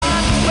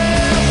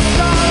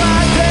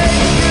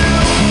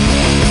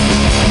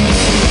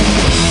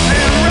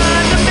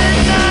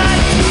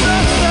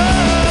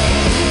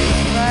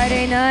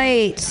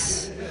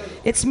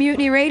It's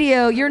Mutiny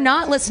Radio. You're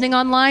not listening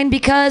online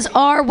because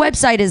our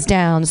website is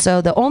down. So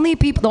the only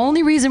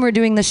reason we're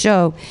doing the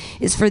show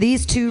is for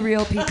these two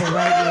real people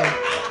right here.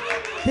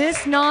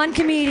 This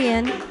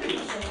non-comedian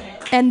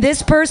and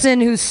this person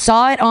who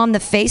saw it on the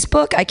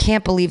Facebook. I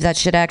can't believe that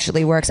shit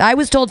actually works. I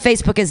was told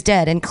Facebook is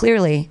dead, and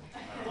clearly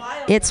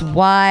it's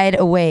wide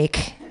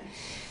awake.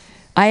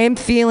 I am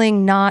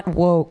feeling not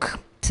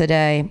woke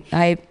today.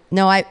 I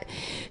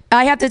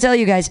have to tell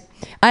you guys,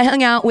 I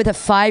hung out with a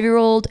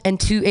 5-year-old and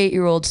 2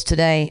 8-year-olds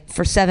today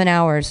for 7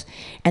 hours,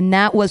 and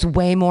that was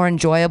way more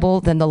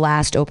enjoyable than the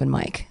last open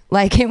mic.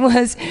 Like,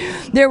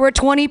 there were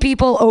 20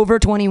 people over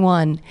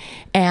 21,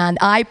 and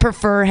I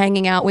prefer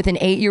hanging out with an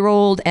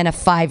 8-year-old and a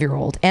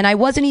 5-year-old, and I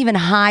wasn't even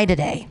high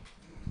today.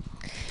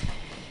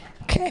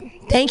 Okay.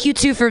 Thank you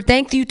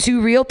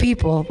two real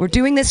people. We're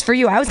doing this for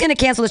you. I was going to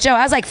cancel the show.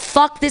 I was like,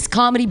 fuck this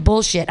comedy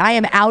bullshit. I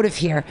am out of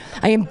here.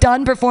 I am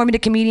done performing to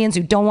comedians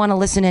who don't want to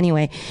listen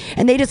anyway.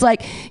 And they just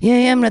like,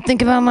 yeah, I'm going to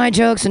think about my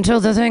jokes until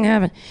the thing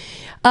happens.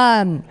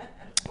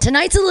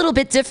 Tonight's a little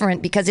bit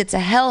different because it's a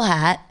hell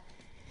hat.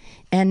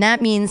 And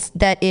that means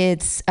that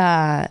it's...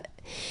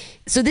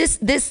 So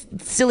this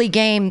silly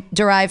game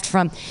derived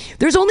from,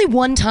 there's only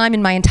one time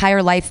in my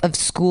entire life of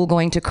school,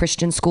 going to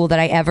Christian school, that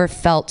I ever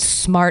felt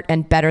smart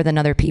and better than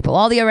other people.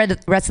 All the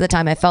rest of the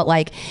time I felt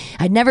like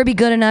I'd never be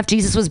good enough.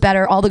 Jesus was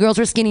better. All the girls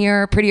were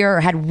skinnier, prettier,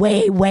 or had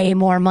way, way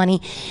more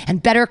money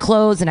and better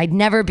clothes. And I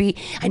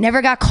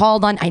never got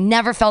called on. I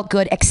never felt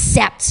good,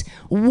 except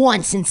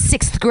once in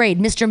 6th grade,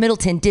 Mr.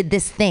 Middleton did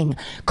this thing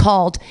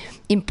called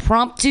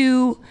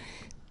impromptu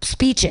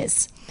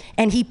speeches.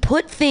 And he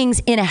put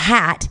things in a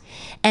hat,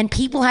 and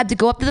people had to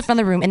go up to the front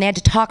of the room and they had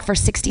to talk for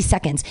 60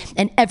 seconds.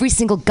 And every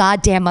single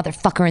goddamn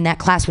motherfucker in that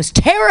class was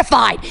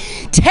terrified.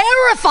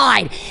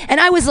 And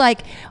I was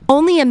like,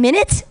 only a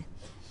minute?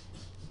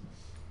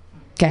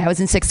 Okay, I was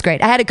in 6th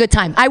grade. I had a good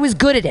time. I was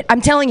good at it.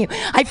 I'm telling you.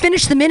 I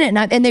finished the minute,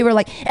 and they were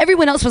like,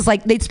 everyone else was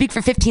like, they'd speak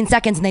for 15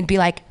 seconds and they'd be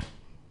like,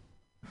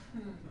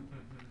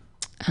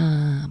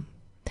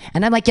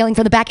 and I'm like yelling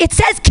from the back, it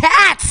says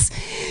cats!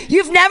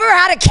 You've never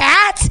had a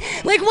cat?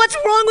 Like, what's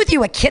wrong with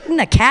you? A kitten,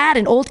 a cat,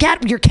 an old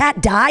cat? Your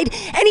cat died?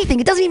 Anything.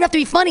 It doesn't even have to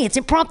be funny. It's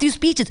impromptu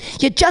speeches.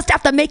 You just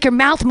have to make your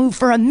mouth move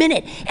for a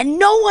minute, and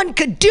no one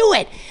could do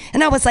it.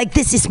 And I was like,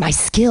 this is my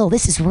skill.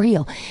 This is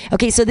real.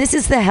 Okay, so this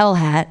is the hell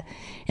hat,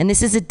 and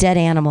this is a dead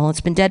animal.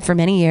 It's been dead for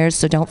many years,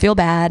 so don't feel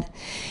bad.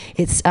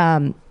 It's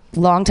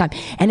long time,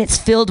 and it's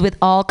filled with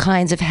all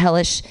kinds of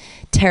hellish,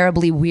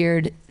 terribly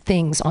weird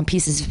things on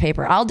pieces of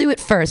paper. I'll do it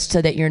first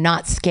so that you're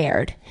not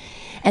scared.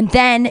 And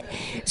then,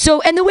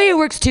 and the way it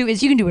works too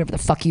is you can do whatever the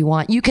fuck you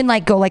want. You can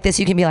like go like this.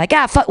 You can be like,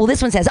 fuck, well,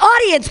 this one says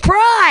audience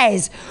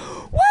prize.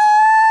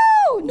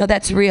 Woo! No,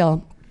 that's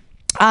real.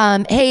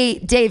 Hey,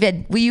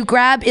 David, will you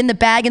grab in the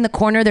bag in the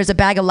corner? There's a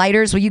bag of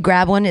lighters. Will you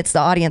grab one? It's the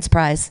audience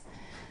prize.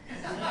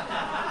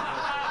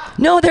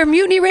 No, they're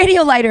Mutiny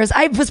Radio lighters.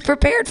 I was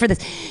prepared for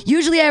this.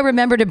 Usually I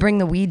remember to bring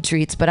the weed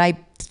treats, but I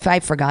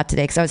forgot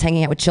today because I was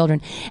hanging out with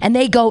children. And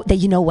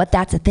you know what?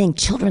 That's the thing.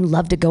 Children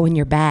love to go in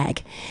your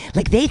bag.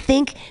 Like they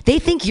think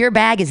your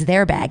bag is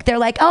their bag. They're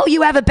like, oh,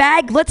 you have a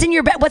bag? What's in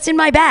your bag? What's in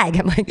my bag?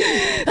 I'm like,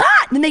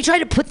 And they try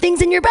to put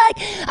things in your bag.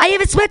 I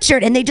have a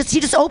sweatshirt, and he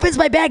just opens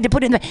my bag to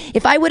put it in.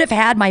 If I would have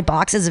had my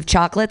boxes of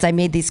chocolates, I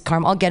made these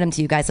caramel. I'll get them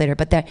to you guys later.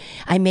 But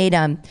I made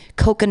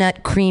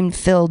coconut cream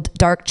filled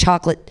dark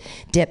chocolate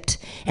dipped,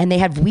 and they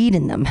had weed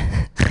in them.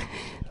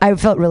 I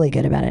felt really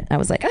good about it. I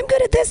was like, I'm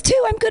good at this too.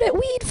 I'm good at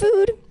weed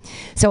food.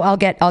 So I'll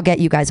get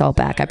you guys all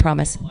back. I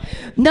promise.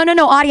 No.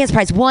 Audience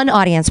prize. One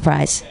audience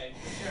prize.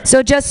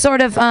 So just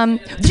sort of one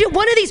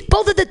of these.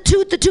 Both of the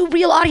two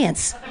real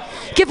audience.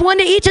 Give one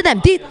to each of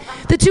them.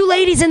 The two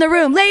ladies in the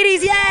room.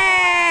 Ladies,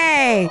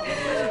 yay!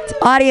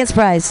 Audience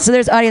prize. So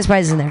there's audience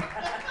prizes in there.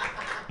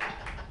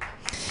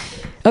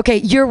 Okay,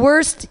 your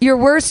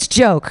worst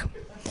joke.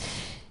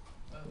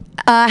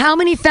 How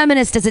many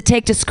feminists does it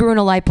take to screw in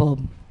a light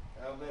bulb?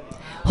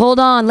 Hold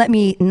on, let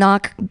me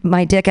knock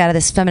my dick out of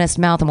this feminist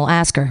mouth and we'll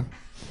ask her.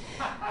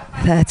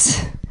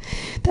 That's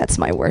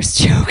my worst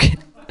joke.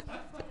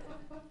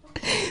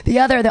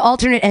 The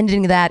alternate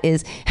ending to that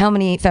is, how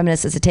many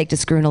feminists does it take to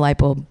screw in a light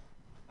bulb?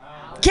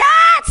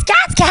 Cats!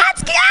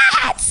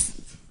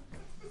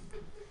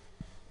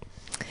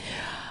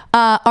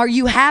 Are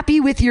you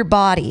happy with your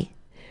body?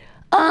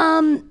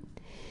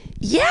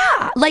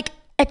 Yeah, like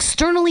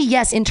externally,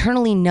 yes.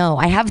 Internally, no.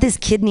 I have this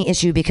kidney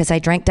issue because I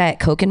drank Diet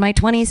Coke in my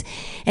 20s.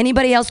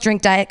 Anybody else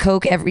drink Diet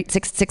Coke every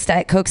six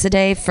Diet Cokes a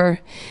day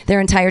for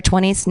their entire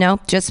 20s? No?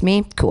 Just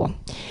me? Cool.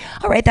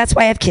 All right, that's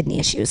why I have kidney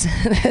issues.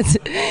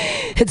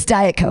 It's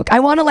Diet Coke. I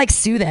want to like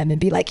sue them and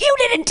be like, you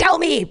didn't tell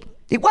me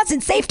it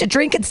wasn't safe to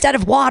drink instead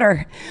of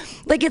water.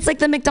 Like it's like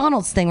the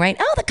McDonald's thing, right?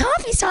 Oh, the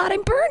coffee's hot.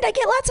 I'm burned. I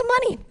get lots of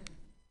money.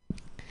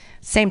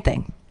 Same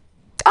thing.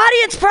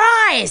 Audience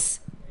prize!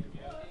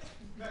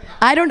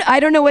 I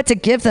don't know what to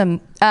give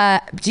them.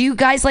 Do you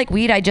guys like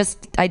weed? I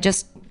just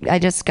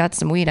got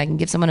some weed. I can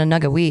give someone a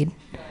nug of weed.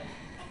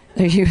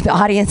 The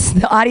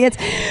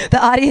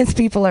audience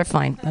people are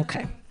fine.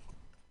 Okay.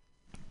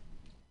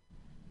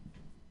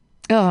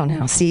 Oh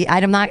no! See,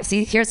 I'm not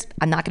going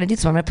to do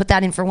this. I'm going to put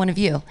that in for one of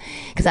you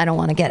because I don't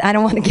want to get that. I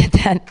don't want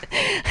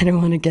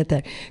to get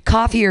that.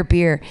 Coffee or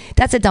beer?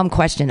 That's a dumb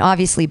question.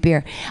 Obviously,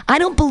 beer. I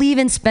don't believe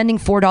in spending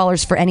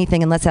 $4 for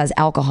anything unless it has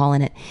alcohol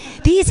in it.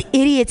 These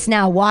idiots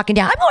now walking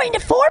down. I'm going to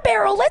Four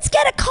Barrel. Let's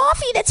get a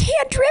coffee that's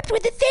hand dripped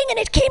with the thing, and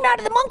it came out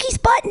of the monkey's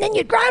butt, and then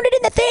you ground it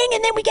in the thing,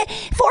 and then we get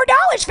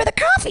 $4 for the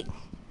coffee.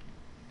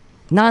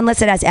 Not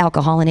unless it has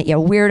alcohol in it, you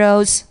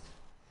weirdos.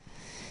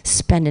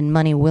 Spending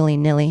money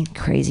willy-nilly.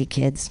 Crazy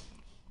kids.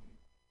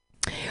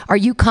 Are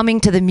you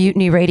coming to the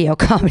Mutiny Radio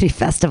Comedy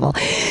Festival?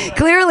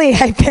 Clearly,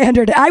 I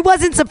pandered. I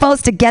wasn't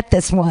supposed to get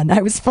this one.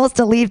 I was supposed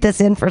to leave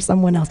this in for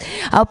someone else.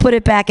 I'll put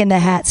it back in the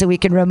hat so we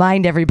can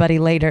remind everybody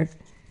later.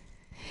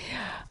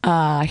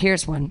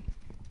 Here's one.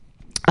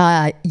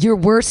 Your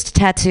worst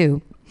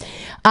tattoo.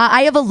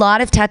 I have a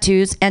lot of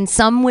tattoos, and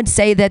some would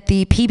say that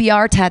the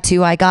PBR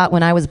tattoo I got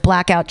when I was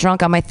blackout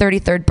drunk on my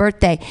 33rd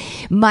birthday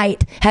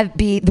might have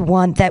been the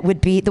one that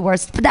would be the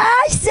worst. But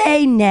I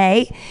say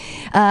nay.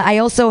 I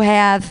also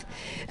have,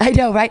 I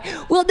know, right?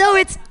 Well, no,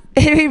 it's,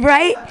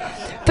 right?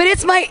 But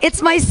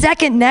it's my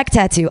second neck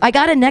tattoo. I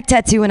got a neck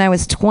tattoo when I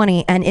was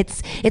 20, and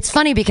it's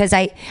funny because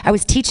I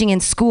was teaching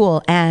in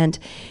school, and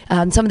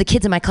some of the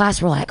kids in my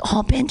class were like,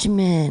 "Oh,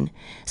 Benjamin,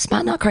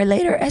 smile not cry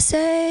later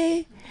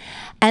essay."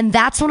 And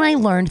that's when I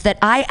learned that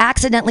I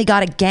accidentally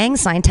got a gang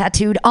sign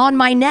tattooed on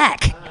my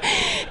neck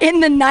in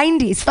the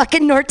 90s.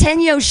 Fucking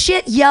Norteño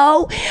shit,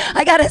 yo.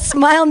 I got a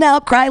smile now,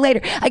 cry later.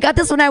 I got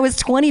this when I was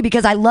 20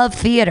 because I love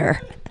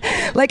theater.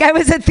 Like I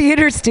was a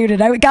theater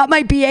student. I got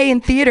my BA in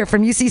theater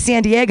from UC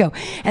San Diego.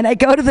 And I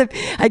go to the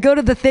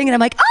thing and I'm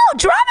like, oh,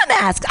 drama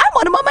masks. I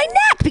want them on my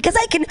neck because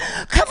I can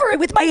cover it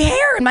with my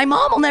hair and my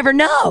mom will never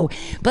know.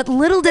 But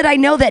little did I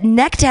know that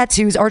neck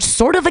tattoos are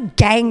sort of a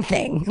gang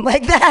thing.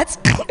 Like that's...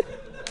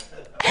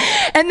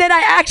 And then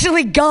I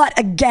actually got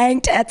a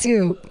gang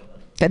tattoo.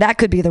 That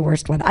could be the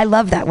worst one. I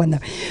love that one though.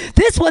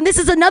 This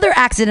is another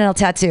accidental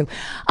tattoo.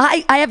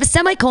 I have a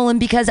semicolon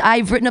because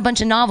I've written a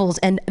bunch of novels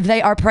and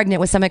they are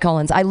pregnant with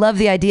semicolons. I love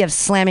the idea of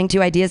slamming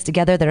two ideas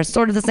together that are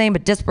sort of the same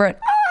but disparate.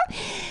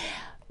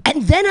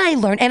 And then I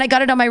learned, and I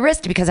got it on my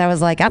wrist because I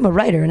was like, I'm a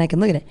writer and I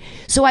can look at it.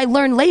 So I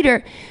learned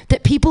later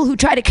that people who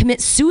try to commit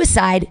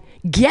suicide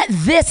get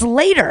this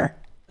later.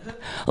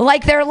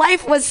 Like their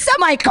life was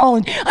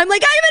semicolon. I'm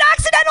like, I have an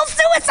accidental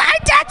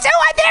suicide tattoo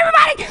on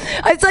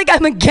everybody. It's like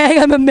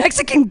I'm a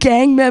Mexican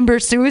gang member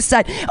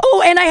suicide.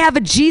 Oh, and I have a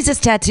Jesus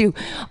tattoo.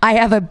 I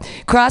have a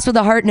cross with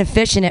a heart and a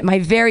fish in it. My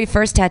very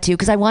first tattoo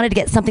because I wanted to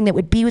get something that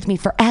would be with me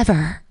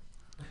forever.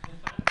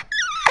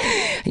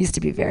 I used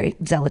to be very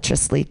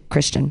zealotrously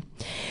Christian.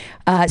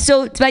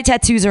 So my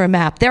tattoos are a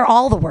map. They're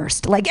all the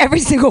worst. Like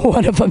every single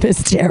one of them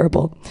is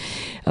terrible.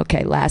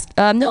 Okay, last.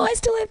 No, I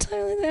still have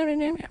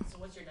time.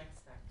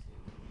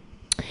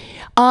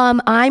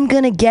 I'm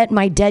gonna get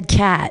my dead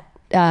cat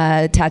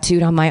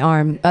tattooed on my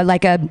arm,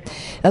 like a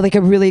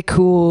really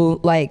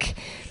cool like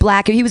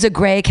black. He was a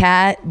gray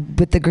cat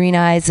with the green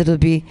eyes. It'll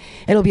be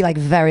like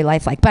very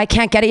lifelike. But I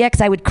can't get it yet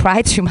because I would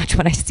cry too much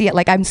when I see it.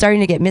 Like I'm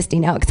starting to get misty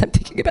now because I'm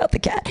thinking about the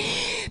cat.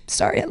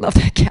 Sorry, I love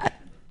that cat.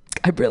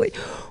 I really.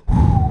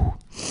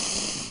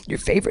 Your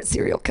favorite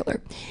serial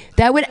killer?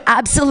 That would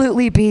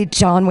absolutely be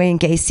John Wayne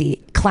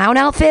Gacy. Clown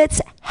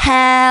outfits?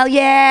 Hell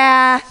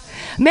yeah.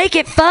 Make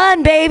it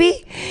fun,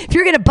 baby. If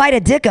you're gonna bite a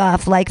dick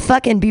off, like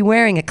fucking be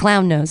wearing a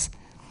clown nose.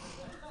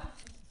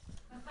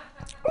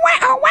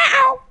 Wow,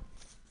 wow.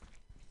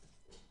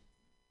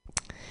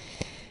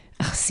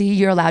 Oh, see,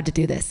 you're allowed to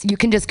do this. You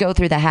can just go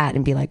through the hat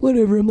and be like,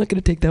 whatever, I'm not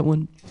gonna take that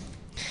one.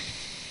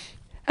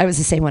 I was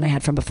the same one I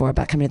had from before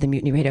about coming to the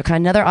Mutiny Radio Con.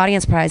 Another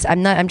audience prize.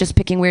 I'm just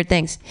picking weird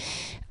things.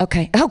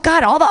 Okay. Oh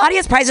God, all the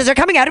audience prizes are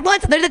coming out at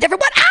once. There's a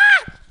different one.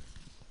 Ah!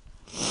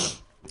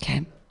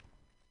 Okay.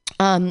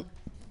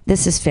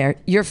 This is fair.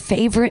 Your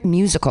favorite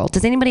musical.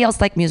 Does anybody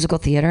else like musical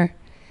theater?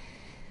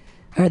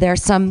 Are there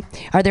some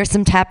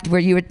tap, were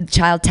you a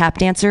child tap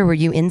dancer? Were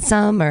you in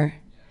some or?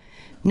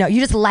 No, you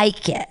just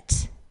like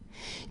it.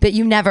 But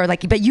you never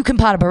but you can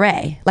pot a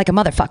beret like a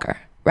motherfucker,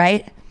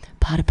 right?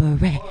 Pot a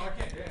beret.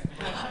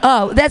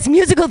 Oh, that's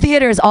musical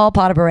theater is all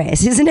pot of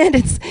berets, isn't it?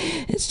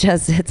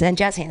 It's and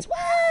jazz hands.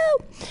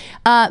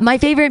 Wow. My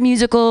favorite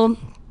musical.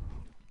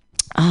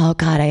 Oh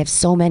God, I have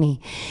so many.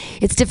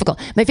 It's difficult.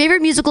 My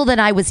favorite musical that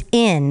I was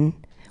in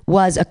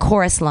was A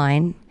Chorus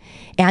Line.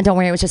 And don't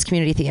worry, it was just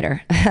community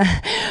theater.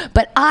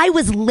 But I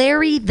was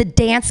Larry the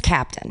dance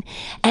captain.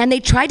 And they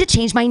tried to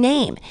change my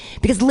name.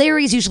 Because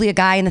Larry's usually a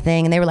guy in the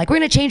thing. And they were like, we're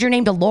going to change your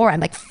name to Laura.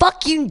 I'm like,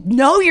 fuck you.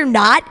 No, you're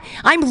not.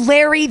 I'm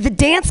Larry the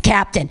dance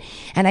captain.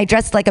 And I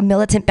dressed like a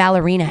militant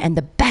ballerina. And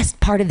the best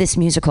part of this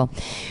musical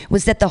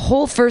was that the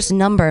whole first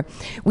number,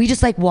 we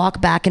just like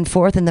walk back and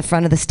forth in the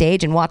front of the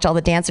stage and watch all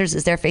the dancers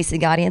as they're facing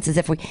the audience as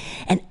if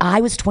and I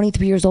was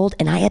 23 years old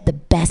and I had the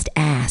best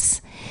ass.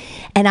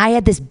 And I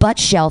had this butt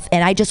shelf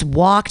and I just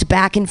walked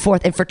back and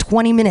forth. And for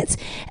 20 minutes,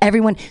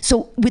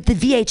 so with the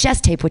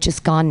VHS tape, which is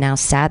gone now,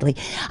 sadly,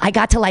 I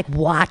got to like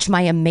watch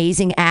my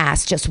amazing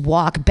ass just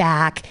walk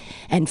back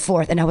and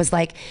forth. And I was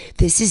like,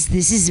 this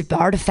is an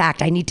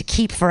artifact I need to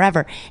keep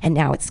forever. And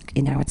now it's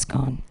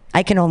gone.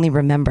 I can only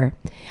remember.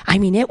 I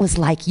mean, it was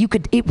like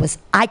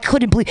I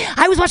couldn't believe.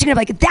 I was watching it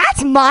like,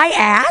 that's my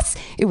ass.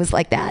 It was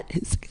like that.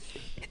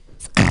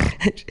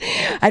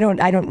 I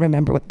don't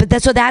remember what, but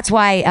that's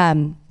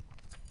why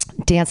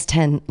Dance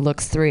 10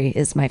 Looks 3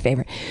 is my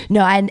favorite.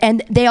 No,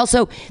 and they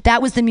also,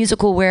 that was the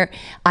musical where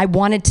I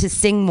wanted to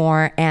sing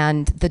more,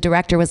 and the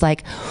director was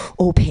like,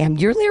 oh, Pam,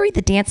 you're Larry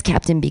the dance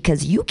captain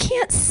because you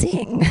can't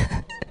sing.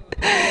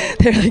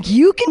 They're like,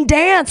 you can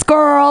dance,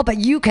 girl, but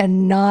you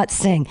cannot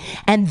sing.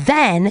 And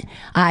then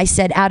I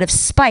said, out of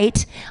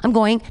spite, I'm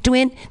going to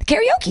win the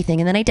karaoke thing.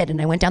 And then I did. And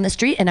I went down the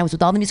street and I was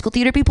with all the musical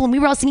theater people and we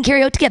were all singing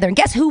karaoke together. And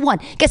guess who won?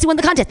 Guess who won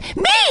the contest?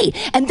 Me!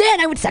 And then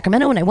I went to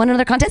Sacramento and I won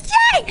another contest.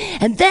 Yay!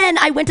 And then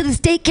I went to the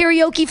state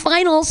karaoke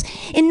finals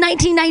in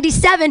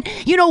 1997.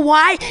 You know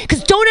why?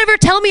 Because don't ever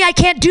tell me I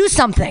can't do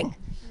something.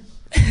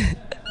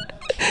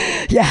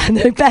 Yeah,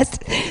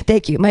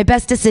 thank you. My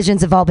best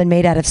decisions have all been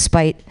made out of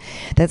spite.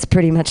 That's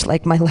pretty much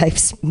like my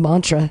life's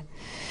mantra.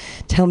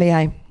 Tell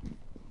me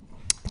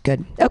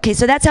good. Okay,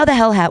 so that's how the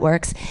hell hat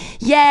works.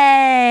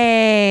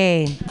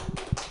 Yay!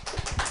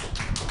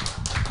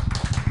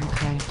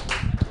 Okay.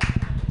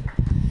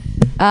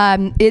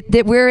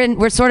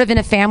 We're sort of in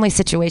a family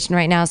situation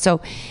right now, so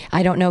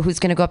I don't know who's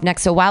going to go up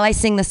next. So while I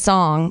sing the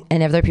song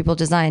and other people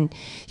design,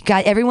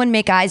 everyone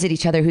make eyes at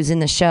each other who's in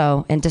the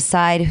show and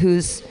decide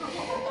who's...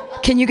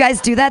 Can you guys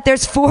do that?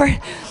 There's four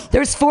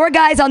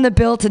guys on the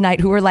bill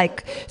tonight who are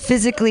like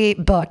physically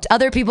booked.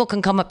 Other people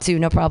can come up too,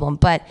 no problem.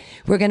 But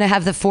we're gonna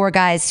have the four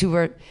guys who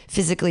were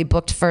physically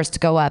booked first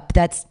go up.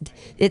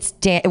 It's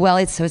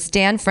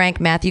Dan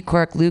Frank, Matthew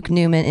Quirk, Luke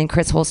Newman, and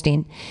Chris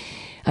Holstein.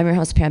 I'm your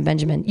host, Pam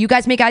Benjamin. You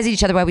guys make eyes at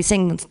each other while we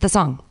sing the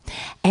song.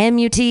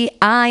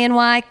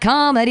 MUTINY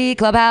Comedy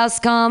Clubhouse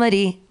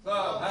Comedy.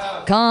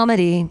 Clubhouse.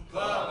 Comedy.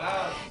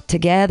 Clubhouse.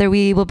 Together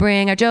we will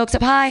bring our jokes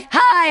up high,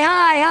 high,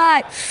 high,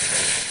 high.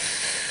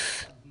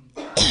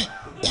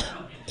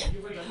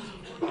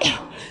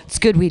 It's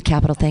good weed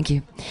capital, thank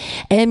you.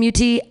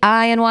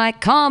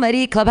 MUTINY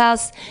Comedy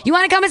Clubhouse. You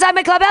want to come inside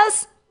my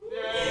clubhouse?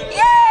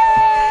 Yay!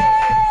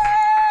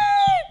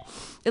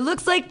 It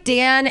looks like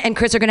Dan and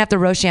Chris are going to have to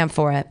Rosham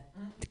for it.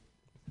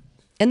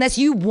 Unless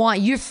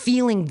you're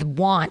feeling the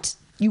want.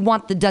 You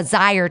want the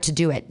desire to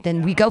do it.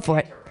 Then we go for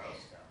it.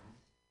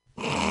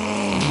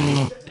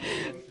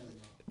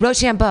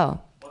 Rochambeau.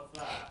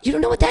 You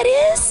don't know what that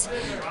is?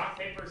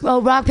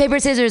 Oh, rock, paper,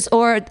 scissors,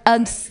 or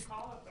because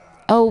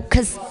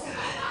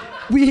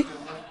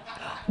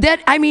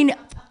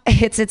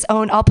it's its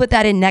own. I'll put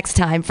that in next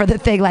time for the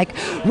thing, like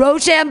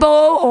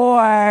Rochambeau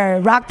or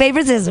rock,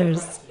 paper,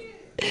 scissors.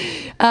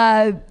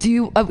 But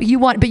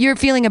you're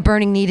feeling a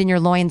burning need in your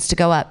loins to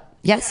go up.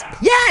 Yes?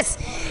 Yes!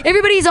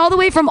 Everybody's all the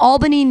way from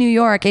Albany, New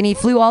York, and he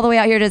flew all the way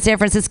out here to San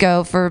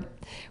Francisco for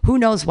who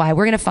knows why.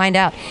 We're going to find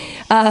out.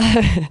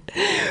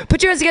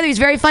 Put your hands together. He's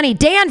very funny.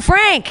 Dan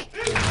Frank!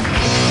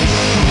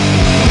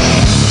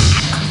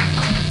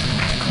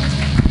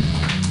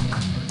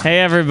 Hey,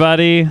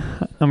 everybody.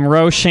 I'm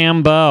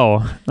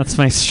Rochambeau. That's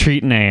my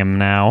street name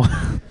now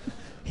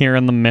here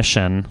in the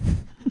Mission.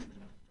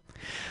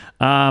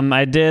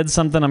 I did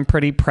something I'm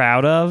pretty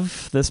proud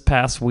of this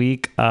past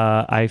week.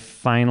 I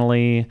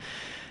finally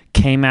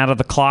came out of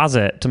the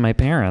closet to my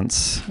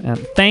parents. And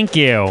thank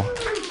you.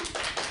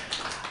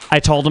 I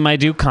told them I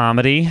do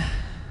comedy.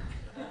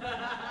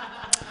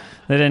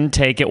 They didn't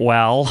take it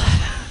well.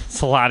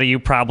 It's a lot of you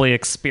probably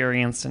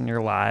experienced in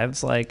your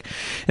lives. Like,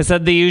 it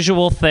said the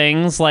usual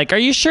things like, are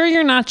you sure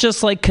you're not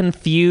just like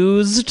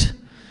confused?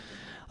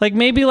 Like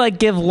maybe like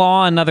give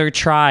law another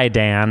try,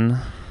 Dan.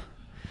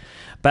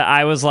 But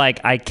I was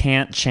like, I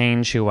can't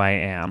change who I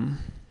am.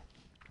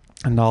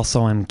 And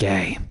also I'm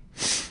gay.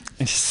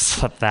 I just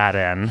slipped that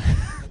in.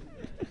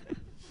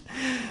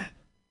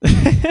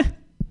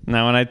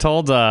 Now, when I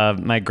told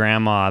my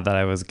grandma that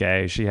I was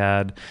gay, she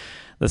had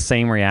the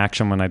same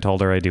reaction when I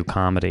told her I do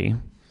comedy.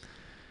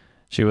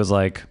 She was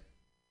like,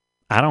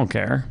 I don't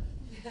care.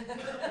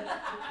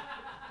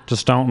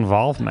 Just don't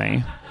involve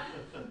me.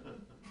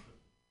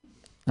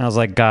 I was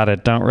like, got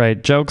it. Don't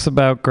write jokes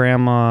about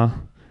grandma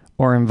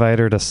or invite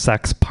her to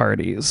sex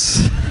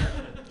parties.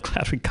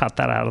 Glad we got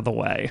that out of the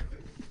way.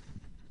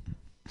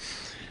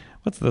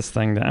 What's this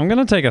thing? I'm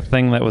going to take a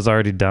thing that was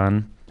already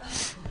done.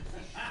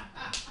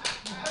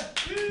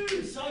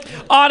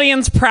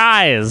 Audience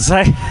prize.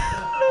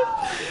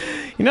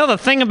 You know the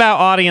thing about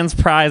audience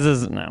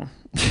prizes? No.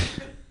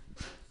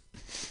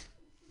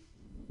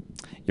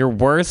 Your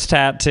worst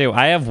tattoo.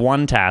 I have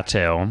one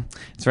tattoo.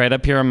 It's right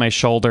up here on my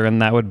shoulder,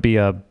 and that would be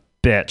a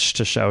bitch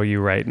to show you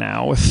right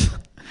now.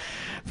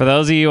 For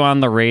those of you on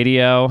the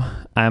radio,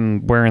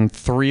 I'm wearing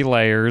 3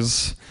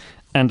 layers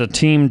and a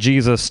Team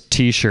Jesus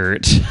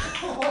t-shirt.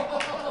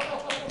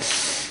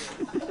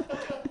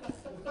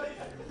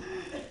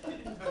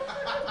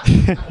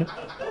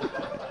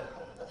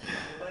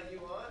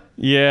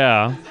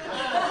 Yeah.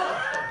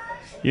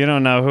 You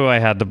don't know who I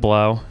had to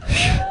blow.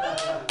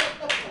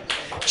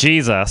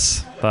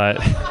 Jesus, but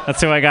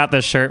that's who I got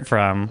this shirt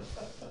from.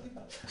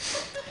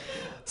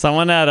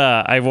 Someone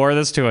I wore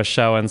this to a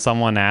show and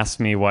someone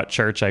asked me what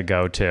church I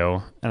go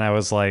to. And I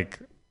was like,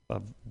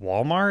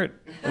 Walmart?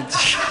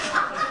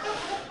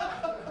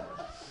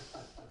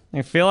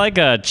 I feel like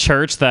a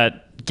church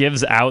that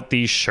gives out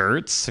these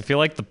shirts. I feel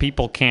like the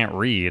people can't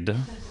read.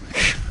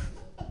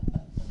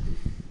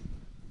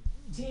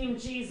 Team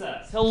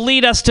Jesus. He'll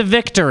lead us to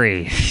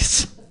victory.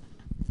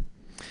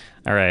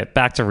 All right,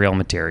 back to real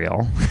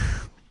material.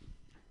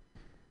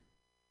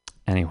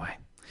 Anyway,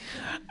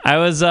 I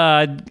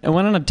went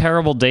on a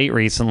terrible date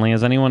recently.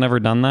 Has anyone ever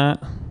done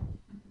that?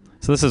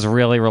 So this is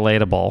really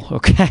relatable.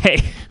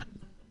 Okay.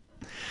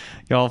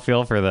 Y'all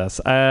feel for this.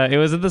 It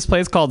was at this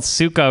place called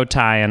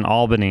Sukhothai in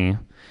Albany.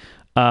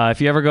 If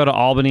you ever go to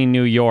Albany,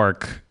 New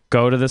York,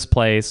 go to this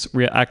place.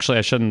 Actually,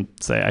 I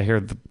shouldn't say. I hear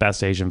the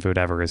best Asian food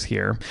ever is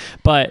here.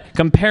 But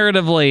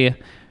comparatively,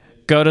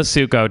 go to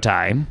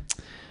Sukhothai.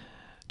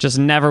 Just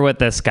never with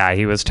this guy.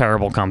 He was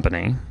terrible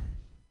company.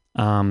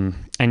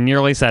 I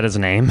nearly said his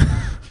name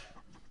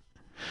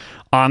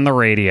on the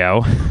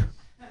radio.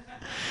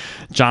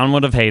 John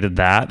would have hated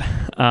that.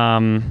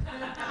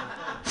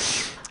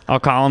 I'll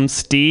call him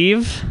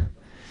Steve.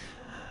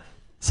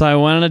 So I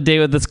went on a date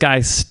with this guy,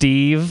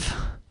 Steve.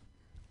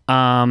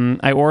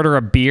 I order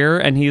a beer,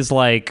 and he's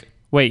like,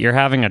 wait, you're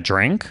having a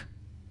drink?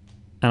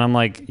 And I'm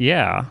like,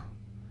 yeah.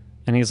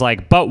 And he's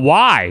like, but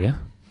why?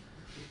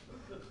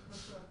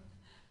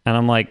 And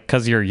I'm like,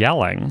 'cause you're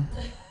yelling.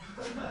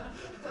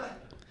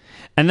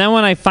 And then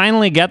when I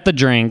finally get the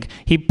drink,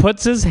 he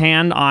puts his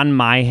hand on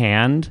my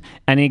hand,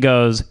 and he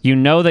goes, you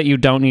know that you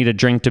don't need a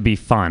drink to be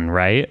fun,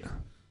 right?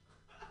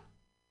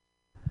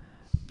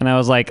 And I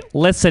was like,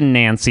 listen,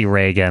 Nancy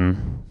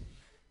Reagan,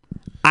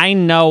 I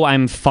know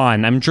I'm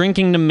fun. I'm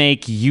drinking to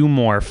make you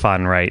more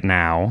fun right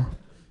now.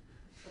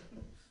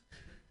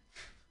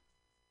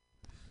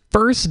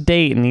 First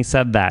date, and he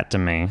said that to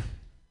me.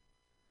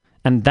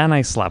 And then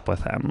I slept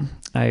with him.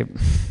 That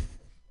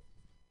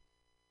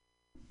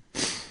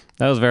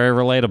was very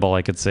relatable,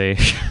 I could see.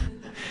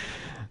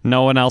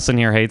 No one else in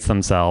here hates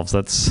themselves.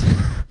 Did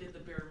the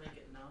beer make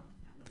it numb?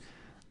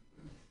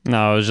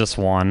 No, it was just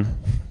one.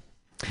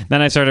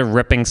 Then I started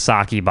ripping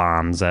sake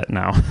bombs at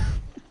no.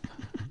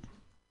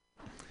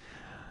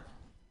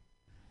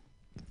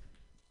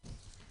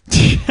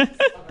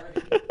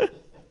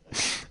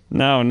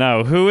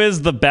 No. Who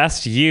is the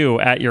best you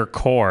at your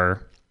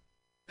core?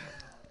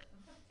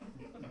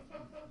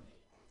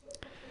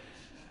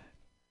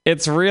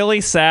 It's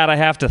really sad I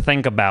have to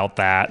think about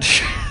that.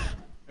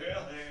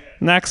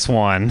 Next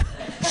one.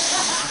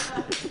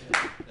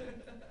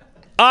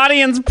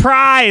 Audience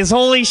prize.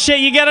 Holy shit,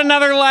 you get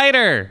another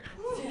lighter.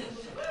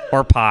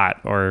 Or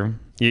pot, or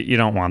you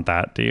don't want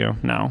that, do you?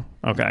 No.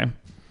 Okay.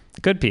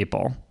 Good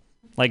people.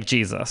 Like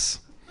Jesus.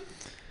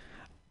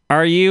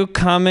 Are you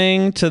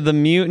coming to the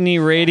Mutiny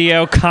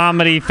Radio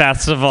Comedy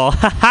Festival?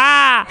 Ha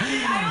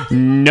ha!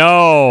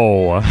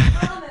 No.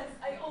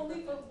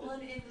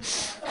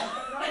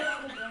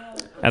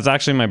 That's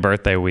actually my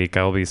birthday week.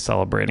 I'll be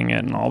celebrating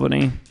it in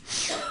Albany.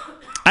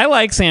 I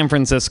like San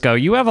Francisco.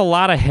 You have a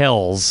lot of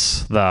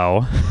hills,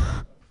 though.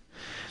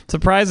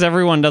 Surprised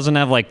everyone doesn't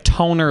have like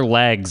toner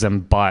legs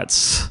and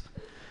butts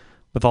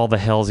with all the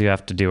hills you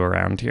have to do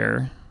around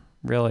here.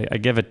 Really, I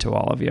give it to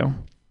all of you.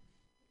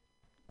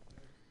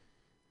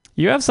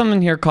 You have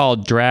something here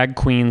called Drag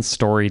Queen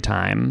Story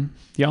Time.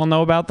 Y'all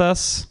know about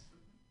this?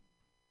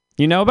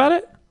 You know about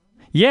it?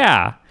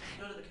 Yeah.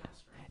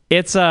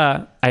 It's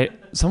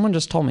someone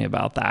just told me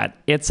about that.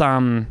 It's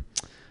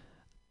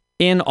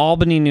in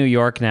Albany, New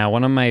York now.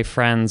 One of my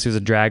friends who's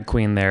a drag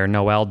queen there,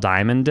 Noelle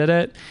Diamond, did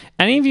it.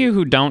 Any of you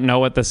who don't know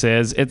what this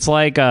is, it's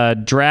like a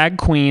drag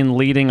queen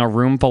leading a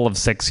room full of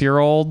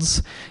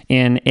 6-year-olds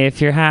in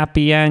If You're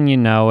Happy and You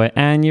Know It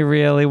and You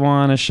Really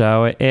Want to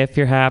Show It. If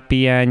you're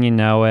happy and you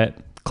know it,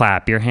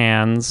 clap your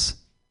hands.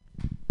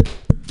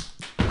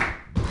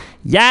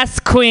 Yes,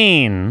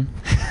 queen!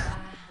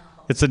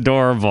 It's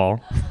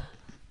adorable.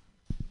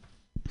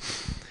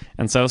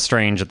 And so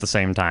strange at the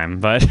same time,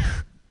 but...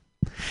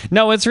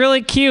 No, it's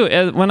really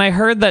cute. When I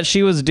heard that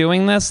she was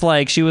doing this,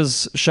 like she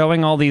was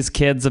showing all these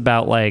kids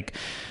about like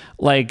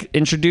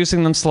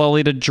introducing them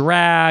slowly to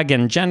drag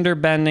and gender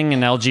bending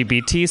and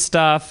LGBT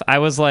stuff, I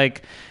was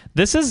like,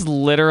 this is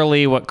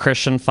literally what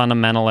Christian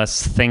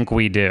fundamentalists think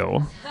we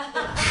do.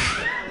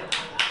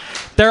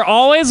 They're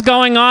always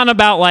going on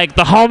about like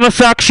the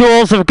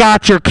homosexuals have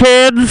got your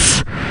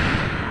kids.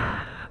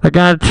 They're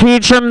gonna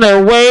teach them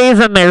their ways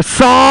and their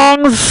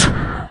songs.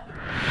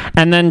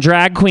 And then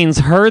drag queens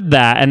heard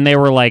that and they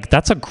were like,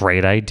 that's a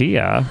great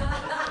idea.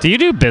 Do you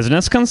do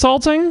business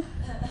consulting?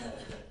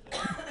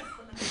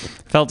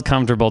 Felt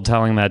comfortable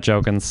telling that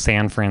joke in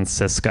San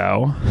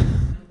Francisco.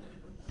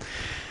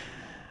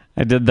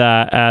 I did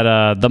that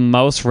at the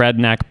Most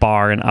Redneck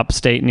Bar in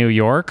upstate New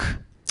York.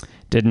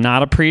 Did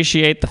not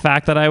appreciate the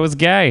fact that I was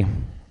gay.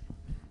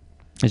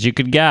 As you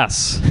could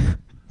guess.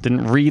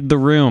 Didn't read the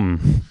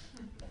room.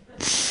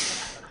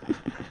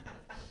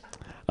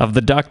 Of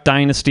the Duck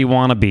Dynasty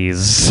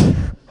wannabes.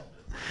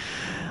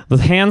 The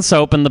hand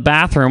soap in the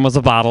bathroom was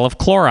a bottle of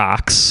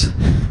Clorox.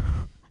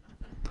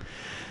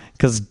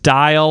 Because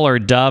Dial or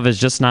Dove is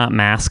just not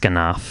mask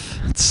enough.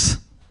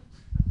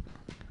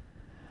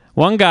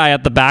 One guy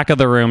at the back of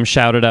the room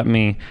shouted at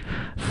me,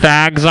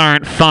 "Fags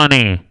aren't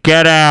funny.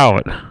 Get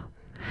out."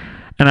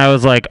 And I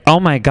was like, "Oh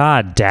my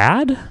God,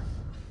 Dad?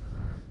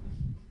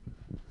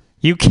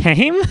 You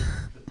came?"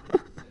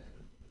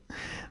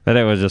 But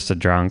it was just a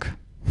drunk.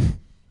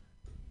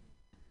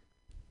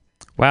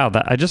 Wow,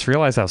 I just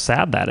realized how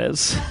sad that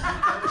is.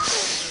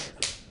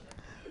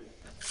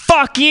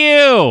 Fuck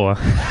you! It's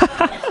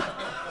supposed to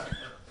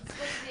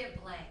be a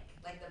blank,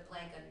 like the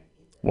blank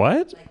underneath.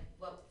 What? Like,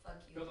 well, fuck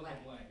you, blank.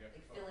 Like,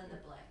 fill in the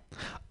blank.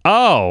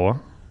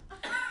 Oh.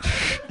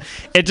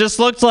 It just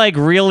looked like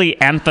really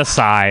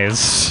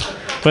emphasized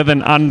with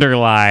an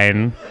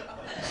underline.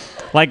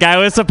 Like I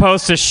was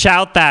supposed to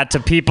shout that to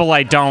people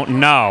I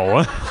don't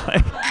know.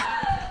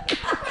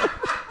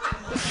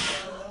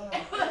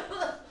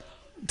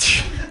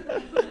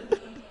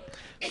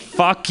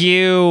 Fuck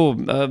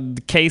you,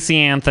 Casey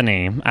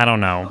Anthony. I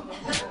don't know.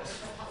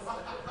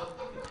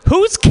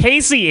 Who's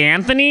Casey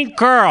Anthony?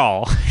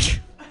 Girl.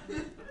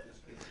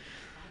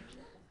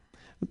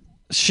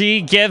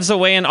 She gives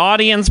away an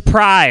audience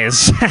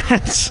prize.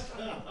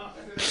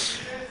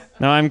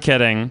 No, I'm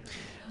kidding.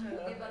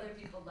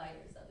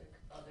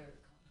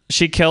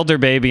 She killed her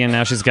baby and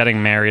now she's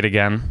getting married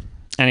again.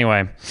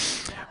 Anyway,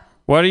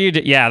 what are you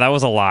yeah, that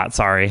was a lot.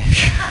 Sorry.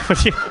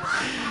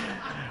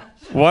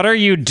 What are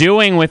you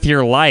doing with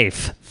your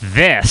life?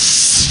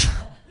 This.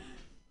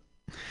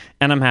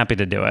 And I'm happy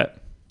to do it.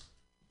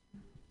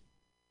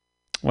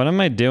 What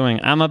am I doing?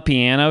 I'm a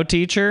piano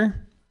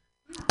teacher.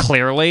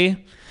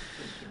 Clearly.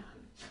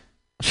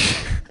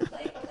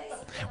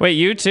 Wait,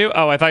 you too?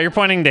 Oh, I thought you were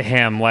pointing to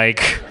him.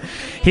 Like,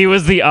 he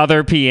was the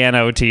other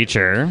piano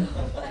teacher.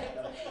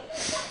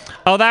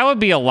 Oh, that would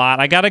be a lot.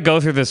 I got to go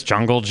through this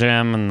jungle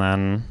gym and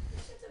then...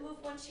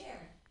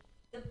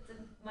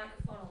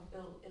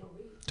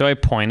 Do I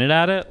point it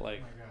at it?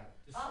 Like,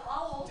 I'll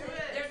hold it.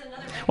 There's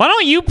another one. why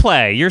don't you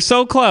play? You're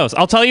so close.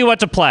 I'll tell you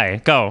what to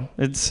play. Go.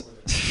 It's.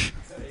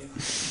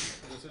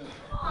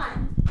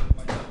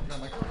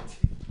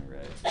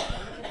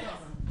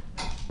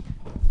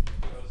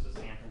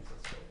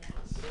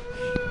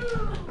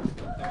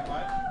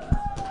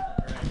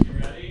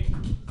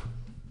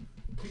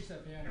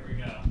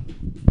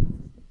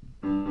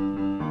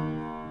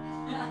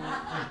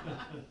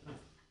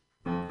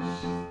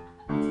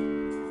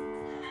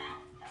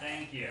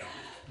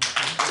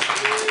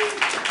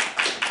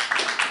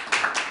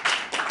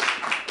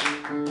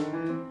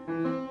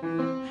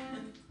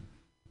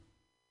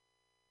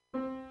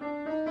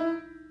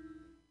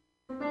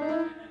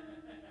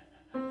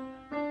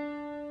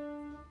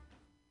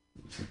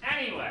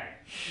 Anyway.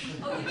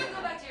 Oh, you can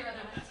go back to your other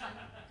one. It's fine.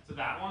 To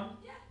that one?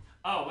 Yeah.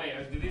 Oh, wait.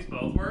 Do these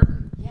both work?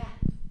 Yeah.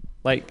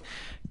 Like,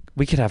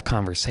 we could have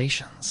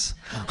conversations.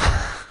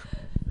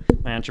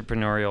 My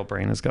entrepreneurial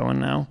brain is going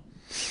now.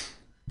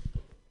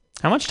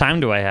 How much time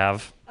do I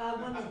have?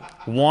 1 minute.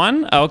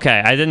 One?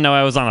 Okay. I didn't know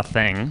I was on a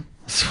thing.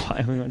 That's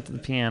why we went to the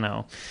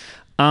piano.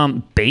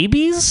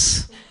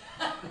 Babies?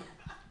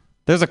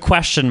 There's a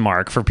question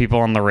mark for people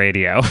on the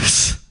radio.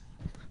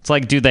 It's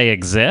like, do they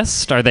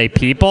exist? Are they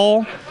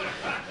people?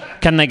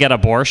 Can they get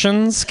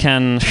abortions?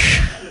 Can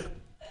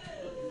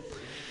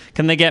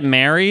they get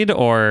married?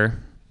 Or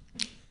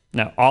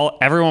no?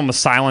 Everyone was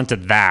silent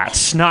at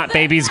that. Not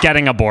babies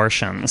getting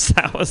abortions.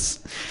 That was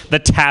the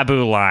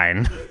taboo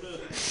line.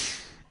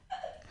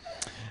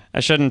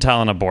 I shouldn't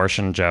tell an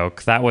abortion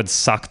joke. That would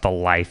suck the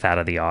life out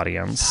of the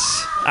audience.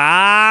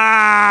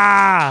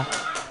 Ah!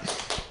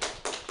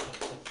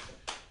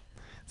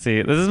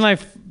 See, this is my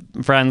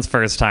friend's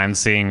first time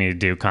seeing me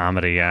do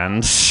comedy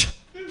and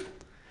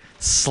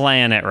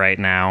slaying it right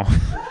now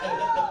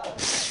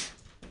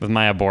with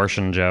my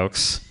abortion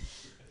jokes.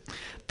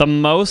 The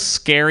most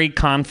scary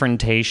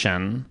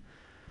confrontation.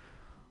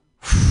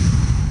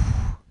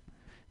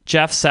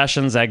 Jeff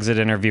Sessions' exit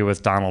interview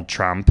with Donald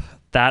Trump.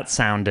 That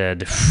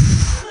sounded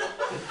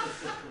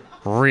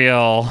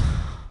real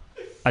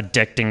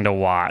addicting to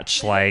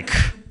watch. Like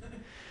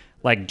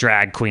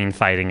drag queen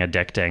fighting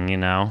addicting, you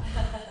know?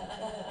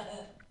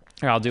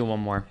 Here, I'll do one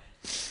more.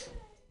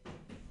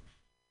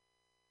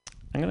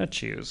 I'm going to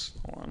choose.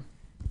 Hold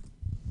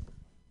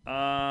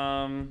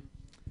on.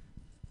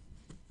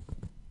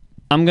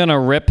 I'm going to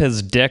rip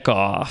his dick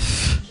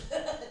off.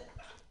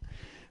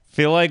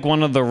 Feel like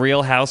one of the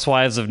Real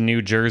Housewives of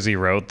New Jersey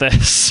wrote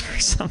this or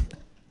something.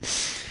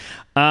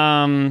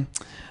 I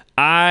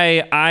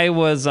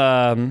was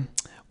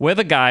with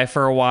a guy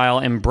for a while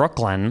in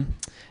Brooklyn,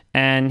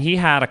 and he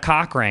had a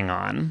cock ring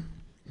on.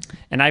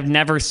 And I've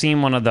never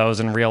seen one of those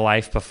in real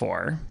life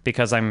before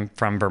because I'm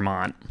from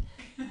Vermont.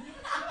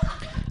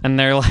 And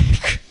they're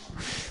like,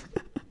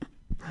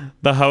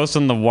 the host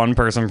and the one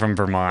person from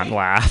Vermont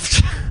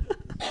laughed.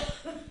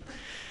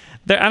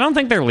 I don't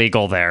think they're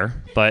legal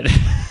there, but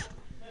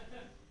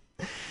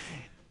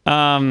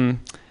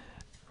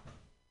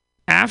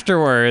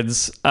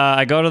afterwards,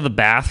 I go to the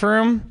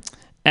bathroom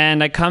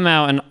and I come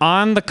out, and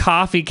on the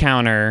coffee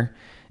counter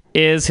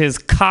is his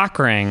cock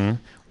ring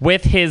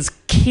with his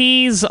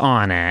keys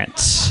on it.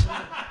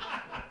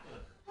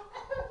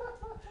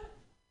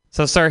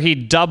 So, sir, he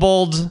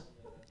doubled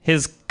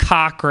his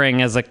cock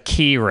ring as a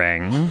key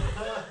ring.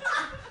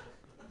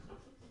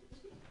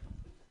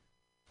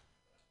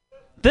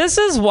 This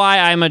is why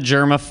I'm a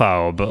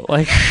germaphobe.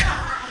 Like,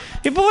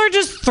 people are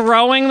just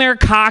throwing their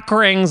cock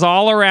rings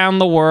all around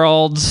the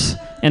world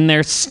in their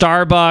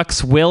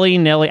Starbucks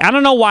willy-nilly. I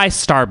don't know why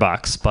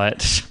Starbucks,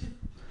 but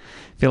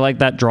I feel like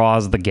that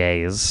draws the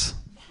gaze.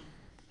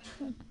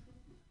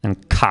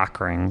 And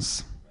cock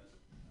rings.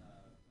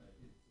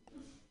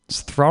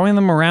 Just throwing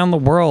them around the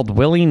world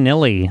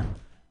willy-nilly.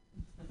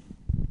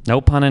 No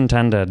pun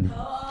intended. And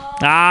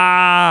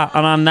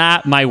on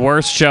that, my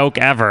worst joke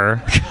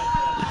ever.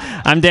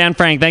 I'm Dan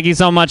Frank. Thank you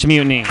so much,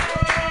 Mutiny.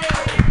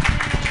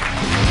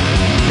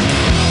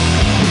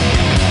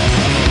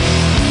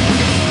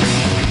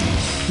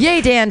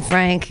 Yay, Dan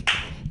Frank.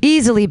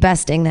 Easily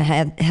besting the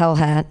hell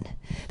hat.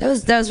 That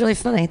was really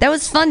funny. That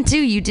was fun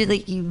too.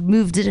 You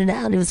moved it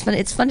out. It was fun.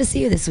 It's fun to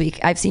see you this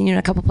week. I've seen you in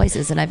a couple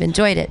places and I've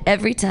enjoyed it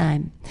every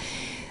time.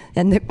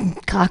 And the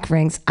cock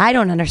rings. I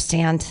don't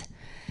understand.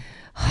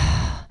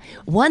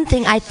 One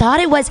thing, I thought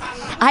it was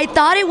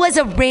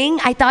a ring.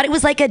 I thought it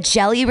was like a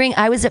jelly ring.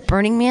 I was at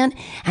Burning Man,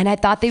 and I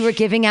thought they were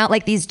giving out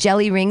like these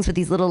jelly rings with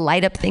these little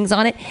light up things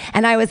on it.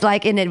 And I was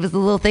like, and it was a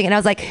little thing, and I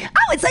was like,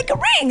 oh, it's like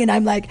a ring. And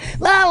I'm like,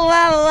 la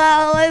la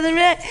la la,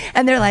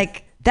 and they're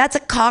like, that's a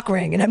cock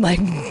ring, and I'm like,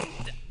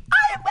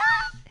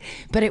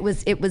 but it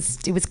was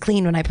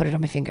clean when I put it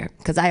on my finger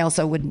because I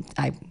also wouldn't.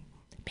 I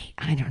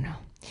don't know.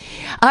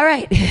 All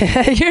right,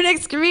 your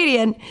next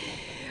comedian.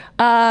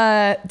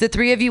 The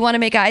three of you want to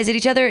make eyes at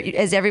each other?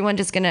 Is everyone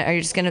are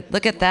you just gonna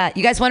look at that?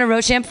 You guys want to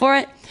Rosham for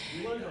it?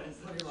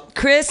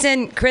 Chris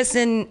and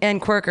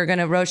Quirk are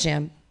gonna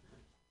Rosham.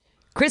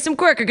 Chris and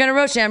Quirk are gonna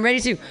Rosham. Ready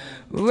to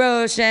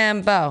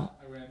Rochambeau.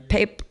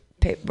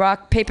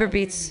 Rock, paper,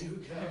 beats.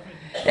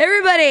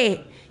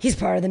 Everybody! He's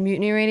part of the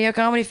Mutiny Radio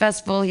Comedy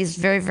Festival. He's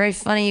very, very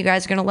funny. You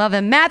guys are gonna love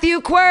him. Matthew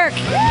Quirk!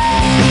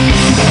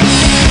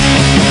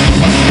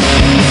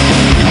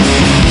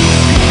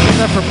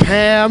 For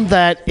Pam,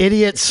 that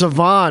idiot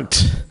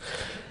savant.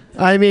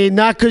 I mean,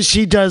 not because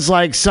she does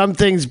like some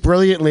things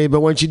brilliantly, but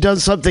when she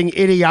does something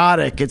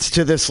idiotic, it's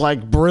to this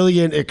like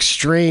brilliant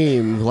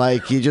extreme.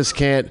 Like you just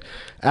can't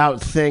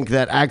outthink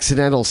that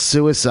accidental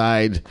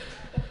suicide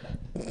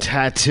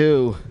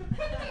tattoo.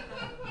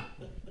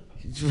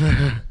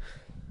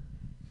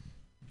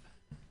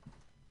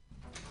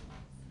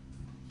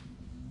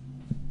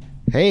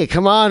 Hey,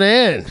 come on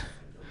in.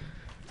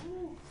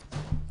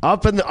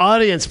 Up in the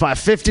audience by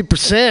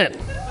 50%.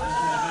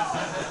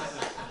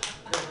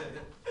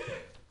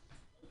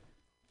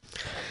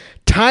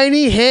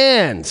 Tiny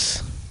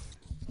hands.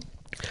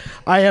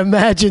 I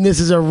imagine this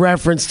is a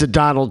reference to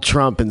Donald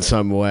Trump in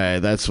some way.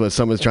 That's what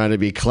someone's trying to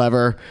be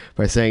clever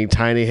by saying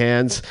tiny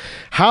hands.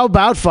 How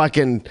about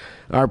fucking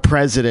our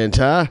president,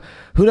 huh?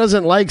 Who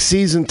doesn't like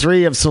season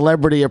 3 of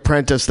Celebrity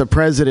Apprentice, The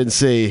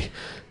Presidency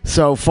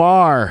so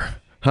far,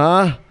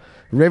 huh?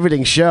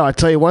 Riveting show. I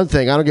tell you one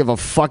thing, I don't give a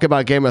fuck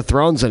about Game of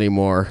Thrones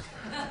anymore.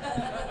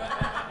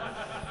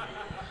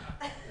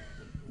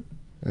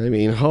 I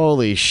mean,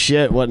 holy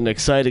shit, what an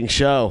exciting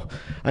show.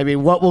 I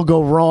mean, what will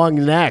go wrong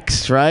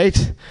next,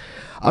 right?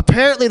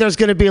 Apparently there's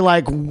going to be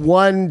like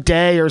one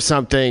day or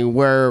something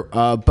where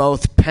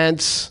both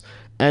Pence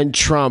and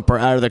Trump are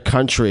out of the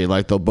country.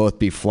 Like they'll both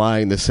be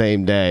flying the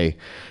same day.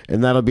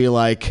 And that'll be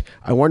like,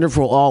 I wonder if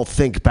we'll all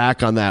think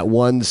back on that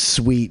one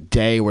sweet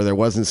day where there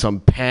wasn't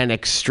some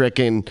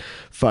panic-stricken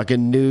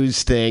fucking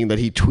news thing that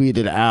he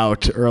tweeted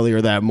out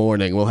earlier that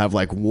morning. We'll have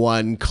like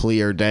one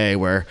clear day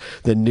where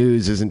the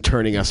news isn't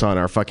turning us on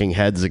our fucking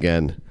heads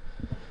again.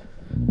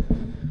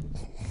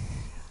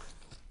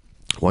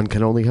 One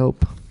can only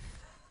hope.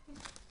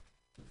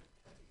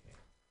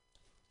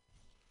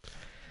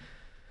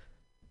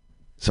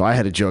 So I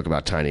had a joke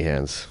about tiny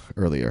hands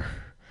earlier.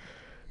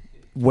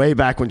 Way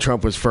back when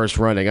Trump was first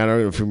running, I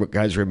don't know if you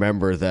guys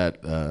remember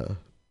that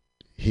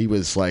he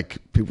was like,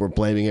 people were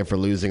blaming him for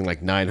losing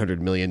like $900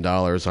 million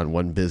on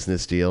one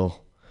business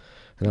deal.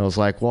 And I was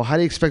like, well, how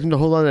do you expect him to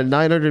hold on to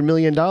 $900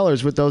 million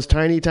with those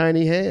tiny,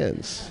 tiny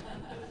hands?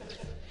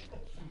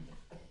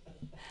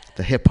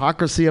 The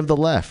hypocrisy of the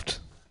left.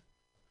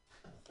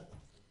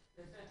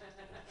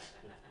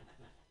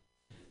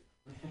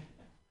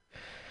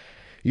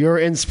 Your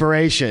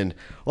inspiration.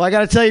 Well, I got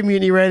to tell you,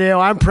 Mutiny Radio,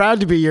 I'm proud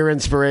to be your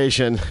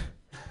inspiration.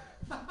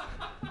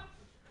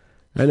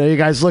 I know you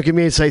guys look at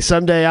me and say,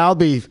 someday I'll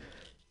be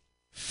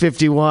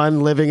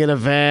 51, living in a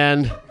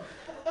van,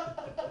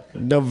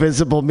 no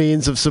visible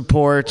means of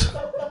support,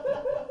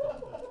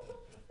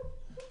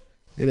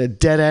 in a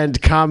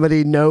dead-end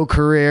comedy, no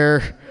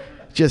career,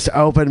 just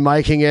open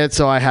micing it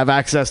so I have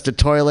access to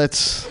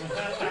toilets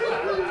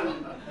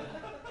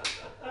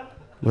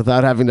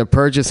without having to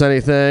purchase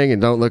anything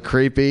and don't look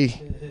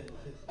creepy.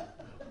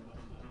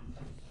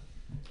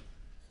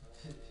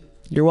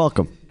 You're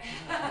welcome.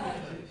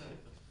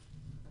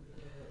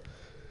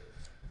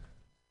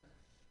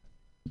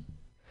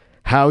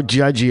 How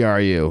judgy are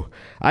you?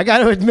 I got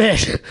to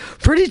admit,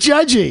 pretty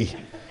judgy.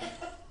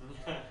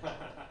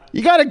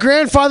 You got to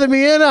grandfather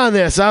me in on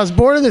this. I was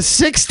born in the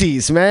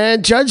 60s,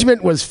 man.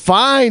 Judgment was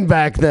fine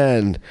back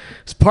then.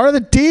 It's part of the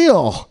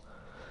deal.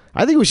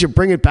 I think we should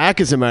bring it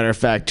back, as a matter of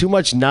fact. Too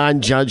much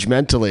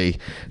non-judgmentally.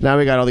 Now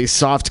we got all these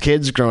soft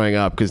kids growing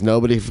up because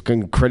nobody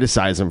can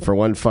criticize them for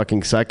one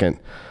fucking second.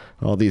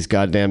 All these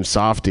goddamn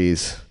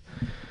softies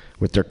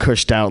with their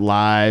cushed out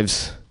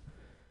lives.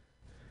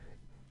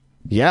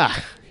 Yeah,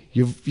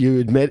 you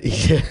admit,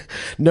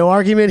 no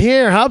argument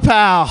here, huh,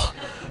 pal?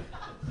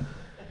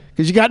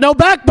 Because you got no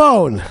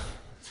backbone. That's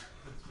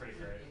pretty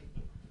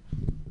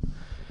great.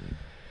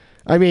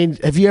 I mean,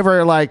 have you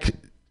ever, like,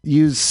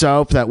 used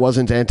soap that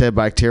wasn't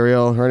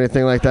antibacterial or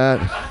anything like that?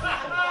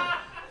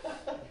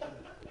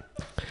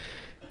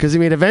 Because, I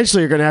mean,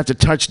 eventually you're going to have to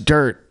touch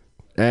dirt,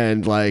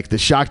 and, like, the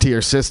shock to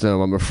your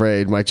system, I'm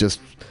afraid, might just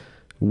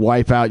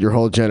wipe out your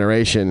whole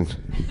generation.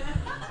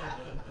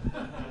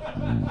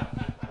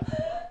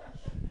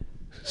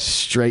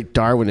 Straight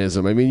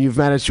Darwinism. I mean, you've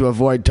managed to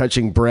avoid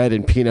touching bread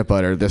and peanut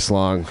butter this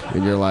long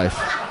in your life.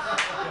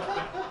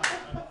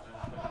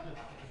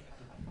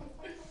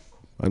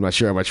 I'm not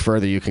sure how much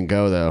further you can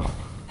go, though.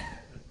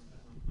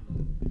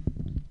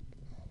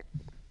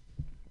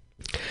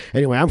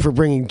 Anyway, I'm for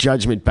bringing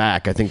judgment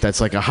back. I think that's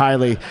like a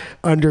highly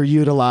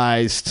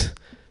underutilized,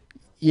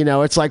 you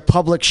know, it's like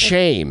public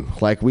shame.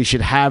 Like, we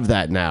should have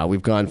that now.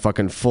 We've gone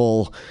fucking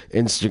full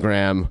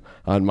Instagram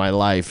on my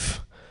life.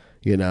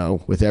 You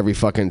know, with every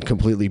fucking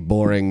completely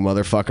boring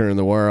motherfucker in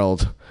the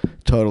world,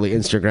 totally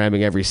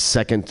Instagramming every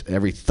second,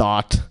 every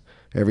thought,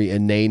 every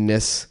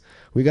inaneness.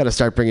 We got to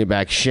start bringing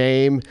back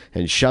shame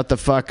and shut the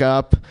fuck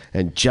up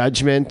and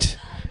judgment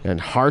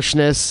and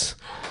harshness.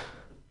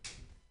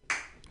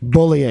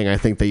 Bullying, I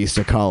think they used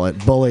to call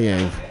it.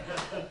 Bullying.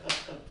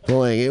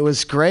 It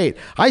was great.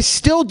 I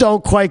still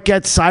don't quite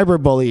get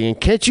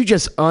cyberbullying. Can't you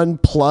just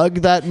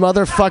unplug that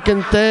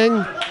motherfucking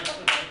thing?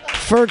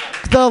 For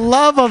the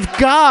love of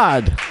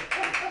God.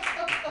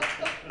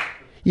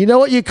 You know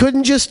what you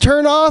couldn't just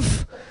turn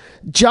off?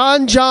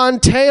 John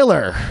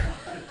Taylor.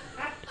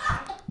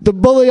 The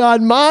bully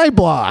on my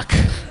block.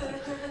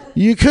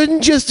 You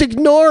couldn't just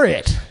ignore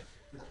it.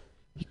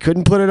 You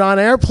couldn't put it on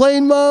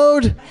airplane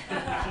mode.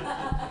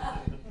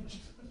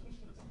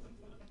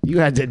 You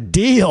had to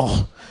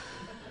deal.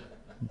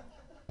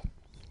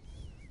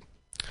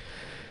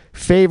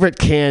 Favorite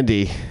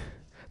candy?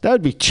 That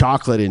would be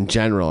chocolate in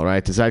general,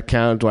 right? Does that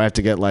count? Do I have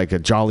to get like a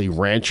Jolly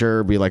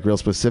Rancher, be like real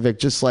specific?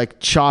 Just like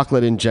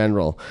chocolate in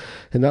general.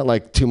 And not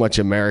like too much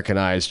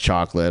Americanized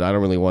chocolate. I don't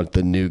really want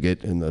the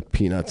nougat and the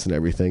peanuts and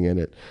everything in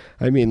it.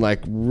 I mean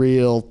like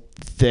real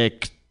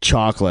thick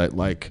chocolate,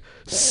 like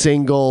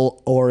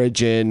single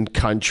origin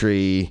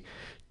country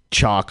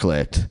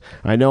chocolate.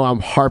 I know I'm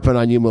harping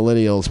on you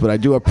millennials, but I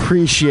do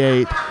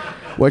appreciate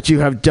what you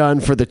have done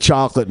for the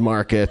chocolate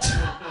market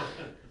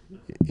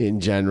in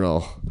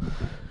general.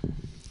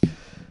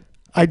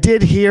 I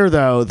did hear,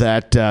 though,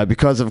 that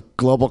because of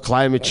global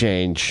climate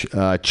change,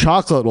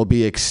 chocolate will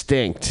be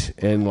extinct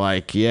in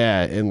like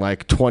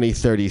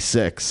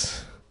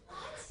 2036.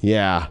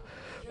 Yeah.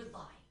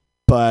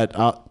 But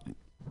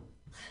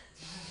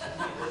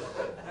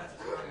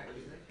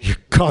you're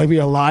calling me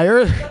a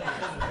liar?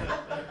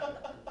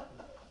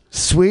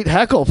 Sweet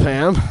heckle,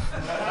 Pam.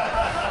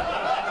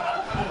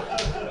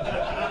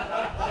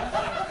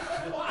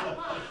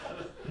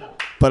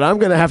 But I'm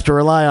going to have to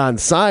rely on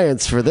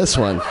science for this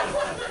one.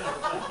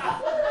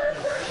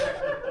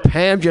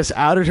 Pam just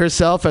outed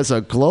herself as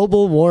a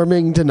global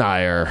warming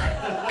denier.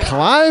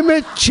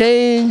 Climate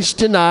change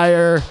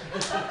denier.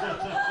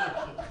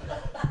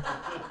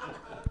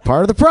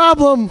 Part of the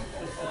problem.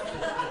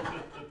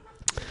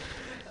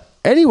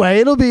 Anyway,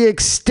 it'll be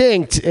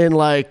extinct in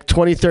like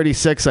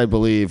 2036, I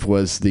believe,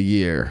 was the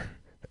year.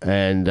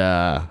 And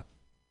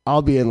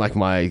I'll be in like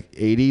my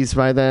 80s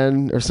by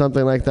then or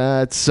something like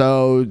that.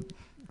 So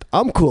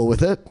I'm cool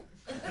with it.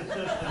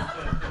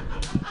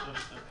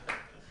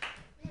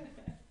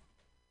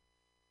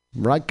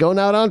 Right, going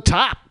out on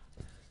top.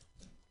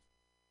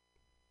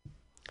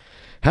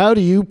 How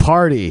do you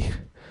party?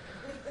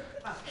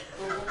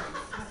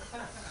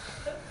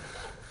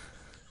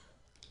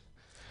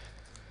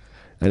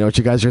 I know what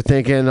you guys are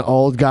thinking.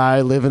 Old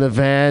guy, live in a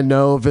van,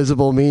 no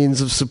visible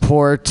means of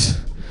support.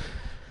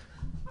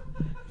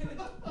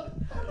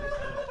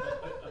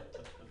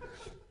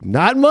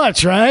 Not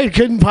much, right?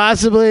 Couldn't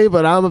possibly,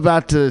 but I'm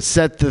about to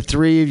set the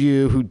three of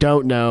you who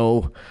don't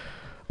know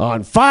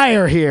on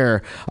fire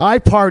here. I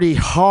party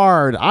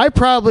hard. I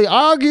probably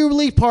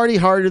arguably party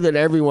harder than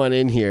everyone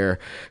in here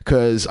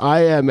because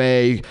I am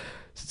a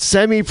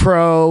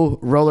semi-pro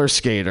roller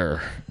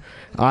skater.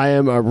 I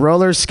am a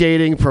roller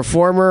skating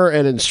performer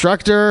and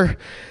instructor,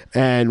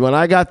 and when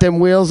I got them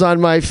wheels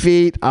on my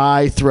feet,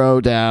 I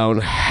throw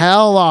down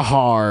hella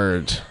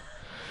hard.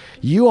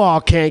 You all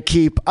can't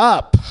keep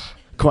up,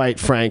 quite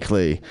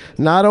frankly.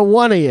 Not a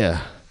one of you.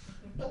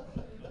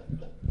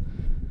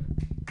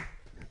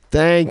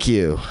 Thank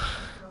you.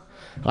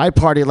 I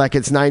party like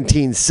it's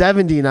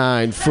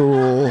 1979,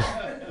 fool.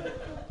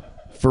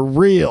 For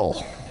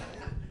real.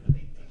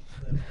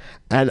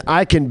 And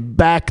I can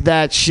back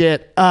that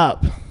shit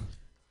up.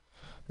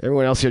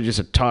 Everyone else here just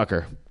a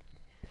talker.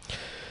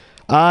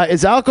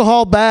 Is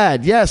alcohol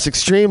bad? Yes,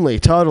 extremely,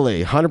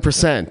 totally,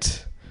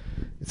 100%.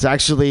 It's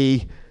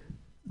actually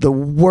the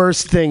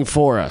worst thing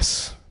for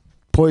us.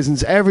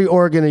 Poisons every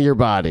organ in your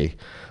body.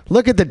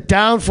 Look at the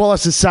downfall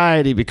of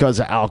society because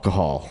of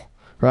alcohol,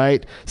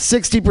 right?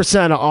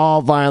 60% of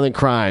all violent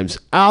crimes,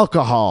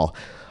 alcohol.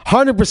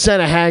 100%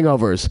 of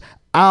hangovers,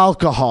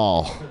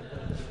 alcohol.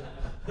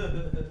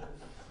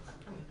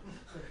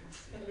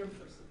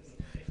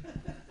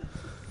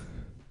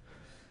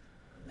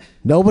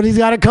 Nobody's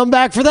got to come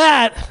back for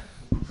that.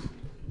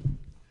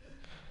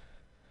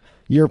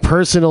 Your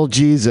personal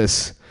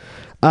Jesus.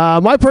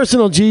 My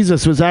personal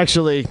Jesus was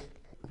actually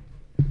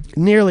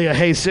nearly a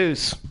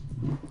Jesus.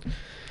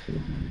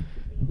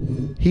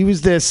 He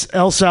was this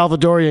El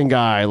Salvadorian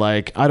guy,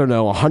 like, I don't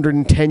know,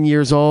 110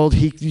 years old.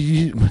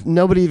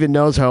 Nobody even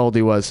knows how old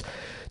he was.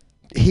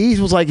 He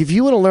was like, if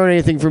you want to learn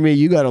anything from me,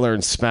 you got to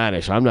learn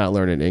Spanish. I'm not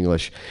learning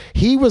English.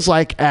 He was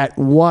like at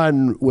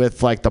one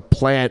with like the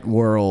plant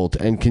world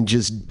and can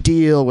just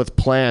deal with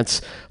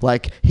plants.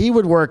 Like he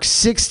would work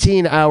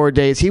 16-hour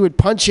days. He would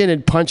punch in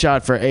and punch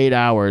out for 8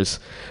 hours,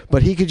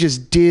 but he could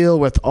just deal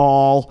with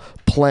all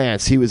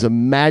plants. He was a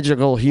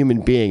magical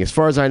human being. As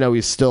far as I know,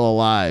 he's still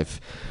alive.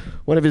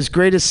 One of his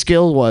greatest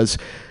skills was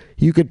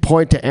you could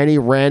point to any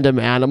random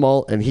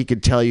animal and he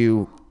could tell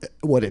you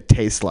what it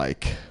tastes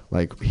like.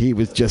 Like he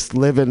was just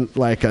living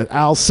like an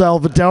El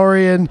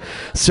Salvadorian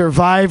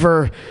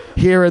survivor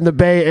here in the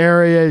Bay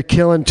Area,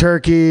 killing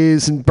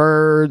turkeys and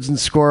birds and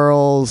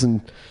squirrels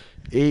and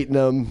eating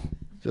them.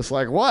 Just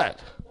like, what?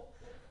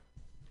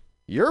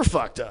 You're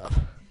fucked up.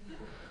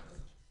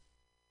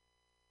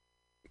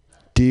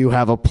 Do you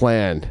have a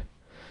plan?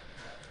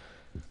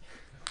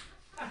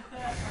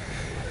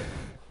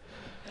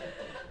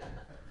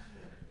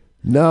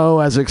 No,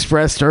 as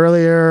expressed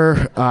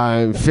earlier,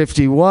 I'm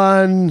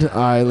 51.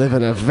 I live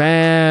in a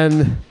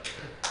van.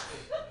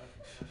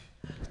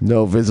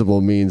 No visible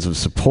means of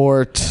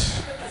support.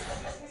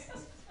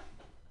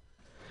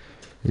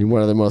 In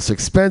one of the most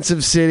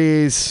expensive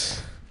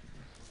cities.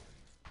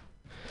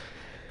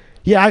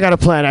 Yeah, I got a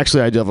plan.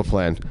 Actually, I do have a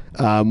plan.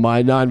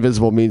 My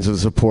non-visible means of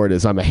support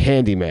is I'm a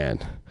handyman.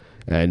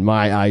 And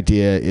my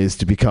idea is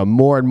to become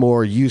more and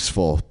more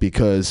useful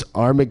because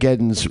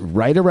Armageddon's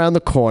right around the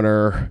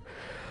corner.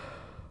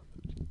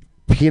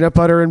 Peanut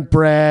butter and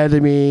bread. I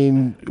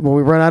mean, when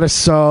we run out of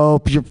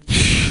soap, your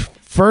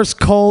first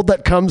cold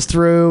that comes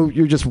through,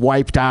 you're just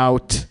wiped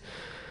out.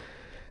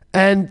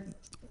 And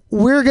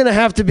we're going to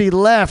have to be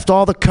left.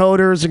 All the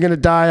coders are going to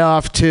die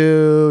off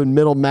too, and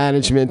middle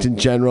management in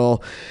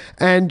general.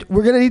 And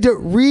we're going to need to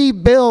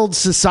rebuild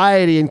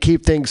society and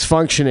keep things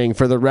functioning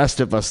for the rest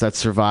of us that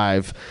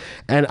survive.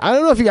 And I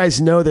don't know if you guys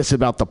know this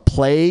about the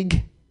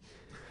plague.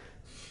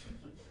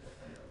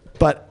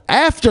 But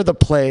after the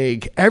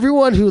plague,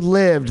 everyone who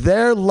lived,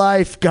 their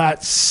life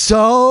got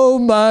so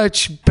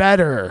much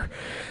better.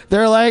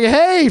 They're like,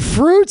 hey,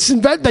 fruits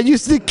and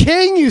vegetables. The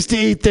king used to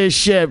eat this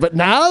shit, but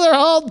now they're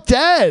all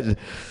dead.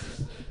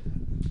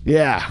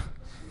 Yeah.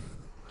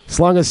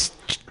 As long as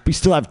we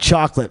still have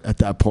chocolate at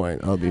that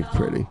point, I'll be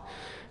pretty.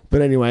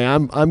 But anyway,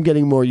 I'm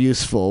getting more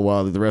useful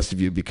while the rest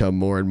of you become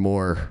more and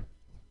more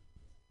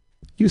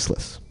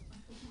useless.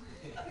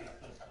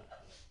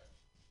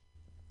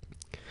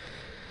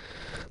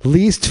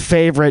 Least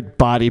favorite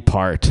body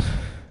part.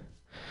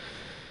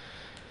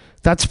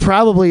 That's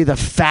probably the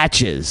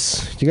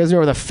fatches. Do you guys know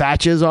where the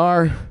fatches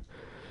are?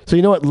 So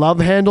you know what love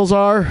handles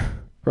are?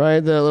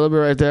 Right? That little bit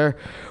right there.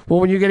 Well,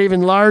 when you get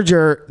even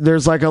larger,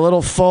 there's like a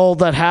little fold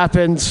that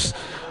happens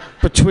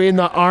between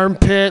the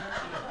armpit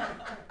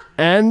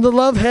and the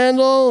love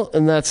handle,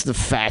 and that's the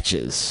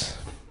fatches.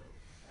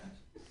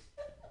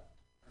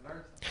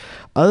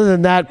 Other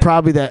than that,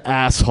 probably the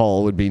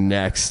asshole would be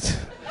next.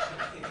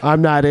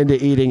 I'm not into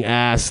eating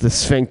ass, the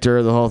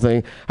sphincter, the whole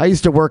thing. I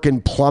used to work in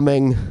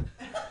plumbing.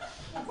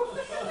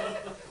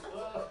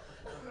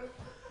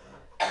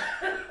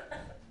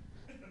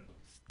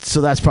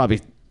 So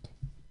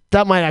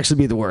that might actually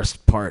be the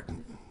worst part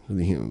of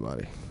the human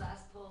body.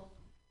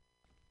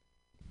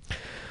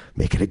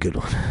 Make it a good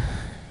one.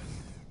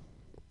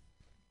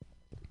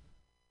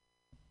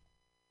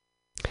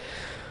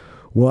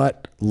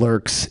 What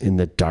lurks in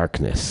the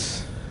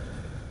darkness?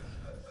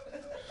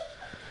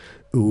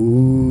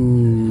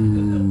 Ooh.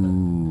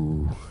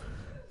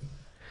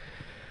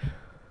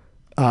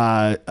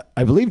 I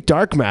believe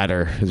dark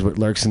matter is what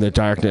lurks in the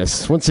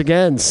darkness. Once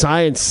again,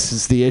 science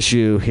is the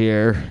issue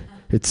here.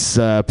 It's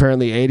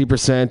apparently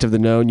 80% of the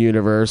known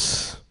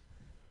universe.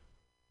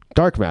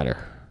 Dark matter.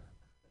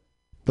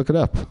 Look it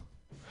up.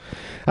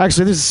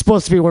 Actually, this is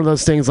supposed to be one of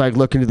those things like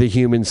look into the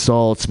human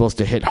soul. It's supposed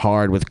to hit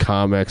hard with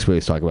comics where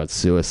he's talking about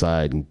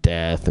suicide and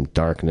death and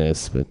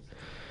darkness, but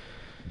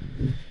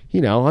you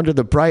know, under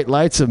the bright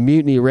lights of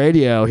Mutiny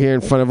Radio, here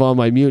in front of all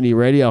my Mutiny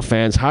Radio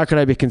fans, how could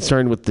I be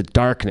concerned with the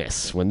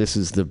darkness when this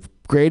is the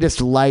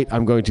greatest light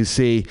I'm going to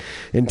see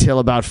until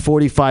about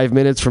 45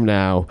 minutes from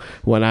now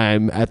when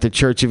I'm at the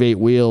Church of Eight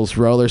Wheels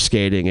roller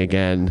skating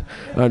again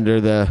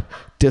under the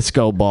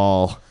disco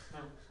ball.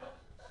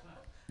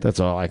 That's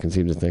all I can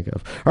seem to think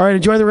of. All right,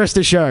 enjoy the rest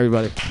of the show,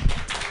 everybody.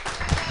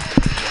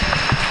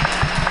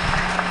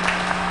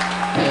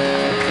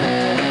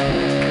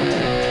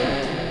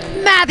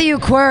 Matthew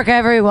Quirk,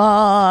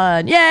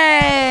 everyone.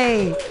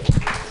 Yay!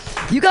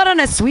 You got on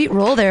a sweet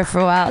roll there for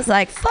a while. I was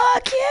like,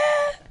 fuck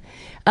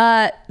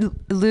yeah.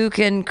 Luke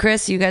and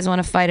Chris, you guys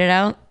want to fight it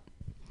out?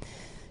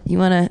 You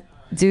want to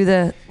do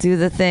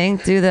the thing?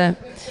 Do the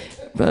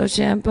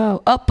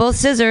Rochambeau. Oh, both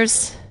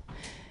scissors.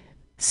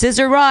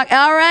 Scissor rock.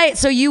 All right,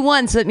 so you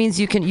won. So that means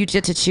you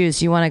get to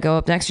choose. You want to go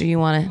up next or you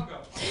want to?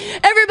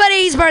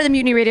 Everybody, he's part of the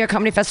Mutiny Radio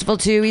Comedy Festival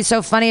too. He's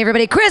so funny,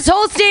 everybody. Chris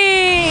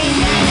Holstein!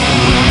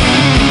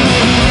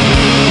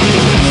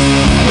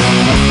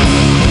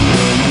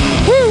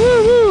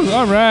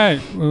 All right.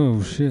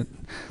 Oh, shit.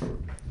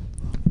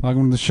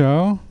 Welcome to the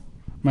show.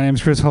 My name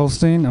is Chris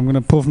Holstein. I'm going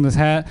to pull from this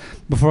hat.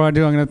 Before I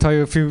do, I'm going to tell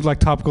you a few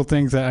topical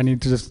things that I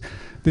need to just...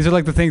 These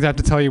are the things I have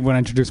to tell you when I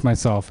introduce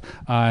myself.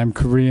 I'm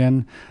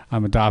Korean.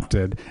 I'm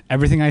adopted.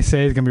 Everything I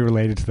say is going to be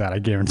related to that, I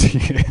guarantee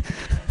you.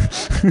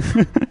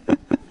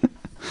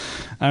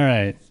 All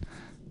right.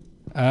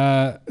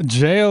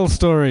 Jail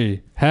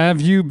story. Have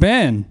you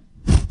been?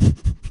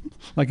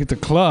 Like it's a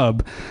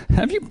club.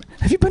 Have you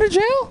been to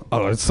jail?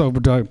 Oh, it's so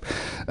dope.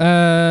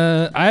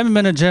 I haven't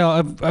been to jail.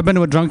 I've been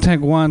to a drunk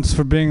tank once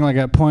for being like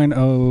at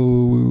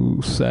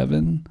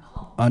 .07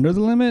 under the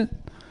limit.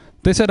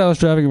 They said I was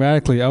driving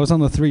erratically. I was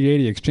on the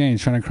 380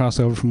 exchange trying to cross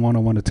over from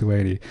 101 to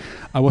 280.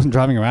 I wasn't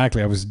driving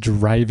erratically. I was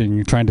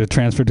driving, trying to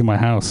transfer to my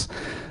house.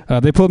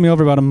 They pulled me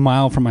over about a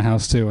mile from my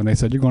house too, and they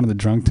said, you're going to the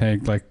drunk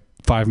tank like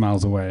 5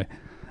 miles away.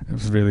 It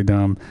was really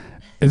dumb.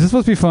 Is this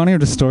supposed to be funny or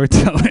just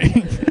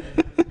storytelling?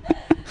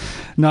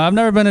 No, I've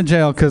never been in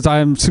jail because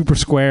I'm super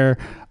square.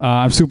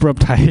 I'm super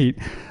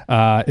uptight.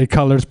 It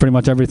colors pretty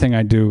much everything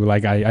I do.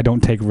 Like I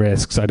don't take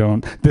risks.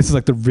 This is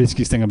like the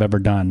riskiest thing I've ever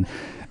done.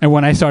 And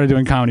when I started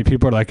doing comedy,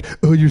 people are like,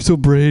 "Oh, you're so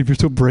brave. You're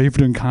so brave for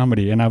doing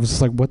comedy." And I was just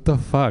like, "What the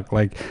fuck?"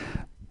 Like,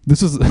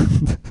 this is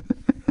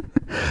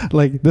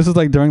like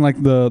during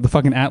like the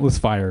fucking Atlas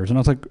fires, and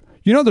I was like,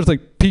 there's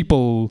like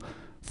people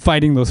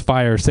fighting those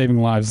fires, saving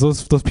lives.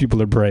 Those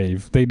people are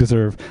brave. They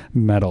deserve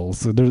medals.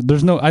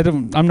 There's no.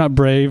 I'm not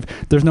brave.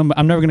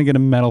 I'm never gonna get a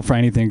medal for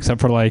anything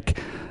except for like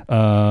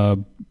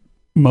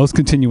most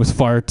continuous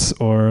farts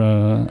or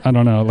I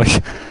don't know.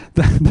 Like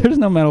there's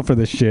no medal for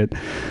this shit.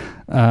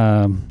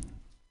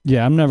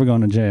 Yeah, I'm never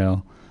going to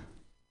jail.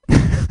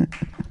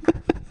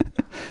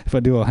 If I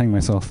do, I'll hang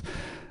myself.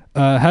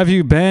 Have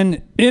you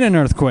been in an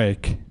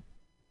earthquake?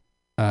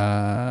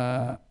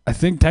 I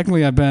think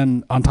technically I've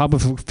been on top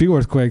of a few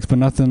earthquakes, but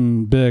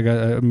nothing big.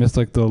 I missed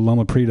like the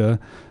Loma Prieta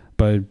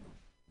by a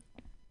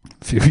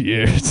few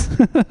years.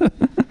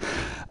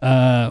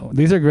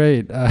 These are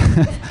great.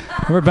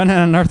 Ever been in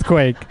an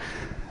earthquake?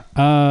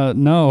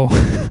 No.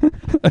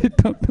 I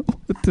don't know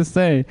what to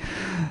say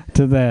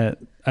to that.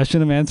 I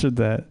should have answered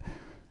that.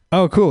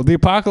 Oh, cool. The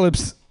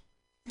apocalypse,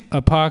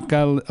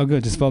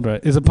 good, just spelled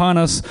right, is upon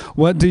us.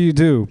 What do you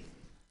do?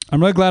 I'm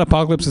really glad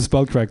apocalypse is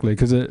spelled correctly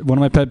because one of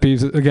my pet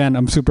peeves, again,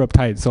 I'm super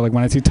uptight. So like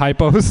when I see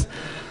typos,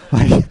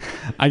 like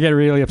I get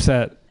really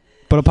upset.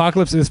 But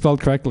apocalypse is spelled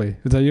correctly.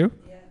 Is that you?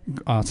 Yeah.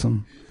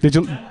 Awesome. Did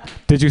you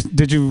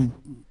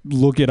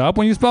look it up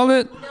when you spelled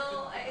it? No,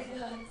 I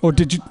don't. Or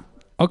did you?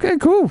 Okay,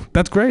 cool.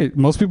 That's great.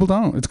 Most people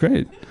don't. It's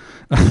great.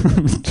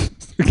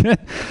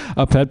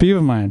 A pet peeve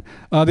of mine.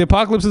 The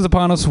apocalypse is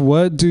upon us.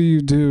 What do you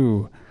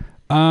do?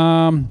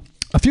 A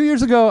few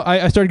years ago,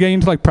 I started getting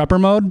into like prepper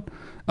mode.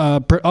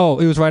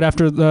 It was right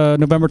after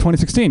November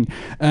 2016,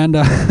 and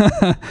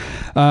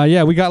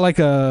yeah, we got like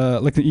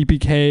the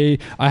EPK.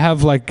 I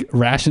have like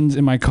rations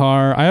in my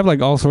car. I have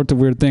like all sorts of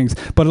weird things,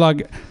 but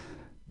like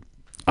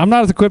I'm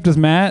not as equipped as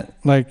Matt.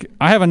 Like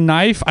I have a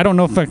knife. I don't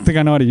know if I think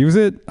I know how to use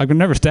it. I've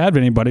never stabbed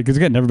anybody because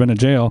again, never been to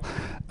jail.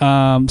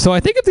 So I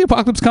think if the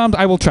apocalypse comes,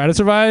 I will try to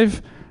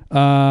survive.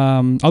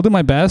 I'll do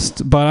my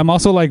best, but I'm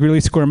also like really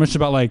squirmish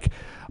about like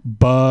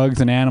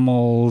bugs and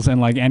animals and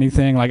like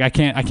anything. Like I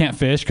can't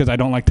fish because I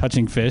don't like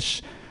touching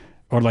fish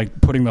or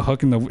like putting the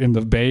hook in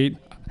the bait.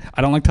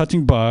 I don't like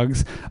touching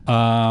bugs.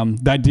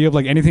 The idea of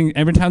like anything,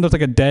 every time there's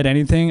like a dead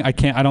anything, I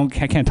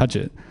can't touch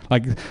it.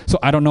 Like, so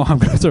I don't know how I'm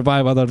going to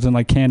survive other than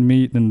like canned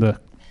meat and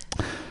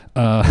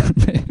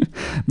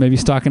maybe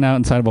stocking out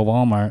inside of a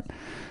Walmart.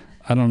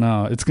 I don't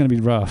know. It's going to be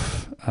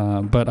rough.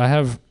 But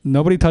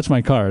nobody touched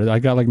my car. I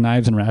got like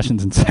knives and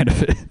rations inside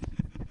of it.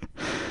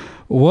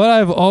 What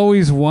I've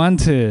always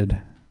wanted.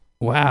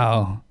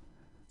 Wow.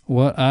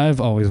 What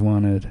I've always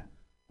wanted.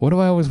 What have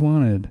I always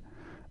wanted?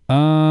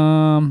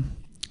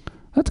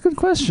 That's a good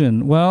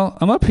question. Well,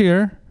 I'm up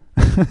here.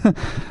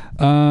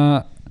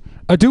 I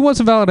do want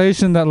some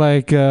validation that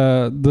like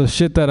the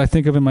shit that I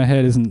think of in my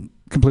head isn't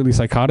completely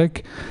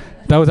psychotic.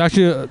 That was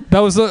actually a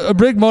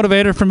big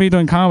motivator for me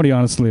doing comedy,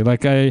 honestly.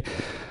 Like I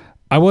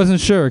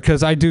wasn't sure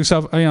because I do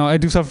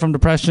suffer from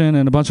depression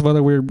and a bunch of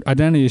other weird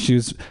identity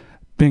issues,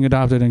 being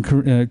adopted and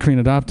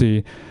Korean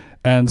adoptee,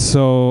 and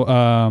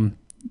so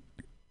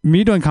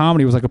me doing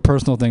comedy was like a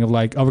personal thing of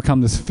like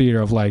overcome this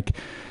fear of like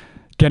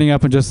getting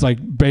up and just like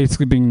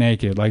basically being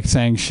naked, like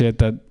saying shit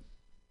that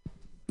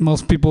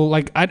most people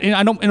like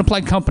I don't in a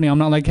polite company. I'm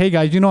not like, hey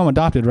guys, you know I'm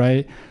adopted,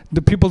 right?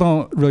 The people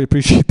don't really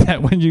appreciate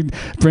that when you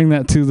bring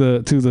that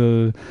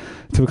to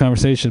a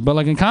conversation. But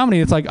like in comedy,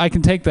 it's like I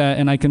can take that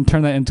and I can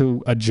turn that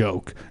into a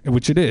joke,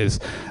 which it is.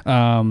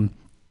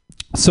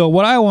 So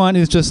what I want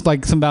is just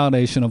like some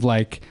validation of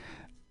like,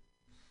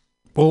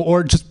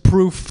 or just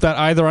proof that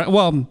either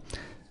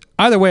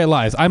way it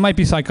lies. I might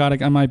be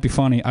psychotic. I might be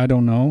funny. I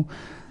don't know.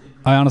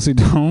 I honestly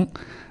don't.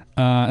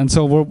 And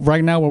so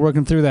right now we're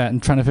working through that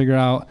and trying to figure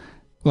out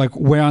like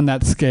where on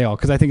that scale,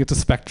 because I think it's a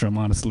spectrum,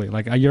 honestly.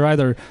 Like you're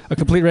either a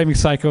complete raving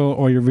psycho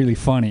or you're really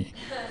funny.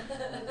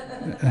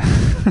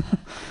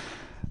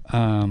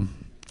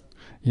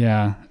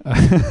 Yeah.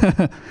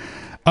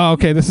 Oh,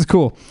 okay, this is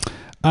cool.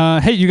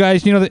 Hey, you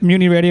guys, you know that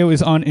Mutiny Radio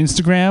is on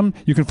Instagram.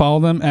 You can follow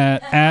them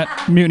at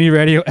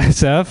MutinyRadio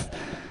SF.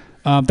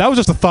 That was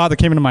just a thought that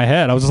came into my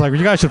head. I was just like,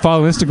 you guys should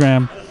follow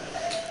Instagram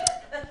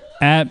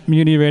at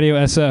MutinyRadio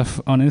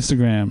SF on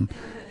Instagram.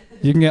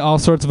 You can get all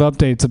sorts of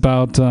updates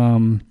about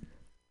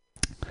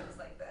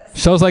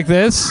shows like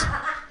this,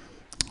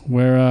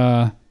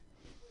 where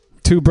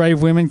two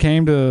brave women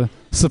came to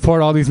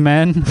support all these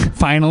men.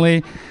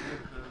 Finally,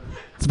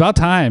 it's about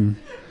time.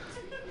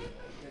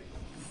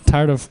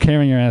 Tired of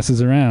carrying your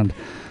asses around.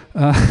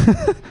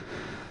 The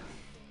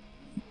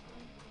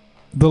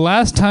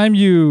last time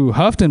you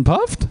huffed and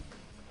puffed?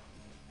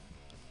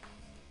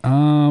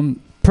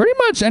 Pretty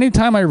much any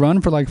time I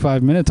run for like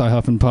 5 minutes, I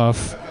huff and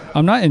puff.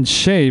 I'm not in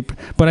shape,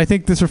 but I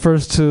think this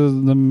refers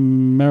to the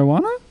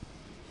marijuana?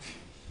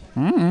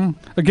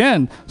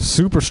 Again,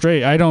 super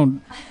straight. I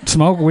don't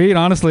smoke weed,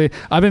 honestly.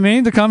 I've been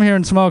meaning to come here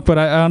and smoke, but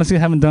I honestly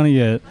haven't done it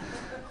yet.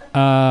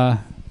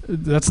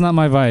 That's not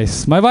my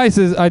vice. My vice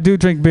is I do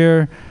drink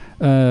beer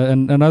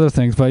and other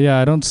things, but yeah,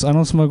 I don't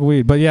smoke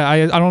weed. But yeah,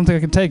 I don't think I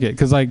can take it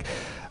because like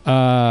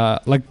I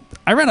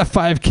ran a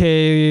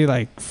 5K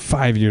like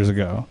 5 years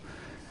ago,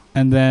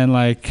 and then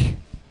like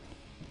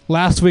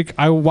last week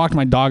I walked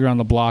my dog around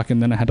the block,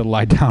 and then I had to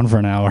lie down for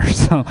an hour.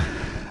 So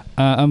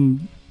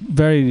I'm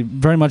very,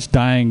 very much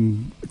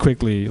dying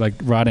quickly, like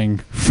rotting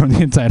from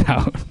the inside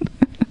out.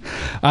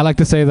 I like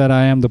to say that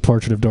I am the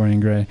portrait of Dorian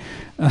Gray.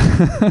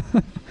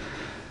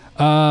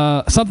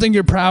 Something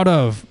you're proud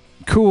of.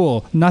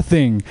 Cool.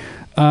 Nothing.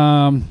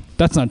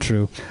 That's not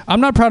true.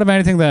 I'm not proud of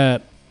anything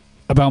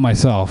about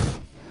myself.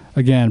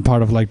 Again,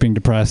 part of like being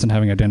depressed and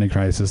having identity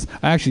crisis.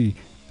 I actually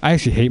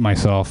hate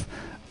myself.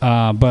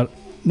 But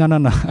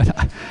no.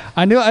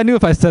 I knew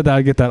if I said that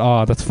I'd get that.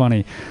 Oh, that's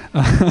funny.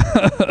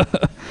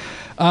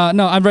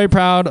 No, I'm very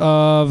proud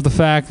of the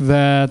fact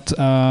that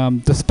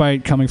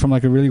despite coming from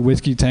like a really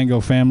whiskey tango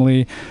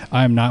family,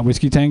 I'm not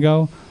whiskey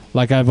tango.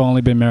 Like I've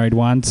only been married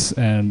once,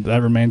 and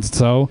that remains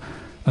so.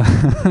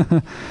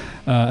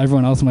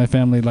 Everyone else in my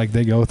family, like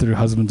they go through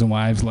husbands and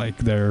wives, like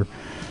they're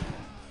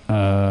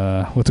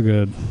they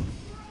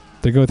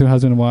go through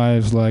husband and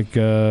wives like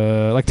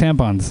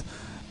tampons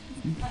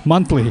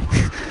monthly.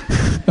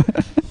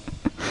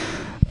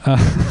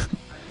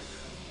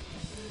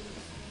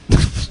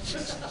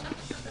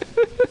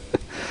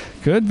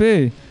 Could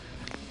be.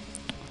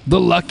 The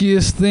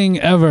luckiest thing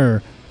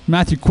ever.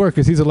 Matthew Quirk,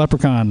 because he's a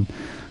leprechaun.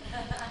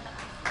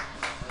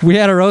 We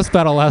had a roast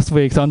battle last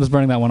week, so I'm just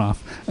burning that one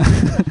off.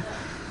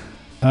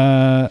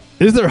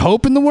 Is there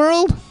hope in the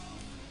world?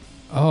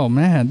 Oh,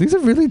 man. These are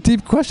really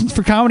deep questions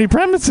for comedy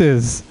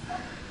premises.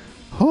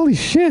 Holy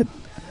shit.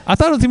 I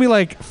thought it was going to be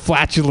like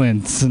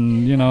flatulence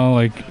and,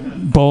 like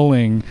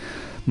bowling.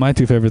 My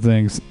two favorite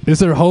things. Is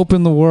there hope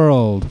in the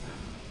world?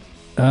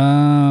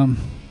 I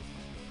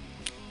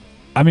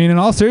mean, in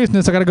all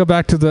seriousness, I got to go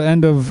back to the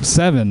end of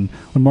 7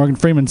 when Morgan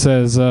Freeman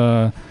says,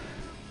 a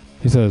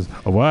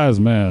wise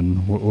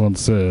man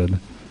once said,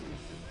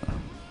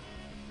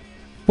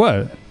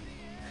 what?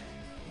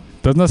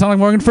 Doesn't that sound like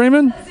Morgan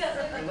Freeman?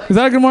 Is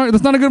that a good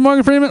That's not a good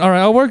Morgan Freeman? All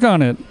right, I'll work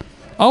on it.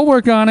 I'll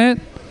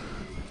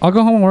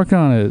go home and work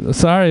on it.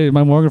 Sorry,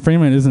 my Morgan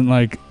Freeman isn't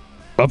like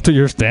up to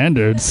your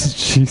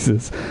standards.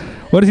 Jesus.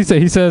 What does he say?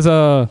 He says,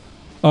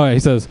 he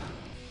says,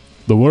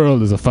 the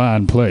world is a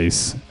fine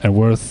place and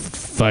worth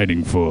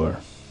fighting for.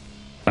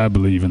 I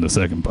believe in the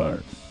second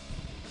part.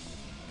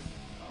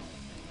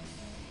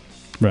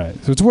 Right.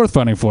 So it's worth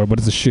fighting for, but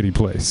it's a shitty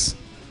place.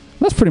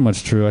 That's pretty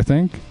much true, I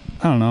think.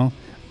 I don't know.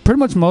 Pretty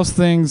much most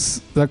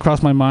things that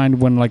cross my mind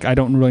when like I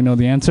don't really know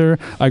the answer,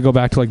 I go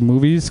back to like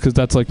movies, because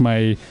that's like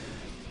my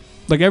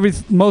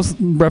most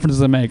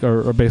references I make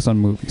are based on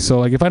movies. So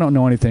like if I don't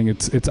know anything,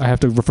 it's I have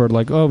to refer to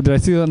like, oh, did I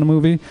see that in a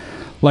movie?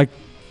 Like,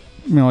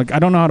 like I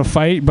don't know how to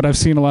fight, but I've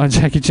seen a lot of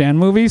Jackie Chan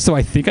movies, so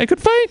I think I could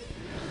fight.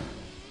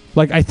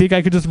 Like I think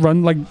I could just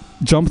run, like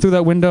jump through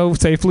that window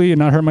safely and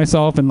not hurt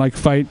myself and like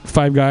fight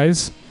 5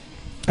 guys.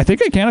 I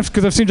think I can,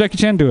 because I've seen Jackie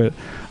Chan do it.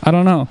 I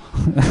don't know.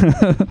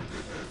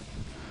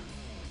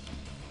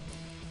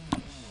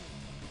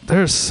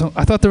 I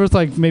thought there was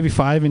like maybe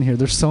 5 in here.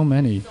 There's so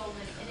many.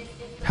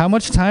 How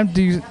much time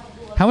do you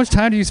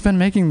spend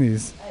making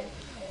these?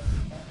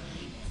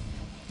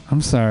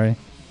 I'm sorry.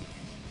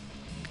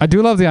 I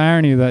do love the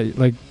irony that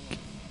like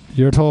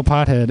you're a total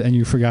pothead and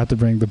you forgot to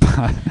bring the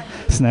pot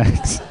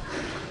snacks.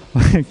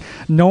 Like,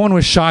 no one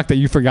was shocked that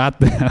you forgot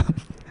them.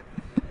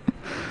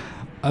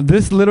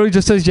 This literally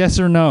just says yes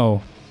or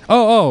no.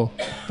 Oh,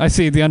 I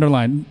see the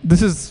underline.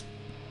 This is,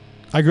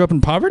 I grew up in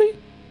poverty?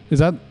 Is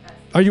that,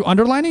 are you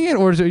underlining it,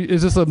 or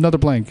is this another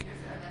blank?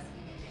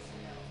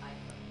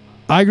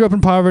 I grew up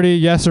in poverty,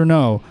 yes or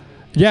no?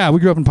 Yeah, we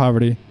grew up in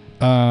poverty.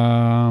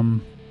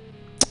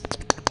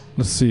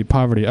 Let's see,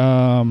 poverty.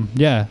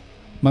 Yeah.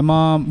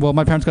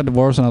 My parents got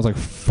divorced when I was like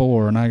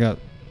 4, and I got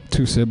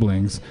 2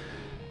 siblings.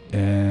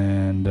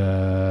 And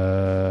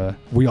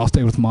we all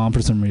stayed with mom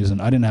for some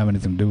reason. I didn't have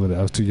anything to do with it.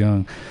 I was too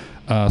young.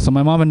 So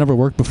my mom had never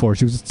worked before.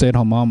 She was a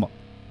stay-at-home mom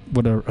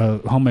with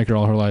a homemaker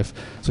all her life.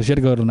 So she had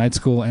to go to night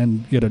school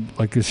and get a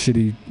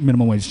shitty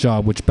minimum wage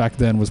job, which back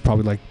then was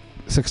probably like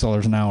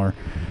 $6 an hour.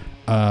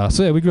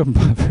 So yeah, we grew up in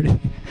poverty.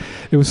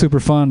 It was super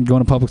fun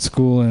going to public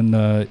school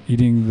and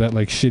eating that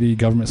like shitty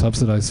government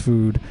subsidized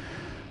food.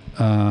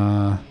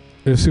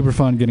 It was super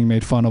fun getting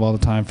made fun of all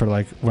the time for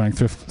like wearing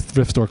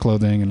thrift store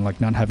clothing and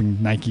like not having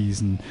Nikes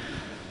and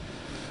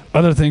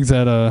other things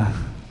that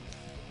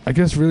I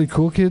guess really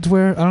cool kids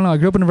wear. I don't know. I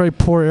grew up in a very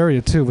poor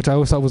area too, which I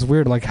always thought was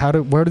weird. Like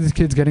where are these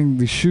kids getting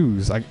these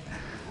shoes? Like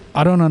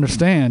I don't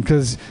understand,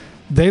 because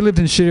they lived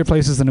in shittier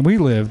places than we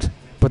lived,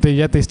 but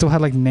yet they still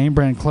had like name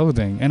brand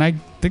clothing. And I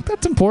think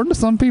that's important to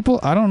some people.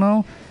 I don't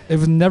know. It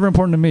was never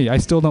important to me. I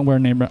still don't wear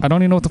name brand. I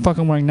don't even know what the fuck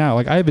I'm wearing now.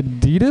 Like I have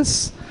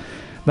Adidas.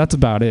 That's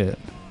about it.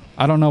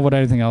 I don't know what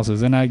anything else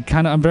is. And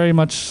I'm very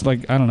much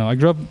like, I don't know. I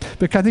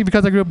think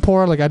because I grew up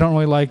poor, like I don't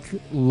really like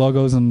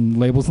logos and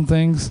labels and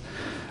things.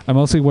 I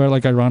mostly wear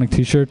like ironic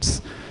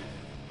t-shirts.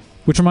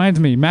 Which reminds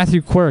me,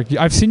 Matthew Quirk,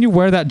 I've seen you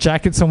wear that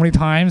jacket so many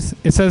times.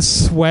 It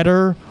says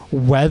sweater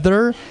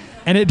weather,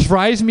 and it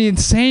drives me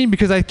insane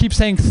because I keep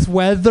saying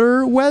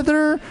sweater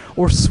weather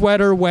or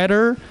sweater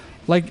weather.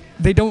 Like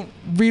they don't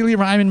really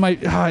rhyme in my,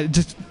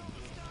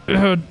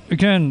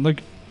 again,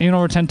 like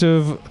anal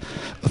retentive,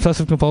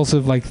 obsessive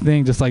compulsive like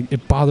thing, just like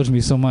it bothers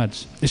me so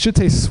much. It should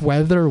say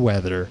sweater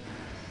weather,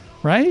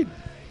 right?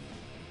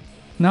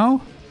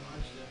 No,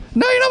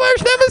 you're not my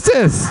arch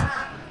nemesis.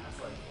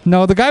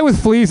 No, the guy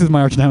with fleas is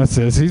my arch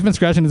nemesis. He's been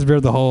scratching his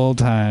beard the whole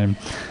time.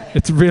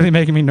 It's really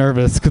making me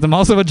nervous because I'm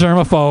also a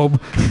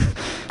germaphobe.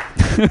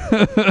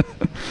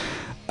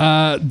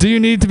 Do you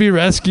need to be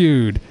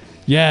rescued?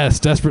 Yes,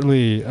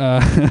 desperately.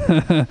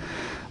 No,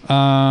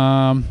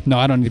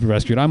 I don't need to be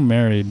rescued. I'm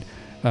married.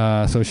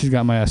 So she's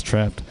got my ass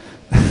trapped.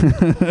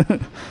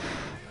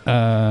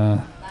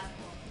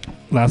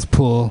 Last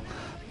pull.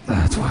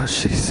 That's what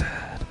she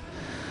said.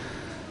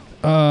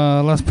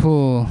 Last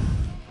pull.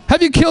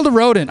 Have you killed a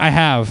rodent? I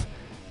have.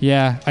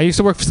 Yeah, I used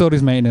to work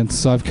facilities maintenance,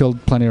 so I've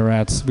killed plenty of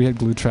rats. We had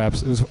glue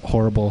traps. It was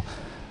horrible.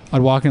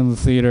 I'd walk into the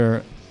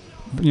theater,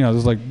 it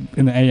was like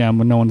in the AM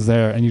when no one's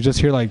there, and you just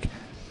hear like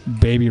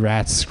baby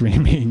rats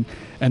screaming,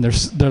 and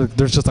there's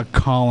just a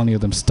colony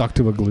of them stuck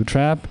to a glue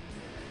trap.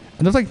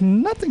 And there's like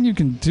nothing you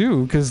can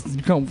do because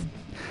you can't.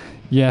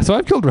 Yeah, so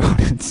I've killed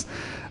rodents.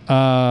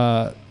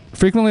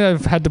 Frequently,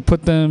 I've had to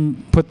put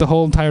the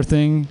whole entire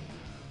thing.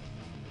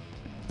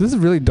 This is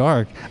really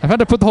dark. I've had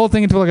to put the whole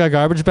thing into like a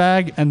garbage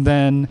bag and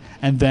then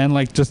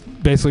like just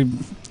basically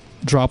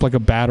drop like a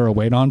bat or a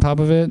weight on top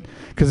of it.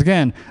 Because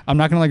again, I'm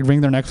not gonna like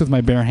wring their necks with my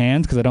bare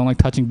hands because I don't like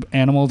touching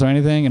animals or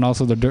anything, and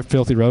also they're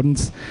filthy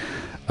rodents.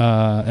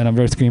 And I'm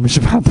very squeamish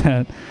about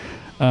that.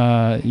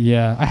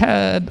 Yeah, I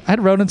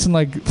had rodents in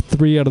like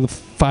 3 out of the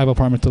 5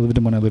 apartments I lived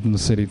in when I lived in the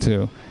city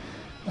too.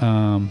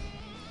 Have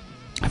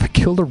I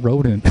killed a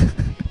rodent?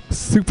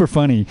 Super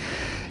funny.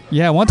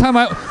 Yeah, one time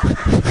I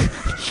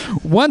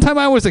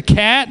was a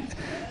cat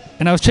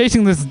and I was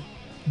chasing this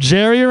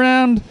Jerry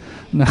around.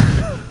 No.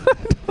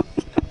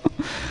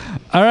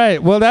 All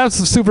right, well that was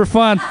super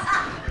fun.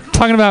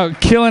 Talking about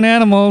killing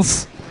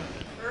animals.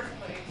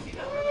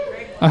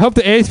 I hope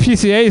the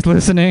ASPCA is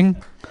listening.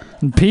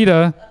 And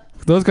PETA.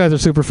 Those guys are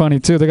super funny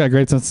too. They got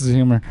great senses of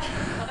humor.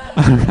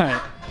 All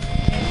right.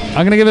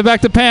 I'm going to give it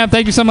back to Pam.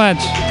 Thank you so much.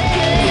 Chris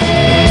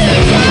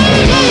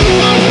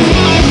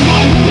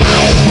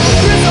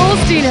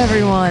Olstein,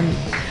 everyone.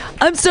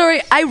 I'm sorry,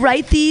 I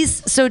write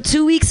these. So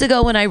 2 weeks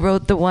ago when I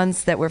wrote the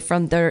ones that were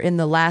they're in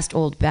the last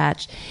old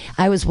batch,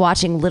 I was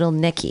watching Little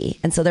Nicky.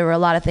 And so there were a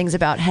lot of things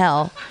about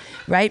hell,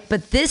 right?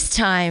 But this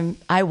time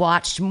I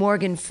watched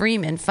Morgan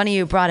Freeman. Funny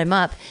you brought him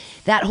up.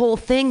 That whole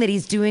thing that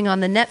he's doing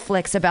on the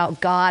Netflix about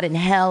God and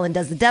hell and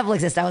does the devil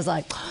exist? I was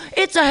like,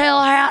 it's a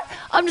hell hat.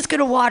 I'm just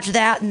gonna watch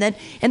that, and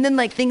then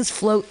like things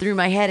float through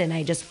my head and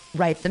I just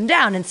write them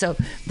down. And so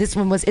this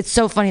one was. It's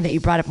so funny that you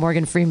brought up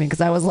Morgan Freeman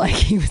because I was like,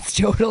 he's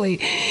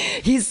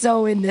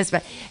so in this.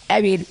 But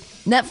I mean,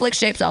 Netflix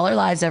shapes all our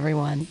lives,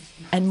 everyone,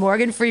 and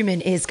Morgan Freeman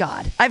is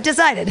God. I've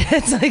decided.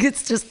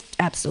 It's just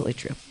absolutely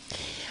true.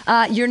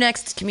 Your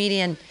next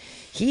comedian.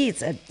 He's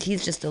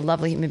just a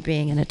lovely human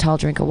being and a tall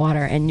drink of water,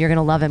 and you're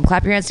gonna love him.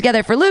 Clap your hands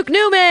together for Luke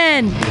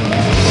Newman. Thank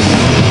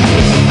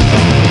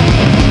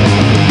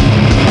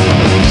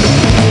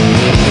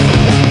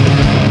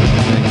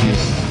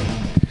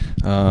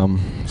you.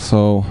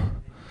 So,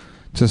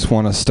 just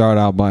want to start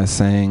out by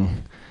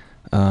saying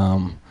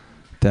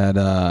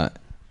that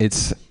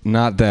it's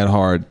not that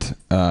hard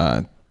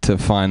to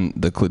to find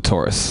the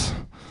clitoris.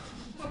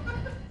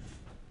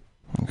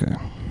 Okay.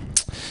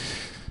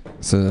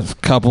 So there's a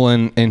couple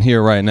in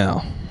here right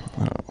now.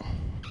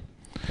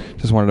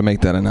 Just wanted to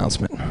make that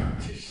announcement.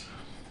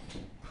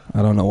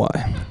 I don't know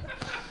why.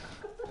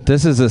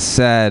 This is a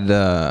sad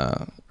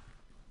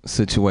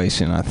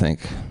situation, I think.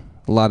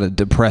 A lot of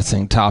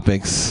depressing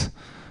topics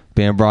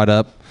being brought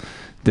up.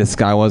 This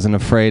guy wasn't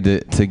afraid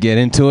to get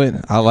into it.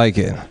 I like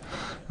it.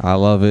 I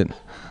love it.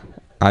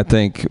 I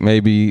think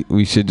maybe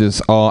we should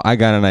just all, I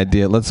got an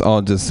idea. Let's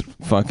all just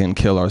fucking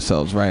kill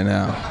ourselves right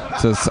now.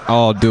 Just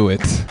all do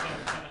it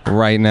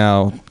right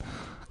now.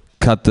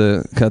 Cut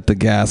the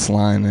gas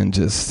line and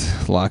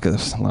just lock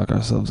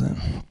ourselves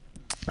in.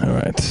 All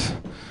right.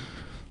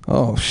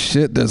 Oh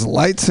shit, there's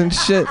lights and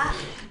shit.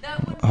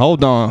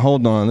 Hold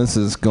on. This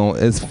is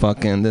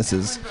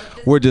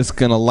we're just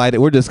gonna light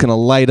it. We're just gonna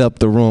light up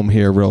the room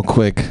here real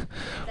quick.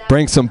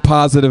 Bring some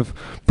positive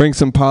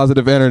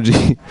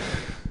energy.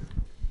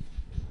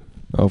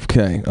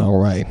 Okay, all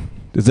right.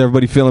 Is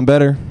everybody feeling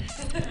better?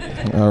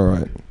 All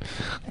right,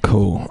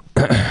 cool.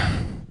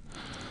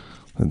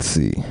 Let's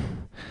see.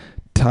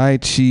 Tai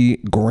Chi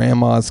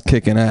grandma's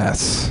kicking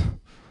ass.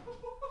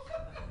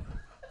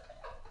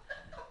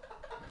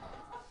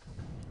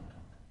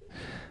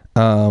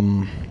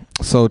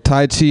 So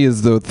Tai Chi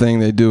is the thing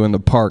they do in the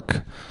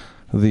park.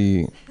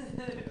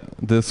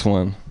 This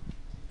one.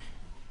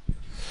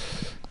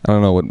 I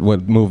don't know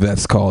what move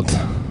that's called.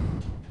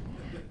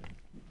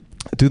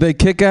 Do they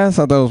kick ass?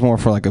 I thought it was more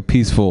for like a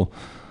peaceful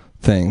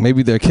thing.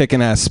 Maybe they're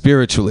kicking ass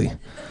spiritually.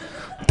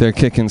 They're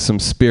kicking some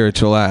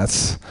spiritual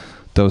ass,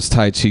 those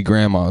Tai Chi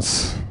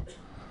grandmas.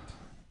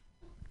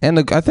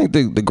 And I think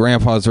the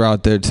grandpas are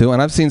out there too.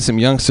 And I've seen some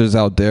youngsters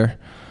out there,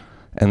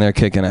 and they're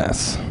kicking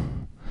ass.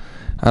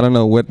 I don't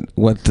know what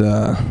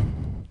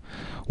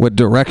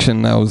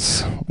direction that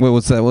was.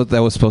 What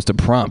that was supposed to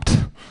prompt.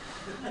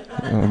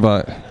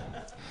 But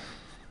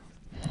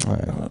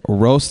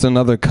roast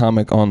another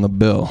comic on the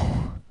bill.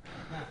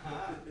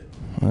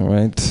 All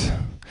right,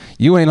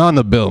 you ain't on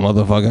the bill,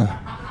 motherfucker.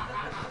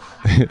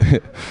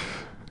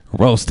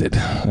 Roasted.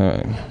 All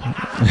right.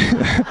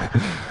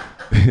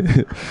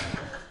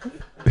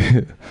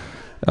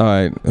 All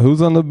right,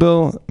 who's on the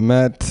bill?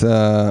 Matt,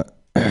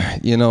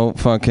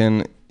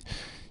 fucking,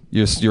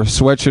 your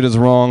sweatshirt is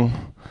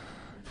wrong.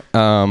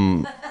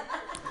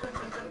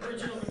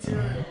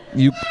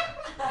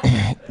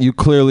 You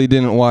clearly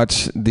didn't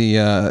watch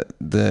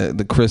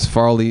the Chris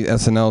Farley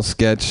SNL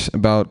sketch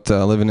about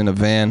living in a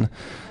van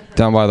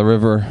down by the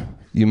river.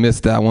 You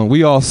missed that one.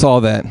 We all saw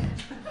that.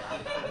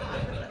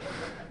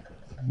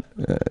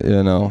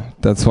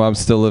 That's why I'm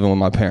still living with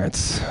my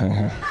parents.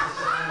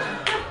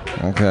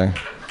 Okay.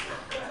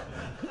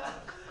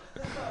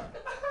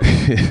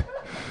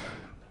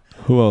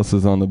 Who else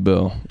is on the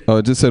bill? Oh,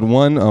 it just said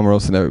one. I'm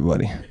roasting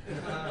everybody.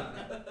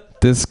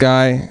 This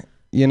guy,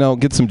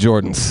 get some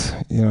Jordans.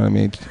 You know what I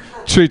mean?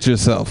 Treat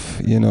yourself.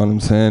 You know what I'm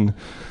saying?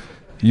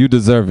 You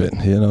deserve it.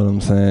 You know what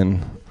I'm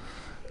saying?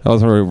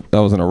 That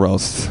wasn't a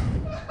roast.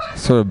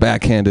 Sort of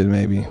backhanded,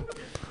 maybe.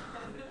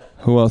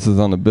 Who else is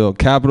on the bill?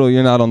 Capital,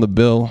 you're not on the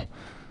bill.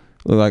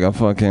 Look like a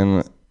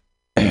fucking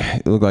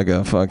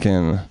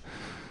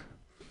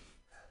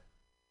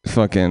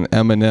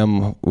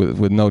M&M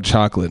with no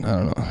chocolate. I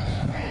don't know.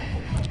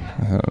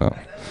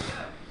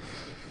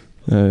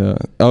 Yeah.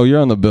 Oh, you're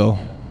on the bill.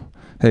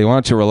 Hey, why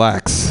don't you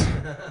relax?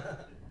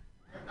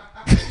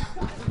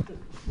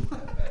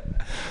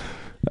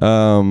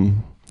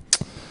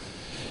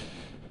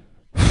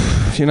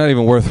 You're not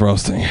even worth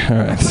roasting. All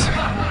right.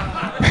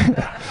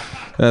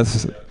 That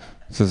was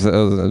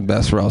the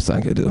best roast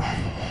I could do.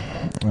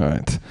 All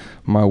right.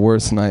 My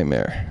worst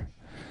nightmare.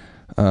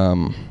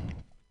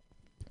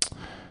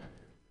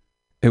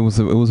 It was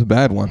a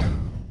bad one.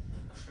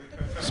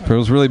 It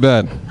was really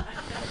bad.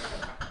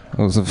 It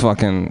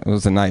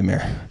was a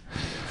nightmare.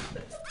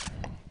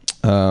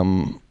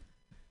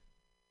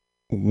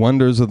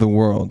 Wonders of the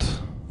world.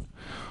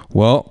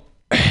 Well,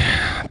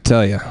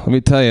 let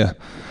me tell you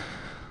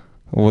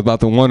about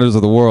the wonders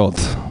of the world.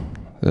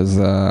 There's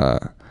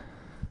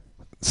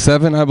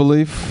 7, I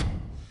believe,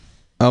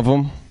 of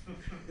them.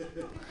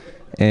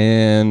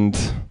 And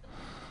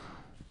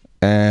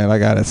I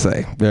gotta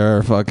say,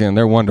 they're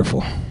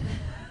wonderful.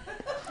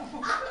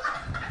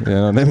 You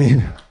know what I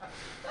mean?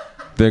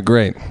 They're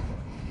great.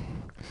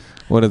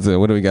 What is it?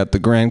 What do we got? The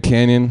Grand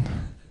Canyon?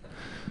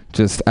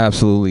 Just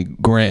absolutely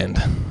grand.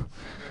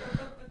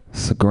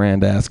 It's a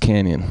grand-ass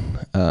canyon.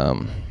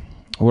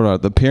 What are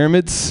the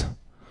pyramids?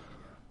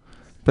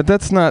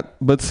 But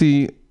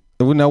see,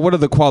 now what are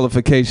the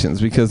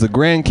qualifications? Because the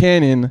Grand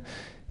Canyon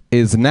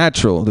is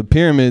natural. The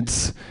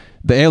pyramids,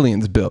 the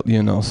aliens built,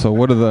 So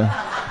what are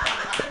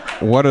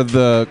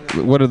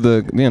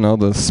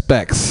the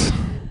specs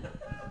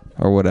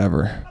or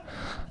whatever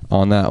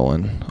on that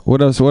one?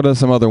 What else? What are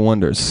some other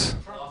wonders?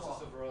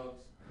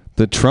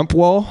 The Trump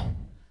Wall?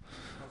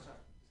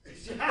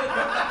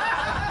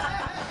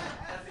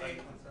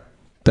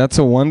 That's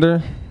a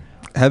wonder.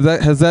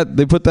 Has that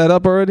they put that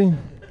up already?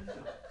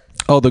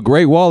 Oh, the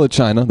Great Wall of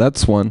China.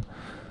 That's one.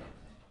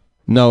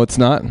 No, it's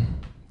not.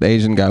 The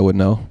Asian guy would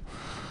know.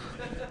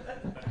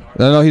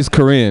 No, he's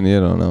Korean. You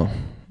don't know.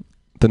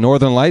 The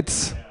Northern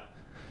Lights?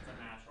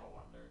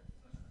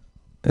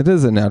 It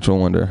is a natural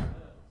wonder.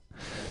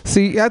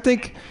 See, I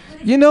think,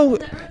 you know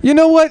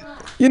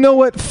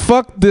what?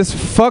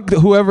 Fuck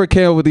whoever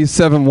came up with these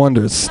 7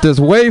 wonders.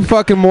 There's way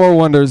fucking more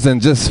wonders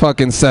than just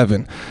fucking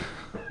 7.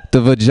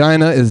 The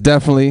vagina is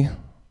definitely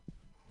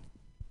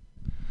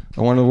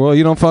a wonder of the world.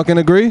 You don't fucking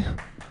agree?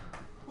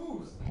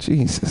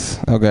 Jesus.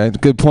 Okay,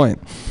 good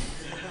point.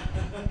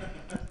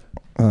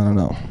 I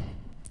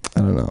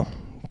don't know.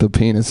 The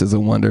penis is a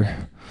wonder.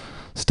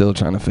 Still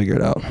trying to figure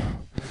it out.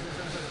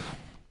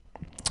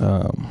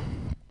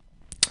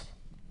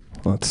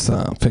 Let's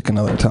pick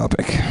another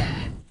topic.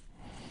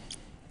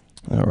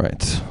 All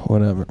right,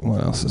 whatever.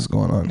 What else is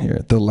going on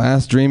here? The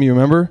last dream you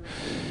remember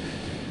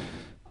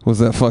was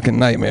that fucking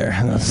nightmare.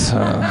 That's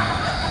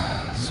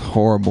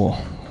horrible.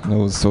 It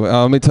was so,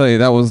 let me tell you,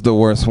 that was the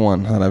worst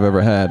one that I've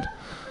ever had.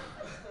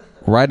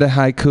 Write a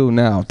haiku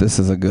now. This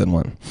is a good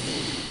one.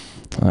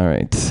 All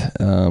right.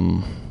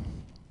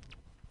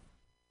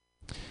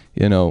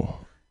 You know,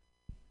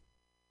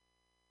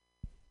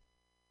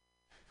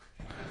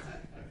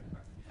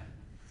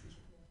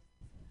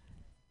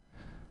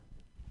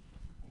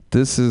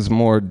 this is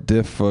more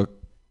difficult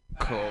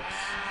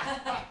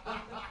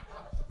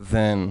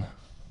than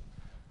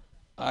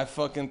I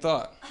fucking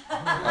thought.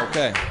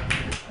 Okay.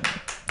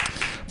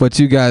 But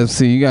you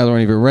guys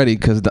weren't even ready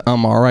because the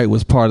I'm alright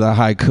was part of the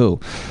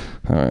haiku.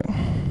 All right.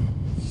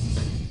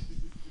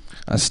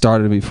 I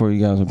started before you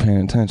guys were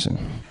paying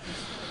attention.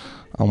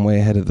 I'm way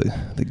ahead of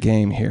the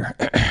game here.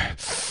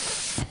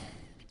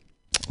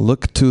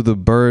 Look to the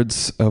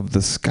birds of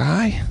the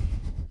sky?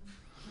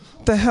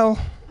 What the hell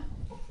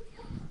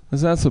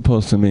is that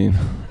supposed to mean?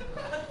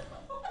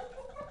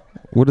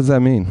 What does that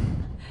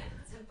mean?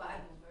 It's a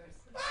Bible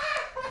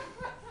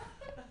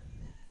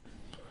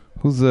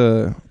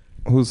verse.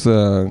 Who's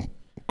a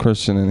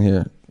Christian in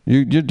here?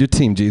 You're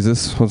Team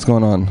Jesus. What's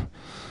going on?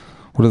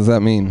 What does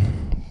that mean?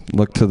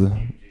 Look to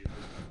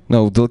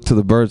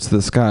the birds of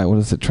the sky. What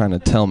is it trying to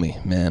tell me,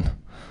 man?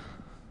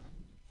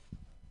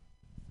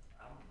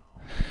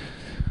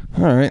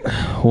 All right.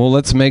 Well,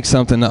 let's make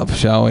something up,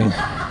 shall we?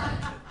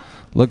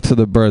 Look to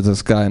the birds of the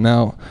sky.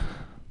 Now,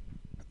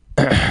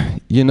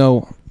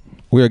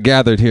 we are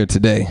gathered here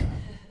today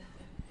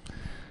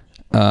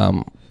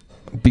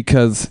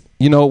because,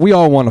 we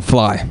all want to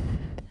fly.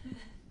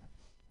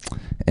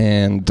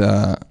 And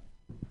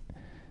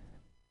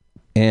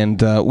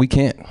we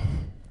can't.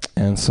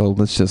 And so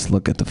let's just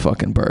look at the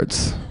fucking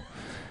birds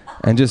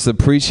and just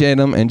appreciate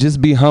them and just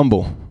be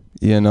humble.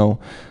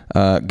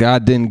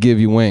 God didn't give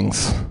you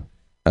wings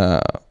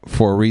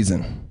for a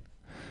reason.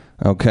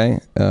 Okay?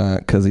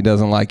 Because he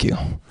doesn't like you.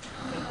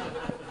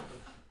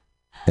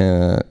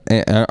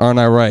 Aren't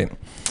I right?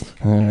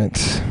 All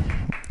right.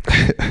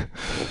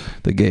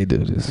 The gay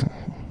dude is.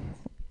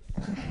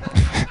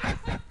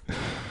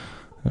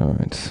 All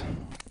right.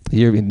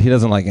 He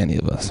doesn't like any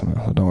of us. So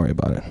don't worry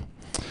about it.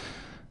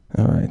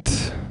 All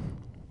right.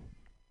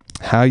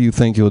 How you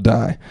think you'll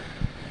die?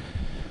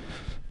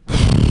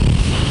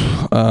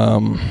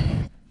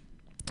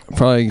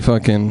 Probably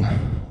fucking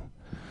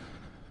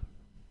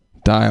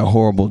die a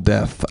horrible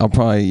death. I'll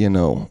probably,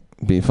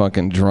 be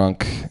fucking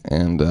drunk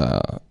and,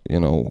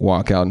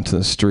 walk out into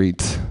the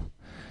street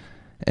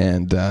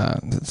and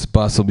this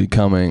bus will be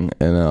coming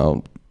and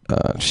I'll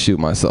shoot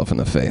myself in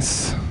the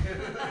face.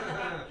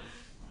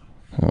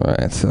 All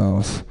right,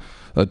 so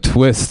a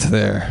twist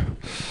there.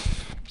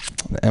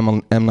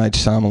 M. Night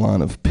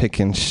Shyamalan of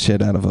picking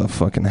shit out of a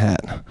fucking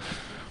hat.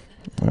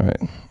 All right.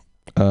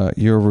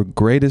 Your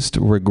greatest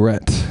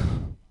regret.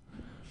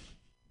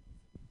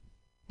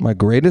 My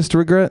greatest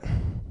regret?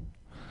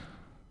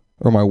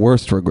 Or my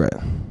worst regret?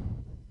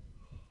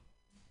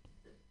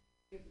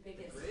 Your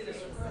biggest regret.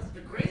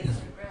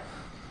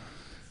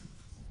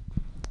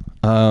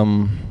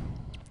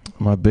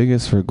 My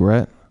biggest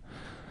regret?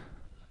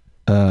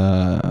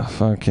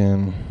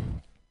 Fucking...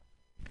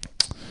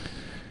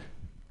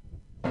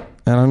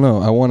 I don't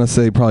know. I want to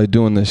say probably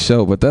doing this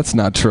show, but that's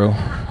not true.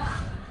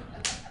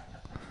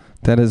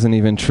 That isn't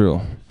even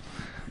true.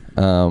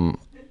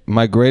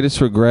 My greatest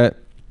regret,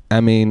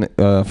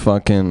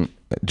 fucking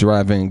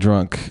driving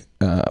drunk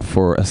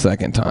for a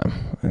second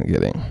time and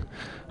getting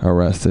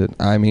arrested.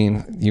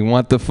 You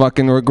want the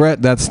fucking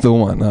regret? That's the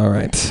one. All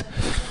right.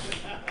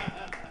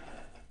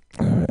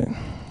 All right.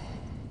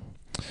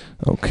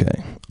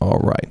 Okay. All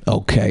right.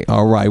 Okay.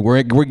 All right.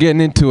 We're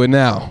getting into it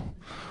now.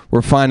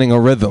 We're finding a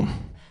rhythm.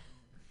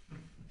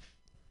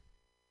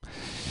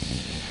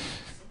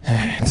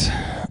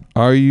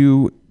 Are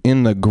you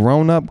in the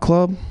grown-up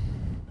club?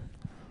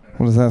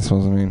 What is that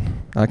supposed to mean?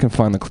 I can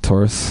find the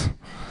clitoris.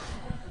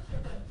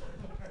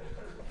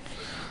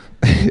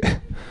 I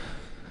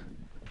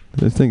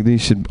think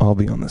these should all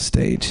be on the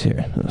stage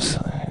here.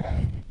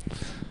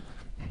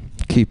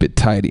 Keep it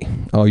tidy.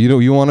 Oh,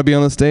 you want to be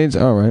on the stage?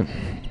 All right.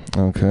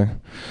 Okay.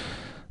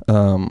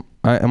 Am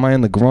I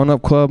in the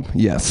grown-up club?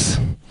 Yes.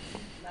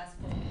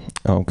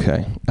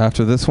 Okay.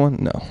 After this one?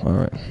 No. All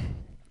right.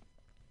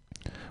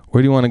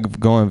 Where do you want to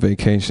go on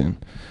vacation?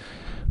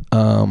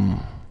 You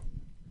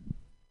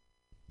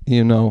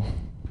know,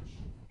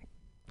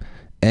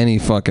 any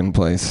fucking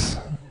place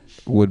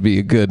would be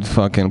a good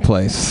fucking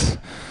place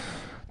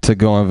to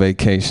go on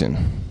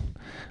vacation.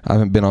 I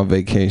haven't been on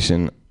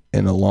vacation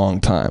in a long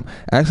time.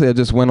 Actually, I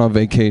just went on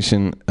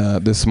vacation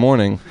this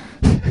morning.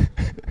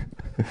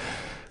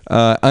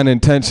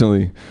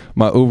 Unintentionally.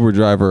 My Uber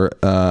driver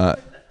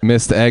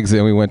missed the exit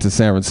and we went to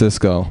San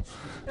Francisco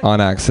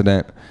on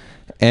accident.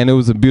 And it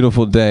was a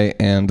beautiful day,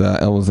 and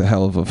it was a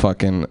hell of a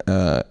fucking,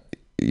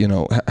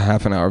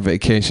 half an hour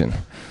vacation.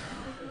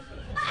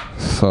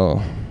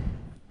 So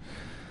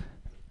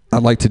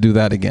I'd like to do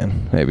that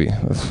again, maybe.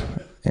 Let's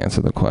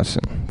answer the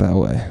question that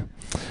way.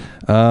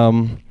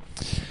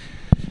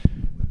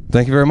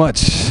 Thank you very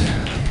much.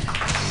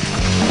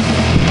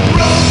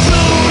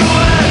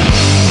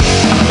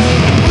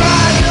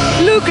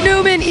 Luke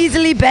Newman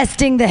easily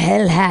besting the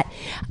hell hat.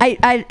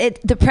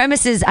 The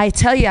premise is, I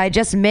tell you, I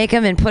just make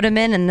them and put them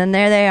in, and then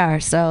there they are.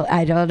 So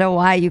I don't know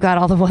why you got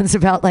all the ones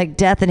about like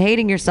death and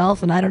hating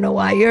yourself, and I don't know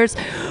why yours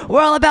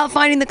were all about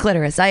finding the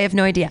clitoris. I have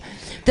no idea.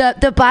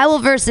 The Bible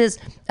verses,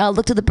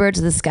 look to the birds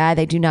of the sky.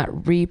 They do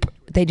not reap,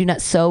 they do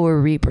not sow or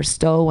reap or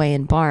stow away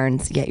in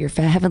barns, yet your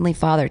heavenly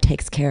Father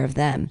takes care of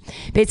them.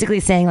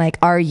 Basically saying like,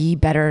 are ye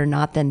better or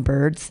not than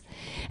birds?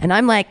 And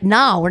I'm like,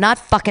 no, we're not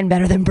fucking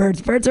better than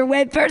birds. Birds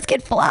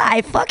can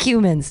fly. Fuck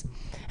humans.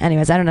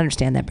 Anyways, I don't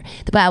understand that.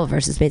 The Bible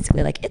verse is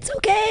basically like, it's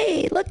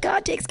okay. Look,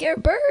 God takes care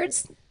of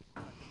birds.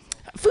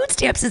 Food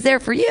stamps is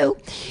there for you.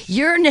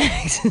 You're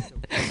next.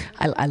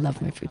 I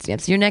love my food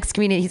stamps. Your next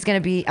comedian, I'm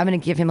going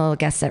to give him a little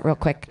guest set real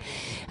quick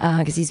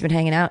because he's been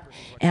hanging out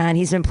and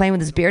he's been playing with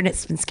his beard and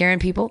it's been scaring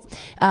people.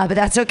 But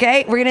that's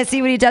okay. We're going to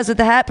see what he does with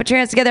the hat. Put your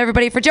hands together,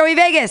 everybody, for Joey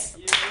Vegas.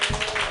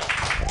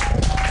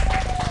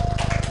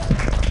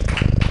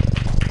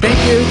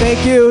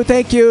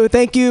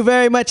 Thank you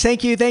very much.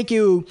 Thank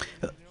you.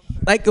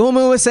 Like the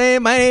woman was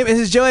saying, my name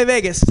is Joey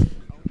Vegas.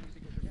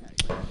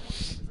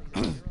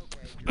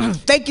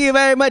 Thank you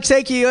very much.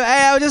 Thank you.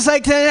 I would just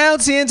like to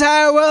announce the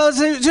entire world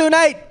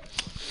tonight.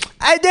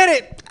 I did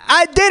it.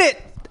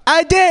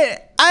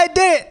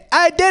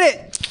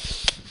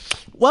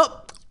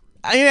 Well,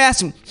 you're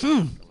asking,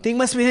 think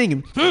must be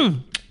thinking,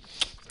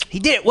 he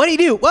did it. What did he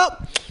do? Well,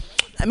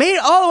 I made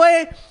it all the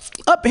way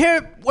up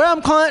here where I'm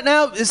calling it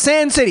now is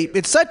Sand City.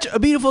 It's such a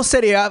beautiful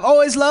city. I've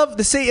always loved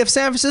the city of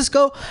San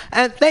Francisco,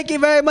 and thank you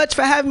very much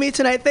for having me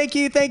tonight. Thank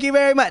you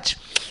very much.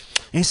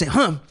 And you say,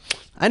 I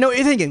know what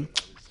you're thinking.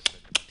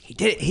 He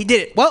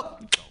did it.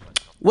 Well,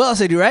 what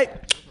else I do, right?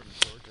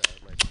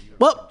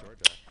 Well,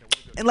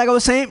 and like I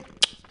was saying,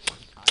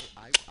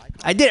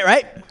 I did it,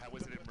 right?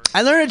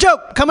 I learned a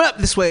joke coming up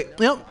this way.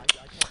 You know,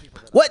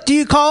 what do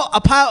you call a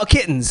pile of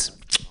kittens?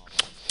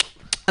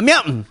 A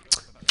mountain.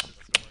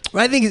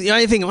 Right?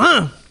 You're thinking,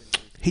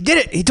 he did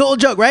it. He told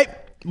a joke, right?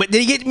 But did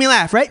he get me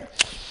laugh, right?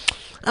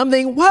 I'm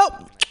thinking,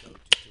 well,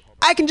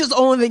 I can just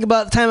only think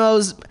about the time I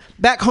was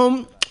back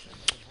home.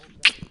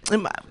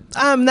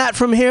 I'm not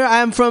from here.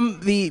 I'm from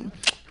the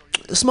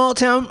small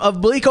town of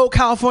Bellico,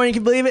 California.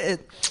 Can you believe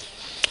it?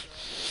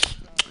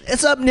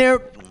 It's up near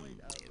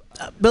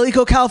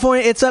Bellico,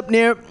 California. It's up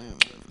near,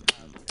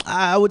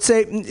 I would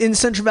say, in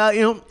Central Valley,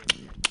 you know.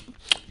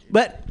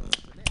 But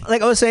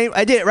like I was saying,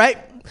 I did it, right?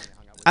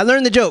 I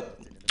learned the joke.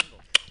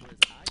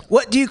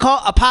 What do you call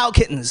a pile of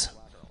kittens?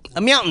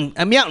 A mountain,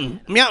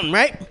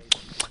 right?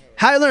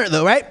 How I learned it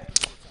though, right?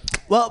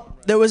 Well,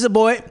 there was a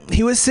boy.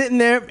 He was sitting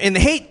there in the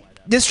Haight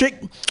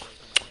district.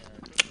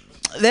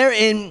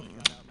 Sitting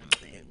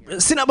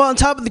up on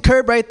top of the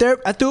curb right there.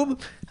 I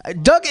dug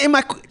it in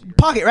my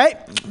pocket, right?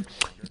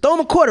 Throw him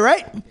a quarter,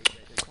 right?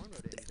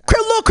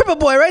 Little cripple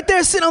boy right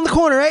there sitting on the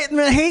corner, right? In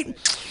the Haight.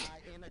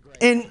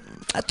 And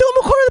I threw him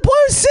a quarter. The boy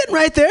was sitting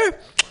right there.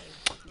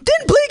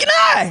 Didn't blink an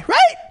eye,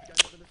 right?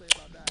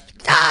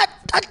 I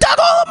dug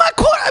all of my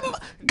quarter.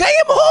 Gave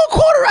him a whole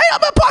quarter right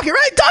out of my pocket,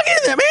 right? Dug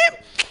it in there, man.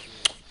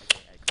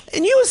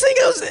 And you was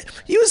thinking,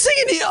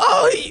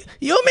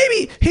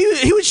 maybe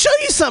he would show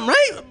you something,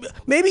 right?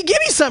 Maybe give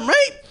you something,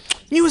 right?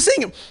 You was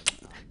thinking.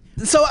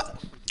 So,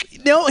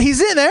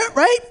 he's in there,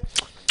 right?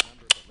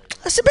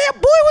 I said, man,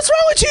 boy, what's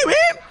wrong with you,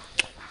 man?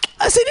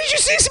 I said, did you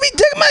see me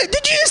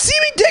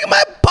dig in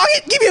my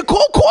pocket, give you a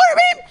cold quarter,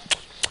 man?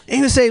 And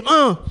he would say,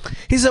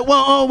 He said,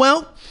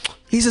 well.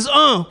 He says,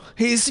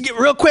 He's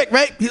real quick,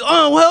 right? He's,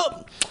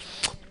 well,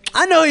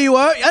 I know who you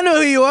are,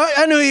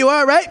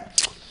 right?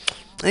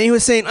 And he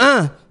was saying,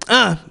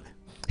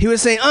 He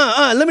was saying,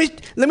 let me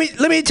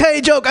tell you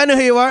a joke. I know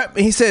who you are. And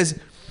he says,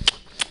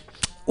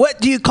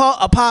 what do you call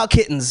a pile of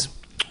kittens?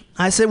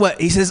 I said, what?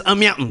 He says, a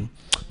mountain.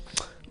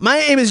 My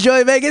name is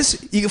Joey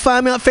Vegas. You can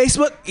find me on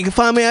Facebook. You can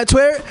find me on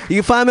Twitter. You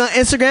can find me on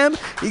Instagram.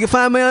 You can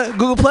find me on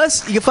Google+.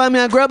 You can find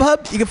me on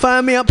Grubhub. You can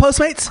find me on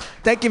Postmates.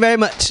 Thank you very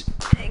much.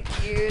 Thank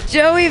you.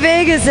 Joey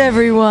Vegas,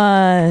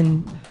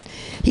 everyone.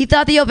 He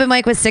thought the open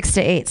mic was 6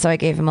 to 8, so I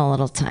gave him a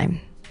little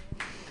time.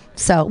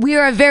 So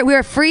we're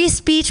a free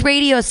speech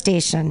radio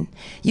station.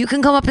 You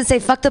can come up and say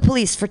fuck the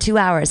police for 2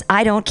 hours.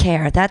 I don't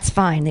care. That's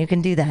fine. You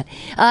can do that.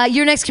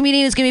 Your next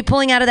comedian is going to be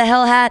pulling out of the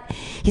hell hat.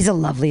 He's a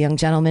lovely young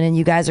gentleman, and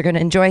you guys are going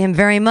to enjoy him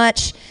very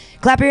much.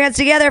 Clap your hands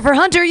together for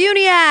Hunter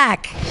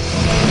Uniac.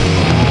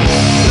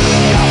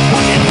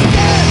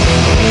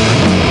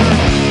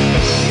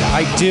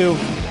 I do,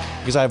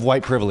 because I have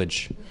white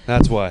privilege.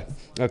 That's why.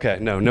 Okay,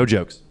 no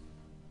jokes.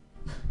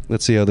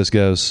 Let's see how this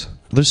goes.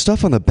 There's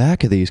stuff on the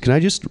back of these. Can I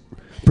just...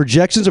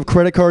 Projections of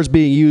credit cards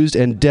being used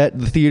and debt,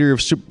 the theater of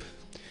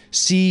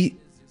SCHIFFBA.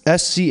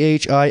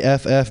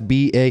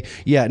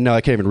 Yeah, no, I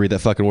can't even read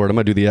that fucking word. I'm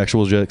going to do the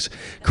actual jokes.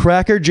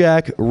 Cracker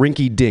Jack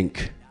Rinky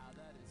Dink.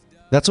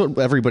 That's what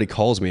everybody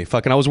calls me.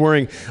 Fucking, I was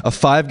wearing a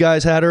Five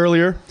Guys hat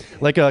earlier.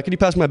 Like, can you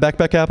pass me my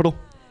backpack, Capital?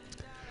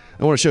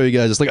 I want to show you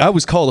guys. It's like, I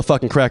was called a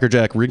fucking Cracker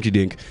Jack Rinky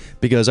Dink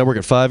because I work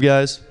at Five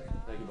Guys.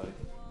 Thank you, buddy.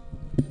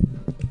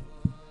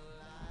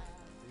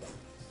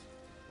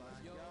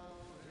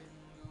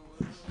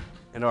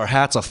 And our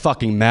hat's a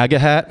fucking MAGA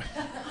hat.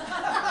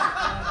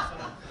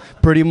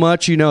 Pretty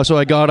much, you know, so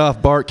I got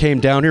off BART,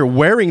 came down here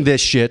wearing this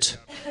shit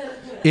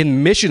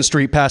in Mission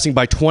Street, passing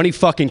by 20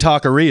 fucking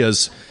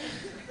taquerias.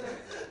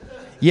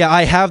 Yeah,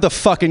 I have the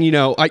fucking, you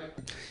know,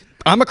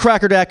 I'm a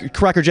Cracker Jack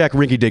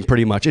Rinky Dink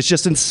pretty much. It's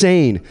just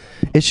insane.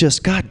 It's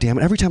just, god damn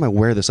it, every time I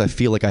wear this, I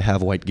feel like I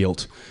have white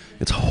guilt.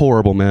 It's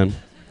horrible, man.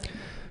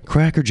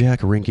 Cracker Jack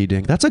Rinky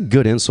Dink. That's a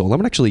good insult. I'm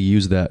going to actually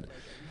use that.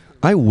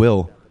 I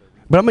will.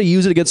 But I'm going to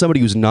use it against somebody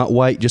who's not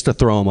white just to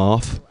throw them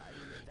off.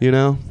 You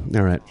know?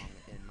 All right.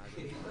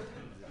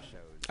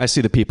 I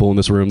see the people in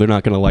this room. They're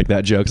not going to like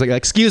that joke. It's like,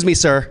 excuse me,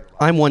 sir.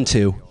 I'm one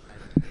too.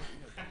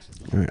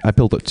 All right. I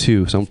built up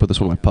two, so I'm going to put this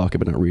one in my pocket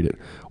but not read it.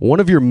 One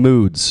of your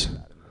moods.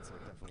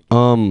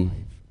 I'm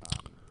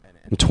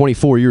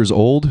 24 years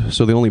old,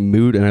 so the only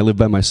mood, and I live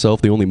by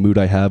myself, the only mood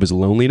I have is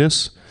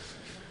loneliness.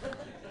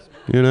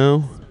 You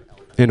know?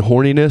 And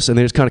horniness, and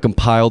they just kind of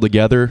compile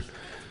together.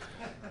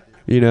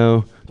 You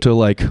know? To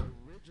like...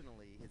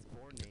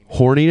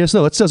 Horniness?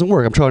 No, that doesn't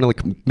work. I'm trying to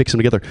like mix them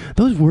together.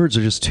 Those words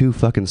are just too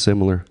fucking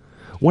similar.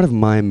 One of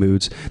my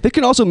moods. They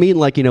can also mean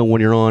like, you know,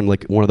 when you're on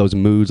like one of those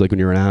moods, like when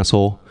you're an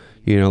asshole,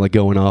 you know, like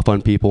going off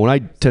on people. And I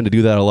tend to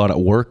do that a lot at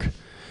work,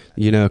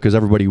 you know, because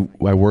everybody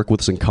I work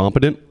with is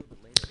incompetent.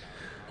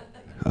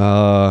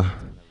 Yeah,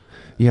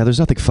 there's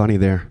nothing funny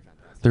there.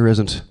 There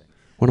isn't.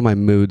 One of my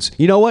moods.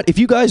 You know what? If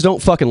you guys don't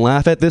fucking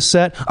laugh at this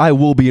set, I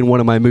will be in one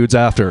of my moods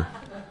after.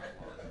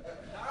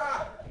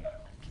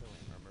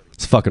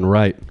 It's fucking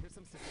right.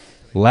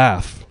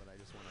 Laugh.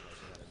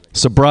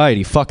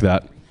 Sobriety. Fuck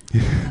that.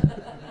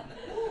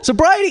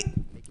 Sobriety.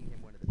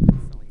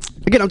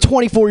 Again, I'm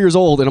 24 years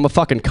old and I'm a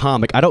fucking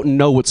comic. I don't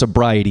know what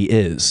sobriety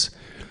is.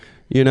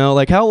 You know,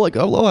 like how, like,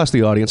 I'll ask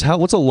the audience,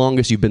 what's the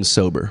longest you've been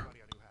sober?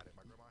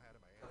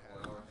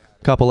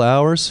 Couple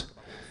hours?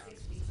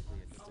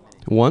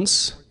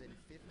 Once?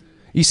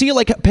 You see,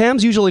 like,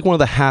 Pam's usually like one of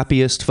the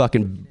happiest,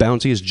 fucking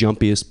bounciest,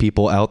 jumpiest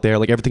people out there.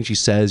 Like, everything she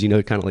says, you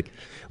know, kind of like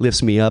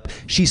lifts me up.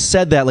 She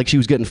said that like she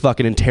was getting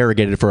fucking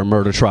interrogated for a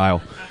murder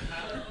trial.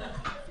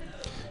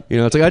 You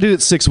know, it's like, I did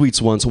it 6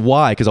 weeks once.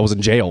 Why? Because I was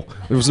in jail.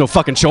 There was no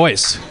fucking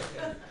choice.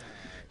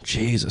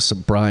 Jesus,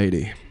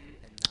 sobriety.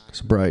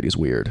 Sobriety is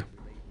weird.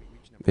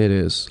 It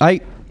is. I'm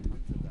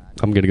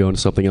going to go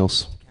into something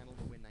else.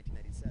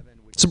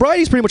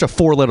 Sobriety is pretty much a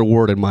 4-letter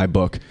word in my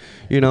book.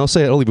 You know,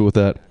 I'll leave it with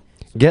that.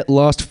 Get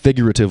lost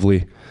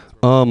figuratively.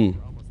 Oh,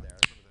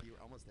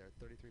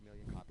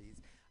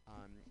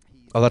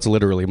 that's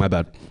literally, my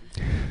bad.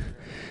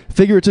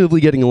 Figuratively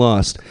getting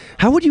lost.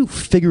 How would you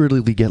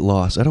figuratively get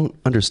lost? I don't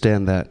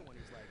understand that.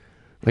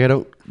 Like, I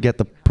don't get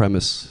the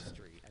premise.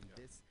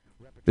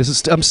 This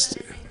is,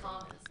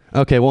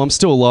 okay, well, I'm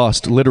still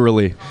lost,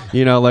 literally.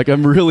 You know, like,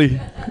 I'm really...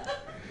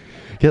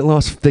 Get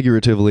lost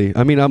figuratively.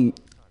 I mean, I'm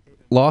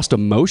lost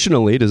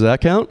emotionally. Does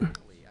that count?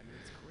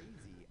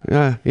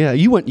 Yeah,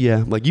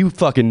 like you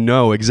fucking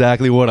know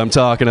exactly what I'm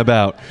talking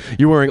about.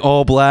 You're wearing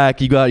all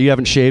black. You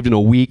haven't shaved in a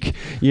week.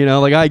 You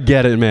know, like I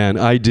get it, man.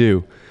 I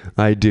do.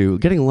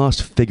 Getting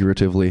lost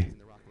figuratively.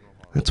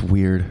 That's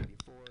weird.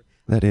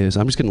 That is.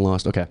 I'm just getting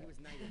lost. Okay.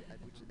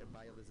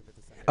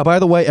 By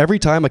the way, every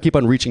time I keep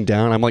on reaching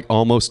down, I'm like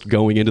almost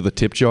going into the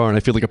tip jar, and I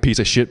feel like a piece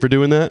of shit for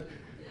doing that.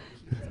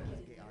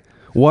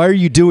 Why are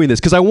you doing this?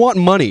 Because I want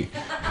money.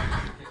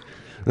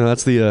 No,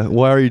 that's the.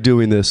 Why are you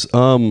doing this?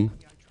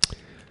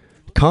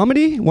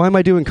 Comedy? Why am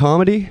I doing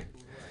comedy?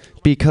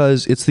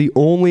 Because it's the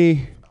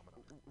only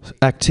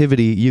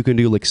activity you can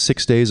do like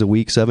 6 days a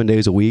week, 7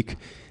 days a week,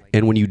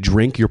 and when you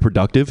drink, you're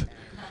productive.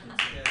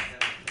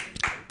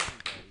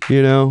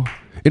 You know?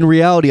 In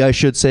reality, I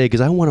should say,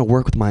 because I want to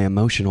work with my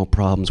emotional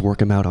problems, work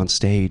them out on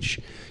stage,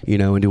 you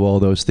know, and do all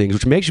those things,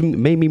 which may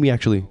make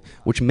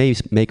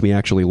me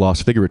actually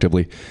lost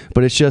figuratively.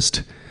 But it's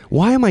just,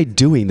 why am I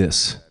doing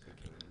this?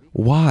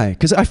 Why?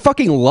 Because I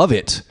fucking love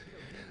it.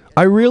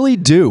 I really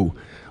do.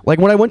 Like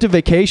when I went to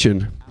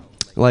vacation,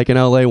 like in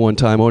LA one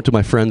time, I went to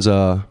my friend's,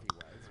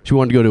 she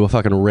wanted to go to a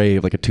fucking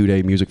rave, like a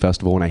 2-day music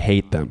festival, and I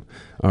hate them,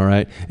 all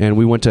right? And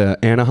we went to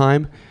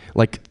Anaheim.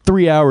 like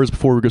 3 hours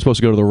before we were supposed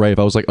to go to the rave,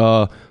 I was like,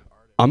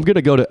 I'm going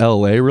to go to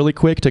LA really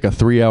quick, take a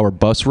 3-hour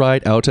bus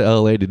ride out to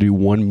LA to do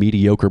one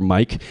mediocre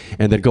mic,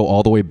 and then go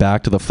all the way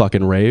back to the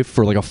fucking rave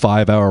for like a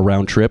 5-hour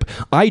round trip.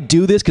 I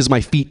do this because my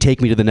feet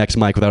take me to the next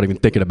mic without even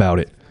thinking about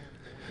it.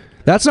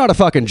 That's not a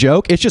fucking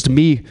joke. It's just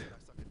me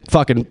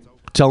fucking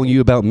telling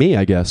you about me,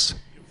 I guess.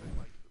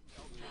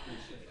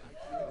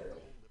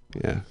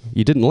 Yeah,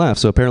 you didn't laugh,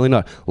 so apparently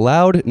not.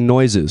 Loud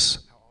noises.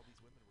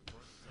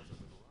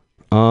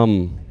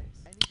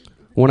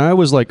 When I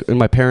was like in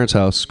my parents'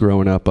 house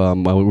growing up,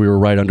 we were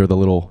right under the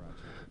little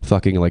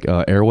fucking like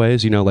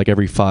airways, like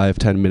every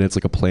 5-10 minutes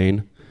like a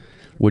plane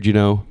would,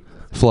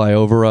 fly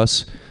over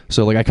us.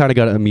 So like I kind of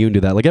got immune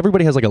to that. Like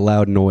everybody has like a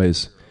loud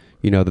noise,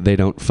 that they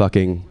don't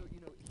fucking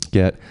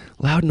get.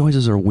 Loud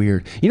noises are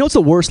weird. You know what's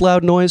the worst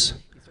loud noise?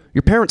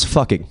 Your parents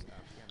fucking.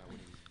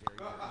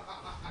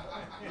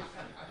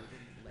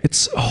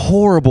 It's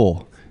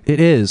horrible. It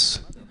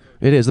is.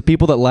 It is. The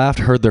people that laughed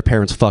heard their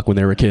parents fuck when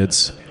they were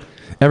kids.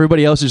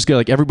 Everybody else is just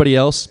like everybody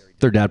else.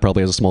 Their dad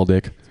probably has a small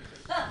dick.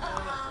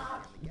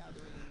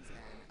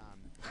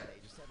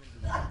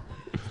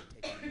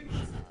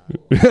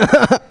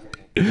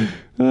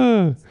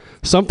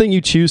 Something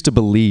you choose to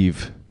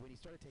believe.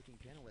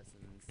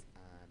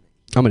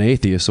 I'm an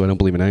atheist, so I don't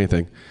believe in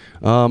anything.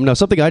 No,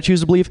 something I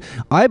choose to believe.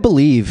 I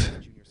believe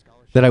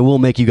that I will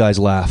make you guys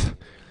laugh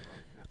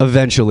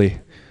eventually,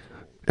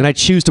 and I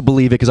choose to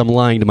believe it because I'm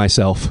lying to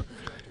myself.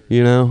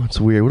 It's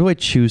weird. What do I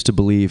choose to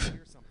believe?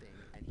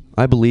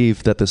 I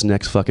believe that this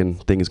next fucking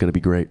thing is going to be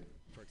great.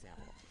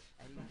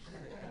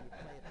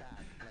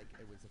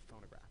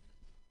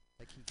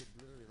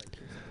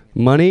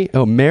 Money?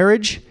 Oh,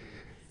 marriage?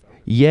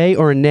 Yay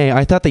or nay?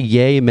 I thought the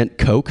yay meant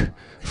coke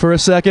for a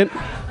second.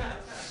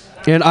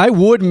 And I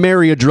would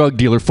marry a drug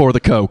dealer for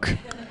the coke.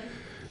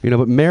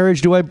 But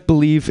marriage, do I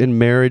believe in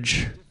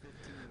marriage?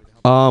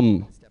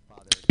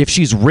 If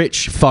she's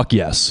rich, fuck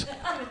yes.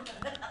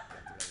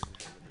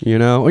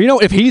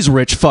 If he's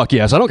rich, fuck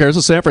yes. I don't care. This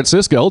is San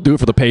Francisco. I'll do it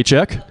for the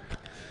paycheck.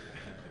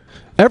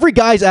 Every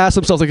guy's asked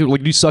themselves, like,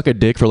 do you suck a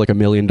dick for like $1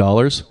 million?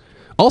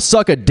 I'll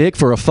suck a dick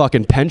for a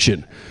fucking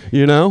pension,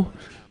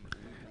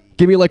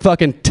 Give me like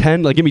fucking give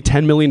me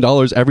 $10 million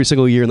every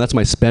single year, and that's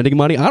my spending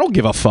money. I don't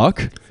give a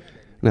fuck.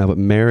 No, but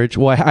marriage,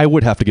 well, I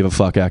would have to give a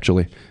fuck,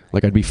 actually.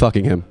 Like, I'd be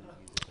fucking him.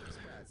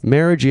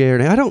 Marriage,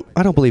 yeah, I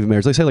don't believe in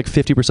marriage. They say like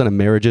 50% of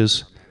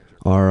marriages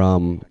are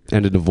end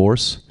in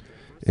divorce.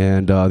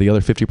 And the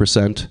other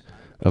 50%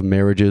 of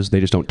marriages, they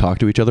just don't talk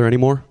to each other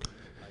anymore.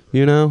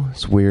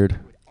 It's weird.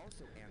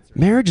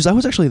 Marriages, I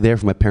was actually there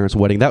for my parents'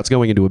 wedding. That's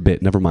going into a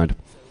bit. Never mind.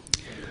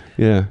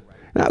 Yeah.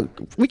 Now,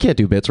 we can't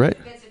do bits, right?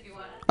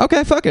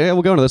 Okay, fuck it. Yeah,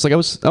 we'll go into this. Like I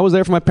was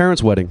there for my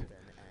parents' wedding.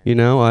 I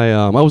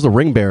was the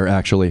ring bearer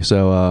actually.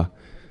 So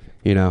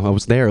I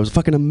was there. It was a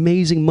fucking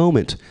amazing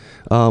moment.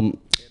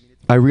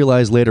 I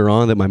realized later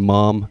on that my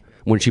mom,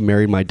 when she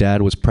married my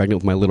dad, was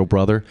pregnant with my little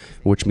brother,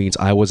 which means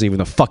I wasn't even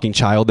the fucking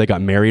child they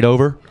got married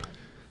over.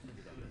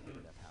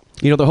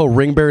 The whole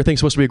ring bearer thing's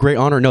supposed to be a great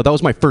honor. No, that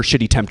was my first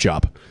shitty temp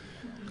job.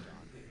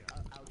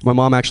 My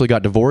mom actually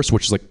got divorced,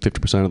 which is like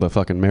 50% of the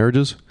fucking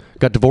marriages.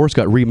 Got divorced,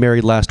 got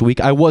remarried last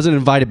week. I wasn't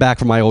invited back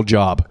from my old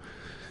job.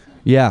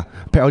 Yeah,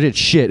 I did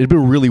shit. It'd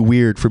been really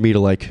weird for me to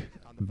like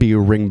be a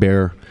ring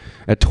bearer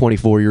at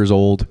 24 years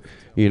old.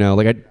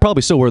 Like I'd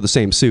probably still wear the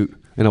same suit,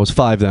 and I was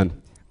 5 then.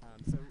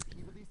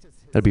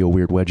 That'd be a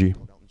weird wedgie.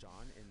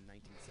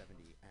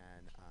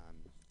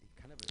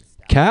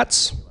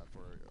 Cats?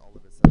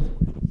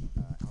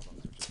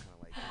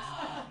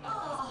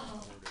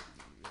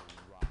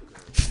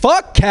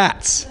 Fuck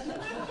cats.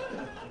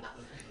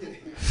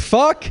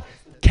 Fuck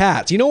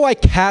cats. You know why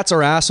cats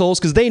are assholes?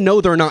 Because they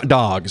know they're not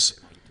dogs.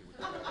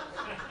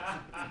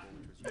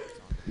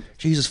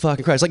 Jesus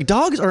fucking Christ. Like,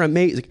 dogs are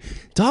amazing.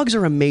 Dogs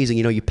are amazing.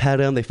 You pet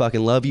them, they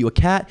fucking love you. A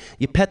cat,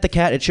 you pet the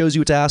cat, it shows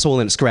you its asshole,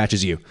 and then it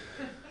scratches you.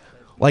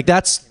 Like,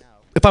 that's...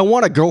 If I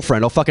want a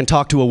girlfriend, I'll fucking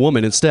talk to a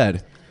woman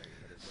instead.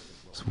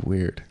 It's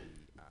weird.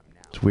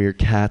 It's weird.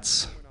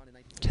 Cats.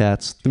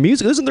 Cats. The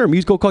music... Isn't there a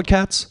musical called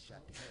Cats?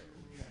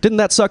 Didn't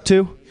that suck,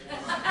 too?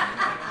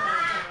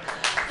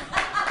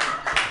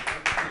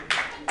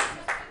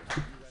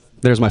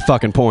 There's my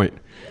fucking point.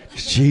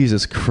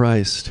 Jesus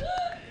Christ.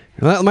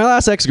 My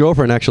last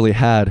ex-girlfriend actually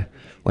had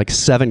like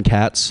 7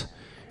 cats.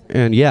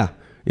 And yeah,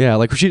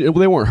 like they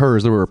weren't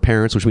hers, they were her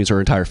parents, which means her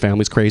entire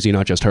family's crazy,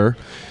 not just her,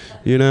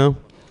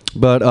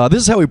 But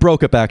this is how we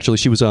broke up, actually.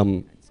 She was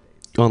on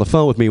the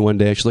phone with me one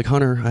day. She's like,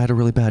 Hunter, I had a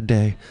really bad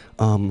day.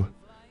 One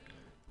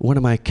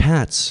of my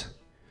cats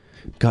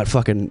got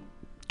fucking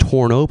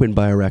torn open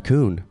by a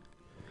raccoon.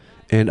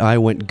 And I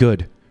went,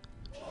 good.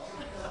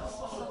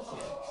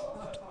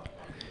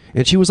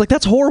 And she was like,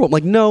 that's horrible. I'm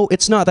like, no,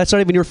 it's not. That's not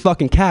even your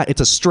fucking cat.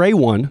 It's a stray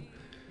one.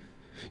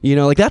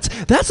 Like that's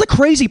the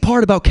crazy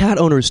part about cat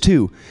owners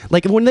too.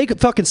 Like when they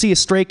fucking see a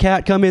stray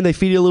cat come in, they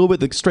feed it a little bit,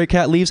 the stray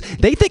cat leaves,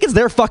 they think it's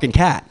their fucking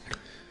cat.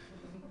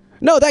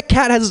 No, that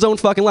cat has its own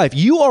fucking life.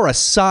 You are a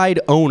side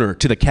owner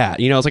to the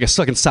cat. You know, it's like a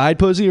fucking side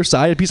pussy or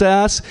side piece of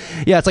ass.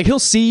 Yeah, it's like he'll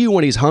see you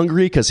when he's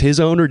hungry because his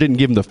owner didn't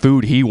give him the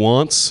food he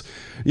wants.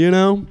 You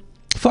know?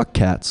 Fuck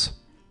cats.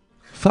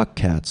 Fuck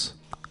cats.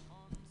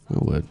 I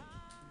would.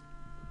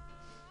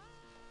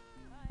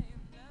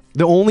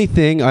 The only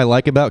thing I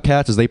like about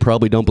cats is they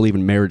probably don't believe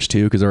in marriage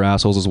too because they're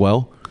assholes as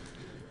well.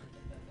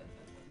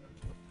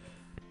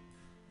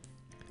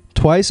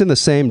 Twice in the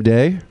same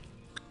day?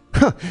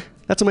 Huh.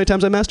 That's how many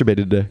times I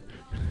masturbated today.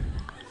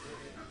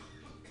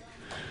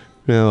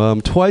 Now,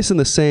 twice in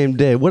the same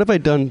day. What have I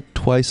done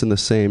twice in the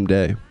same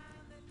day?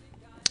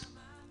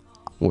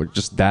 Or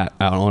just that,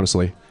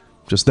 honestly.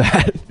 Just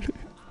that.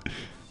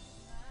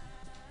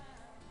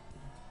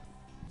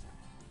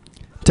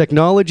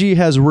 Technology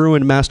has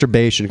ruined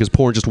masturbation because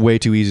porn's just way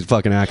too easy to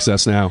fucking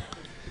access now.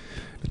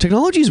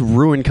 Technology's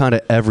ruined kind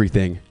of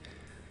everything.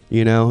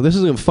 You know, this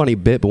isn't a funny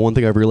bit, but one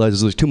thing I've realized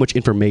is there's too much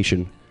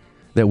information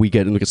that we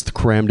get and it gets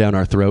crammed down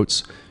our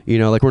throats. You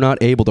know, like we're not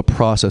able to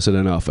process it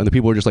enough. And the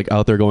people are just like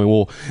out there going,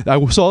 well,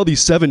 I saw these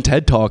 7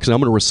 TED Talks and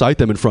I'm going to recite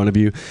them in front of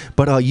you.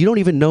 But you don't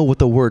even know what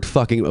the word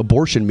fucking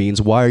abortion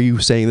means. Why are you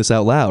saying this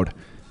out loud?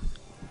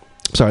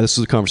 Sorry, this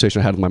is a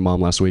conversation I had with my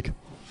mom last week.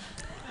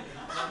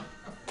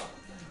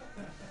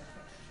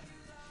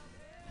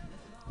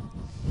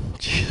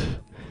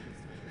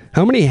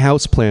 How many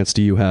houseplants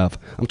do you have?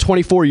 I'm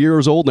 24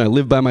 years old and I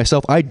live by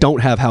myself. I don't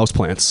have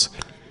houseplants.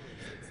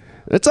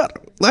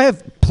 I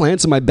have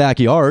plants in my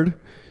backyard,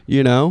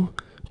 you know,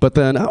 but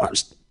then a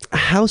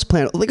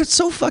houseplant, like it's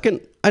so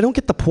fucking, I don't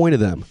get the point of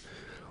them.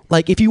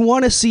 Like if you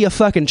want to see a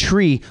fucking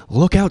tree,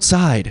 look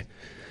outside.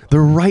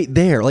 They're right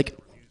there. Like,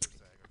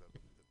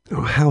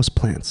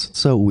 houseplants,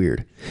 so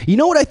weird. You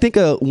know what I think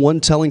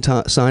one telling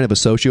sign of a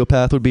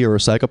sociopath would be or a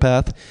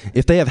psychopath?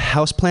 If they have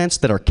houseplants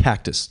that are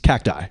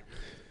cacti.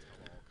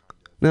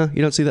 No,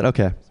 you don't see that?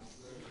 Okay.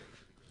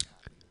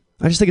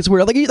 I just think it's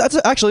weird. Like that's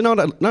actually not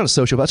a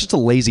sociopath. That's just a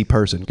lazy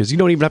person because you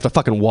don't even have to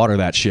fucking water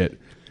that shit.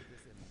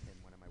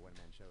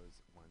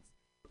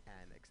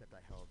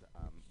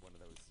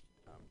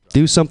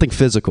 Do something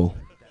physical.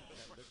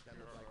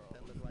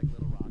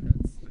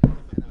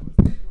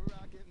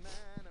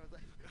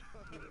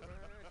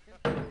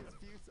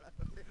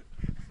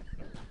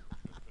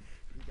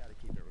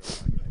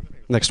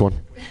 Next one.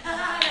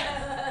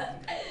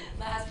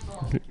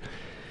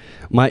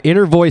 My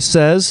inner voice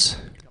says,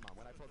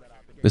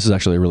 this is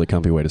actually a really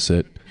comfy way to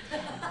sit.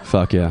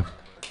 Fuck yeah.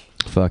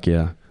 Fuck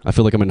yeah. I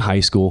feel like I'm in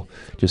high school,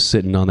 just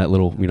sitting on that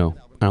little, you know,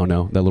 I don't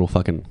know, that little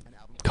fucking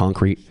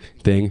concrete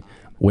thing,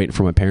 waiting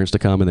for my parents to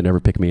come and they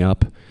never pick me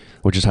up,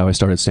 which is how I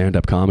started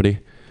stand-up comedy,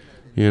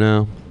 you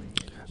know.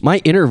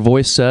 My inner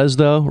voice says,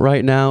 though,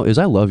 right now, is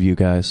I love you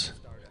guys.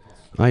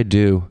 I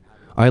do.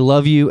 I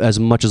love you as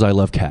much as I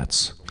love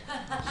cats.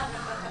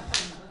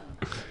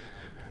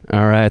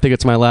 All right, I think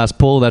it's my last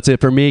pull. That's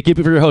it for me. Keep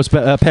it for your host,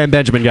 Pam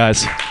Benjamin,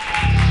 guys.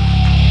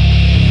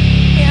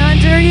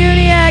 Hunter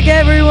Uniac,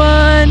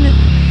 everyone.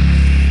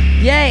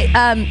 Yay.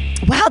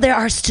 Wow, there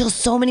are still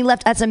so many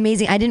left. That's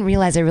amazing. I didn't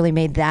realize I really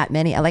made that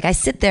many. Like, I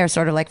sit there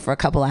sort of like for a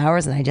couple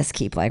hours and I just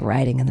keep like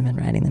writing them,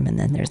 and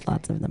then there's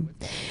lots of them.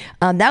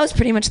 That was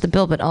pretty much the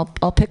bill, but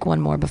I'll pick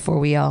one more before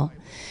we all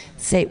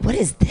say, what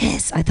is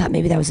this? I thought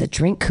maybe that was a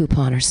drink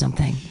coupon or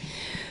something.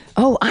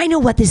 Oh, I know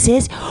what this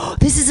is.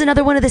 This is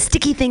another one of the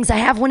sticky things. I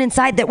have one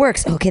inside that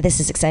works. Okay, this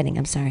is exciting.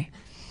 I'm sorry.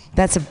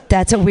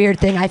 That's a weird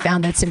thing I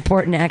found that's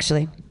important,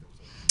 actually.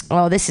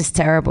 Oh, this is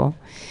terrible.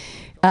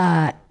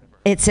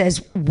 It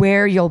says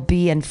where you'll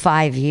be in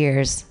 5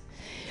 years.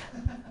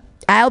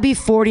 I'll be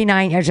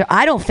 49 years old.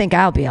 I don't think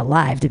I'll be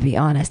alive, to be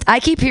honest. I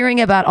keep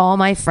hearing about all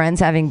my friends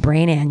having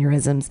brain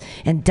aneurysms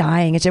and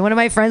dying. And one of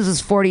my friends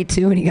was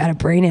 42 and he got a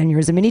brain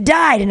aneurysm and he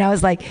died. And I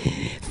was like,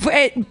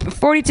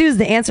 42 is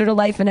the answer to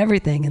life and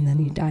everything. And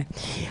then you die.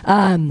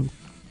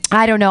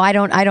 I don't know.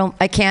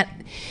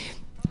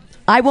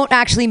 I won't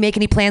actually make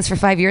any plans for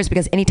 5 years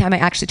because anytime I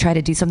actually try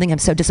to do something, I'm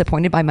so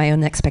disappointed by my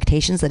own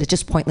expectations that it's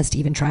just pointless to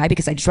even try,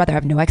 because I'd just rather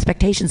have no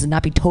expectations and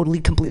not be totally,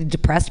 completely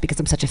depressed because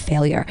I'm such a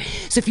failure.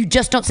 So if you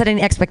just don't set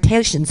any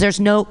expectations, there's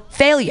no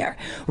failure,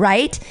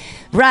 right?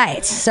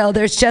 Right. So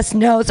there's just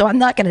so I'm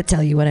not going to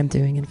tell you what I'm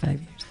doing in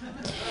 5 years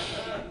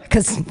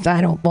because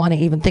I don't want to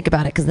even think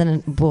about it, because then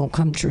it won't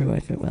come true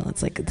if it will.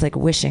 It's like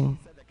wishing.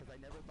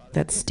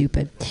 That's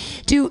stupid.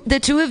 Do the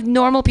two of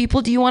normal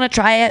people, do you want to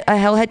try a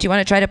hellhead? Do you want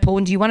to try to pull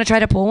one? Do you want to try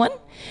to pull one?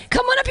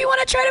 Come on up, you want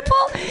to try to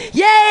pull?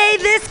 Yay,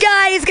 this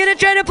guy is going to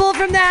try to pull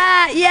from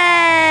that.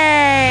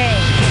 Yay!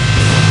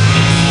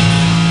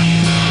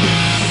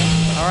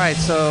 All right,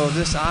 so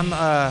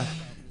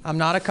I'm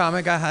not a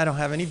comic. I don't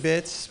have any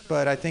bits,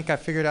 but I think I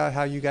figured out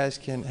how you guys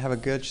can have a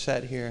good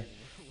set here.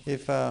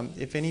 If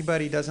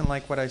anybody doesn't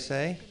like what I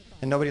say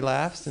and nobody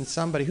laughs, then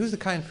somebody, who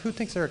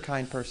thinks they're a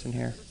kind person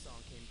here?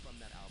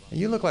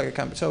 You look like a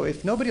kind. So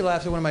if nobody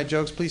laughs at one of my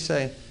jokes, please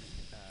say,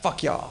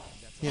 "Fuck y'all,"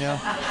 you know.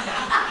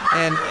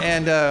 and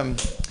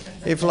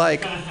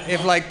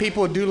if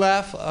people do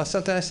laugh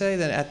something I say,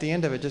 then at the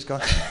end of it, just go,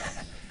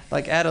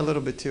 like add a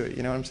little bit to it.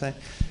 You know what I'm saying?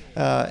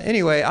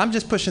 Anyway, I'm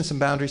just pushing some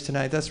boundaries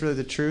tonight. That's really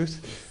the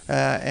truth.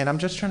 And I'm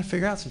just trying to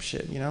figure out some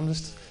shit. You know,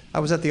 I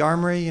was at the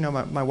Armory. You know,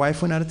 my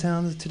wife went out of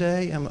town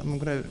today. I'm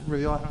going to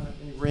reveal I don't have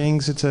any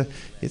rings.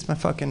 It's my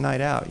fucking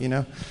night out, you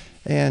know.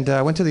 And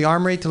I went to the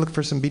Armory to look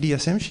for some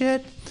BDSM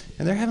shit.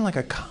 And they're having like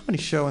a comedy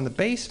show in the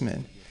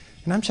basement.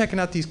 And I'm checking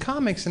out these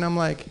comics and I'm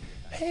like,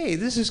 hey,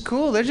 this is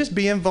cool. They're just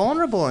being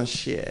vulnerable and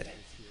shit.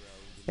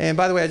 And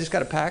by the way, I just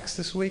got a PAX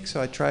this week, so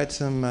I tried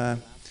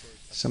some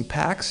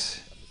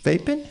PAX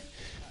vaping,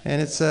 and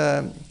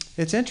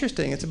it's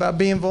interesting. It's about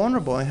being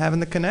vulnerable and having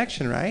the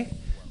connection, right?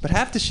 But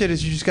half the shit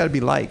is you just got to be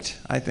liked,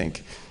 I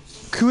think.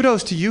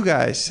 Kudos to you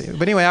guys.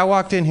 But anyway, I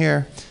walked in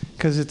here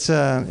because it's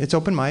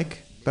open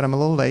mic, but I'm a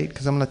little late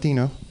because I'm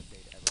Latino,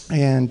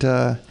 and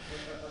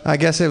I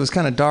guess it was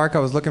kind of dark. I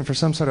was looking for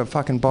some sort of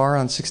fucking bar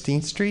on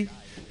 16th Street,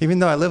 even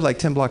though I live like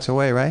 10 blocks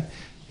away, right?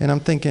 And I'm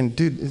thinking,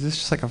 dude, is this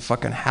just like a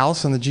fucking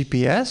house on the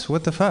GPS?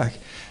 What the fuck?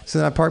 So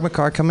then I park my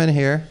car, come in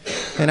here,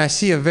 and I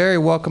see a very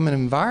welcoming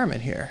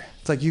environment here.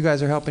 It's like you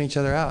guys are helping each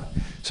other out.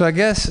 So I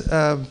guess,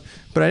 but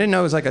I didn't know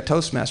it was like a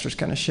Toastmasters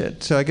kind of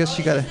shit. So I guess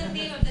you gotta. What's the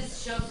theme of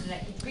this show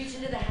today? Reach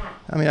into the hat.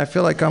 I mean, I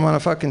feel like I'm on a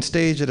fucking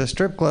stage at a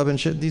strip club and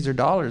shit. These are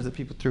dollars that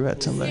people threw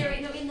at somebody. No,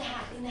 in the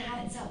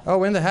hat itself.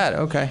 Oh, in the hat,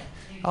 okay.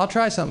 I'll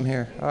try something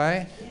here, all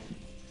right?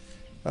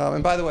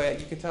 And by the way,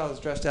 you can tell I was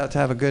dressed out to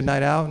have a good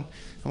night out.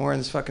 I'm wearing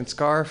this fucking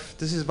scarf.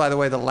 This is, by the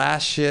way, the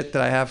last shit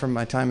that I have from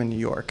my time in New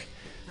York,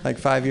 like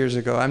 5 years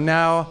ago. I'm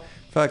now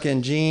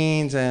fucking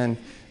jeans and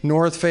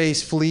North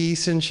Face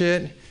fleece and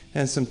shit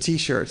and some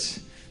T-shirts.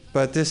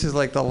 But this is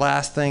like the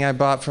last thing I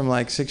bought from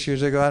like 6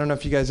 years ago. I don't know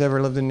if you guys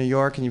ever lived in New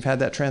York and you've had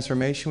that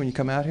transformation when you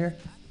come out here.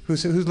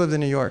 Who's lived in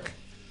New York?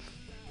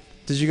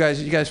 Did you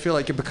guys feel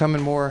like you're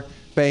becoming more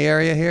Bay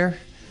Area here?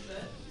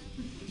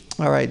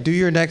 All right, do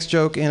your next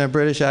joke in a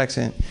British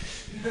accent.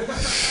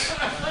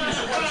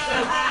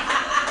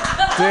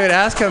 Dude,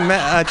 ask a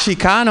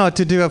Chicano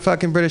to do a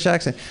fucking British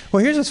accent.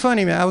 Well, here's what's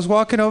funny, man. I was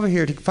walking over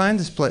here to find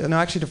this place, no,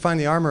 actually to find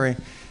the Armory,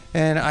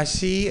 and I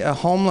see a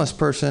homeless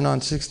person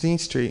on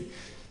 16th Street.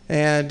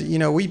 And, you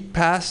know, we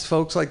pass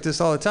folks like this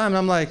all the time, and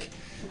I'm like,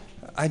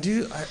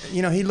 you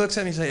know, he looks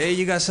at me and says, hey,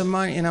 you got some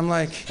money? And I'm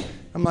like,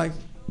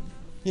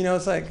 you know,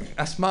 it's like,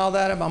 I smiled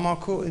at him, I'm all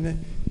cool.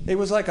 And it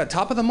was like a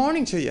top of the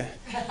morning to you.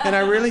 And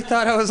I really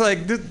thought, I was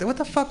like, dude, what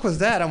the fuck was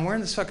that? I'm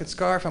wearing this fucking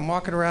scarf, I'm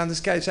walking around, this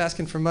guy's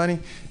asking for money.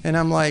 And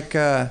I'm like,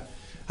 I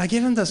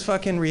give him this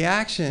fucking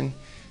reaction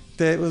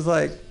that was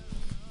like,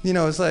 you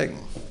know, it's like,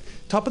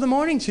 top of the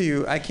morning to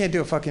you. I can't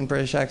do a fucking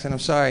British accent, I'm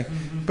sorry.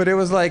 But it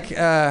was like,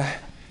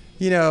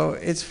 you know,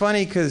 it's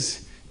funny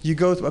because you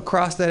go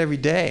across that every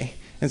day.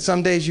 And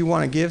some days you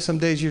want to give, some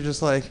days you're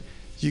just like,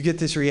 you get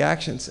these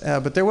reactions.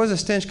 But there was a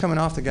stench coming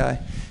off the guy.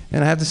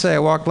 And I have to say, I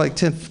walked like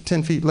 10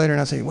 feet later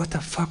and I say, what the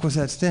fuck was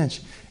that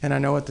stench? And I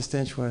know what the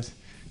stench was.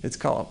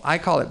 I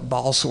call it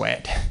ball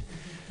sweat.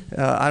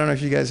 I don't know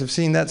if you guys have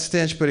seen that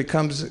stench, but it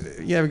comes,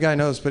 yeah, every guy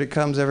knows, but it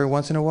comes every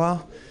once in a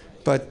while.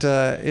 But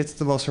it's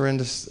the most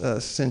horrendous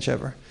stench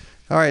ever.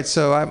 All right,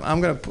 so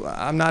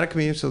I'm not a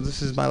comedian, so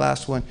this is my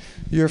last one.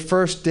 Your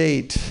first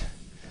date.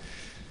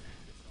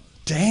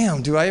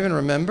 Damn, do I even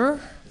remember?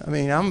 I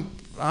mean,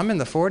 I'm in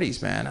the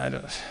 40s,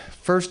 man.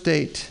 First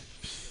date.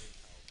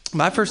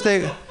 My first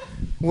date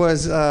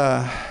was,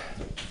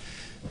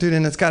 dude,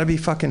 and it's got to be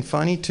fucking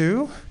funny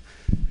too.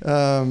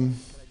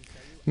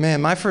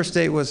 Man, my first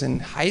date was in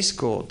high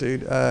school,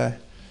 dude.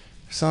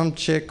 Some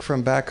chick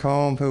from back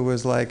home who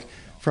was like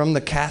from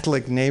the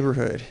Catholic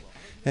neighborhood,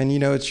 and you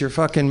know, it's your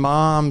fucking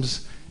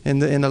mom's in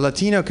the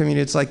Latino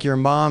community. It's like your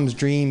mom's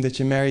dream that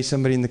you marry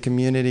somebody in the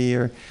community,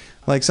 or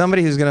like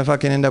somebody who's gonna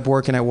fucking end up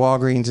working at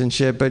Walgreens and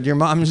shit. But your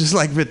mom's just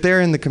like, but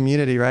they're in the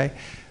community, right?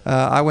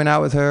 I went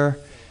out with her.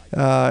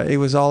 It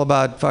was all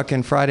about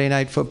fucking Friday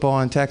night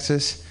football in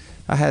Texas.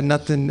 I had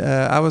nothing.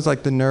 I was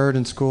like the nerd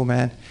in school,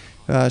 man.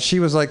 She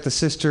was like the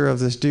sister of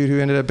this dude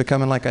who ended up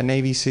becoming like a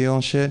Navy SEAL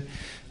and shit,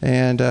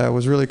 and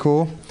was really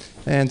cool.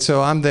 And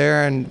so I'm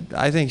there, and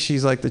I think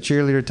she's like the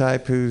cheerleader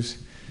type who's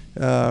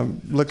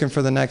looking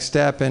for the next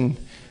step, and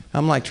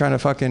I'm like trying to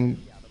fucking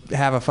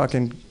have a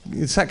fucking.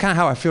 It's kind of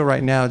how I feel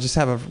right now. Just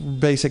have a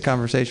basic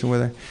conversation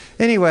with her.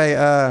 Anyway,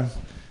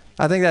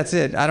 I think that's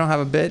it. I don't have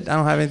a bit. I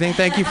don't have anything.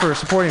 Thank you for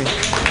supporting me.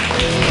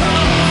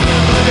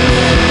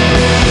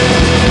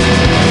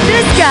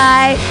 This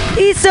guy,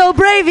 he's so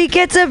brave. He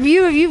gets up.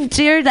 You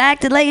cheered,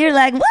 acted like you're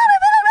like,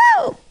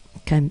 what?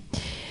 Okay.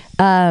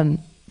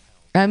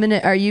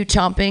 Are you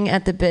chomping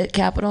at the bit,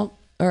 Capital?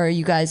 Or are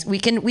you guys? We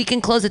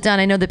can close it down.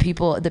 I know the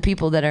people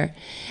that are.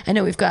 I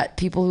know we've got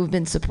people who've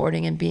been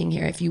supporting and being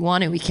here. If you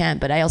want to, we can.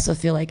 But I also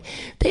feel like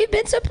they've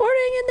been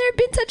supporting, and they've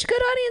been such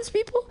good audience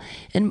people.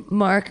 And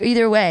Mark,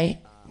 either way,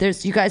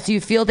 you guys. Do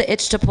you feel the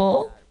itch to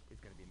pull?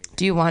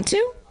 Do you want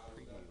to?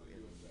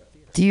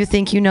 Do you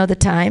think you know the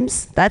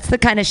times? That's the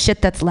kind of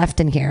shit that's left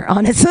in here,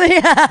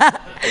 honestly.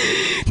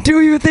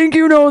 Do you think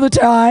you know the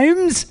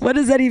times? What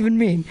does that even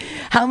mean?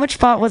 How much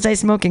pot was I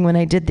smoking when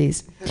I did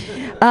these?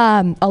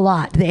 A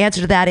lot. The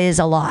answer to that is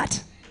a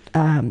lot.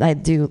 I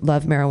do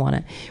love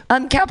marijuana.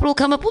 Capital,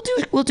 come up.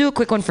 We'll do a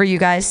quick one for you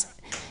guys.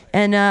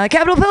 And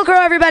Capital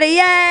Pilcrow, everybody, yay!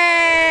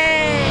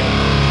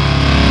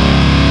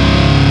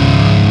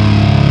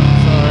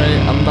 Sorry,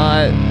 I'm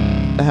not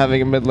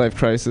having a midlife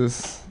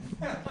crisis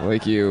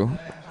like you,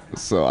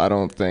 so I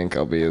don't think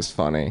I'll be as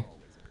funny.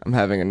 I'm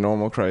having a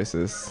normal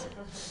crisis.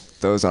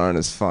 Those aren't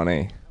as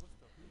funny.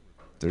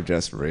 They're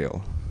just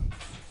real.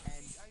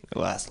 It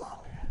lasts longer.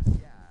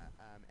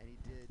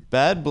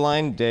 Bad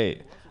blind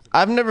date.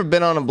 I've never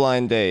been on a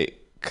blind date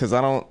because I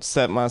don't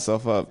set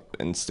myself up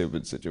in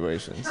stupid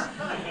situations.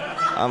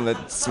 I'm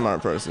a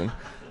smart person.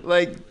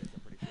 Like,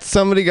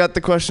 somebody got the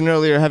question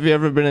earlier, have you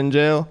ever been in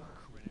jail?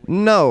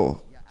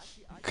 No,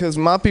 because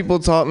my people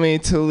taught me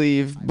to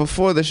leave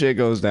before the shit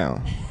goes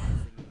down.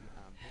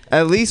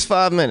 At least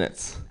 5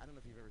 minutes.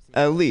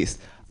 At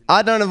least.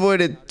 I done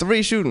avoided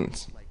 3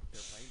 shootings.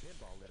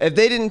 If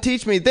they didn't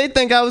teach me, they'd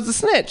think I was a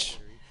snitch.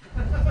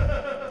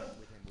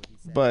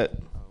 But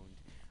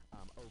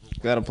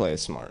gotta play it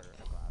smart.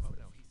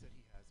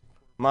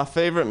 My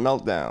favorite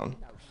meltdown.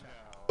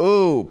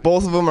 Ooh,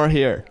 both of them are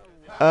here.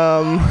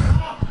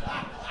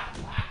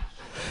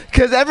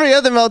 Because every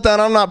other meltdown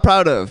I'm not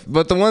proud of.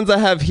 But the ones I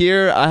have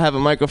here, I have a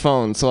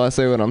microphone, so I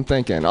say what I'm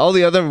thinking. All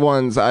the other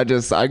ones, I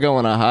go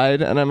and I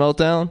hide and I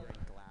meltdown.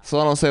 So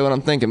I don't say what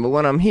I'm thinking. But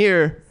when I'm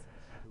here,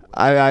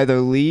 I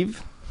either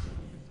leave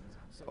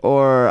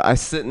or I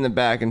sit in the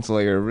back until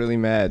I get really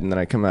mad and then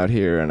I come out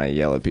here and I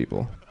yell at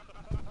people.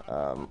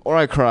 Or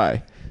I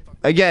cry.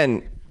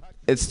 Again,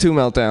 it's 2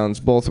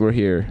 meltdowns. Both were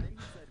here.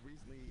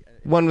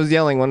 One was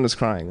yelling, one was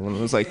crying.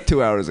 One was like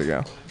 2 hours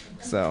ago.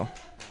 So,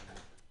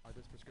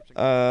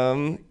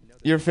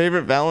 your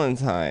favorite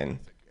Valentine?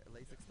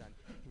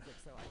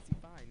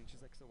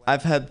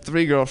 I've had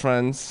 3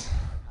 girlfriends.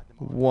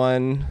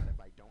 One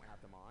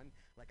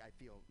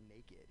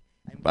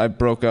I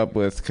broke up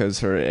with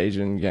because her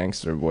Asian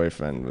gangster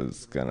boyfriend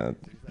was gonna,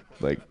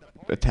 like,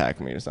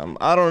 attack me or something.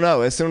 I don't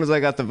know. As soon as I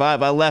got the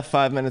vibe, I left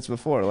 5 minutes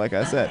before, like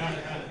I said.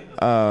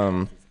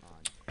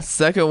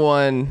 Second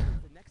one,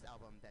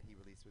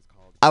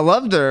 I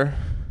loved her.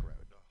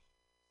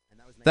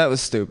 That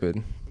was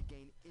stupid.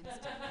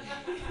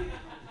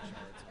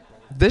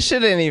 This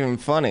shit ain't even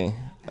funny.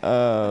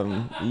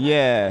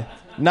 Yeah,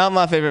 not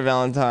my favorite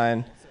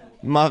Valentine.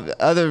 My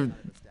other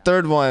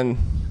third one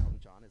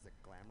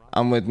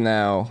I'm with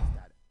now,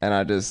 and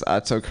I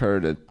took her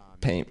to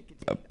paint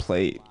a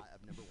plate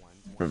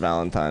for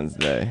Valentine's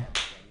Day.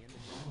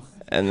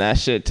 And that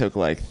shit took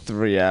like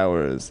 3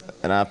 hours.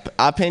 And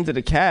I painted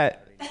a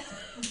cat,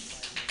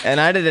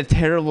 and I did a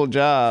terrible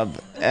job,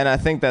 and I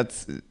think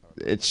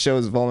it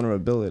shows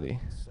vulnerability.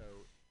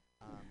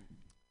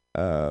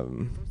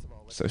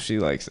 So she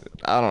likes it.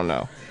 I don't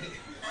know.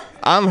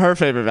 I'm her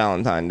favorite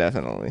Valentine,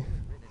 definitely.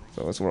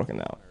 So it's working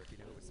out.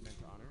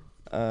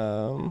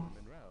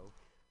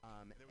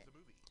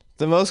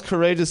 The most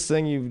courageous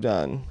thing you've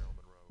done.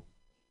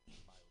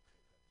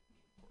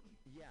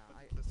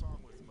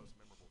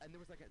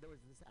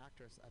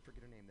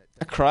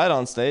 I cried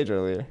on stage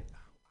earlier.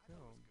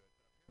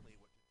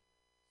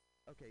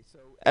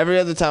 Every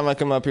other time I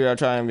come up here, I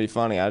try and be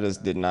funny. I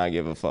just did not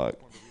give a fuck.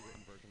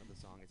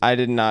 I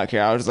did not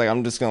care. I was just like,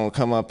 I'm just going to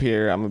come up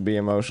here. I'm going to be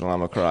emotional. I'm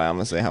going to cry. I'm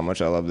going to say how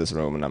much I love this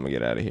room, and I'm going to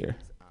get out of here.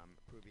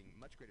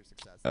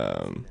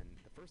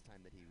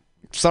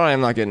 Sorry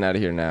I'm not getting out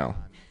of here now.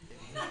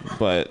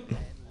 But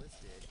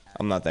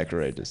I'm not that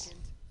courageous.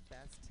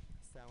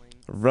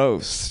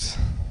 Roast.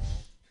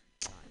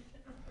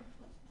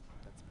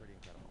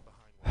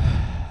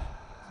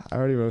 I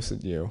already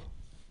roasted you.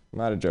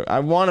 Not a joke. I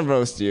want to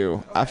roast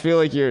you. I feel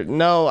like you're...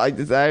 No,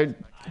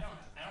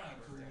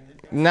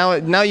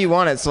 Now you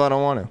want it, so I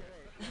don't want to.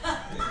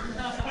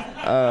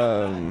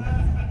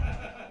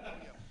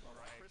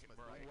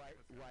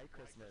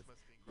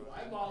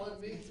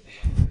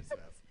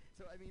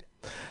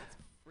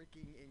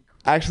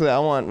 Actually, I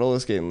want roller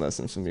skating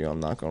lessons from you. I'm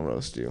not going to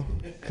roast you.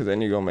 Because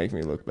then you're going to make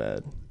me look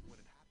bad.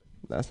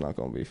 That's not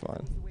going to be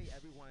fun.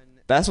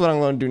 That's what I'm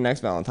going to do next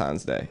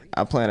Valentine's Day.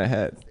 I plan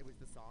ahead.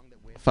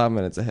 5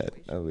 minutes ahead,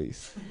 at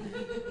least.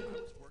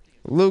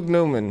 Luke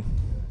Newman.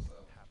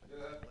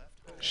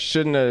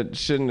 Shouldn't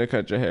have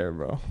cut your hair,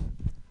 bro.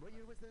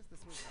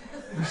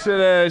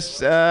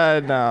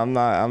 No, I'm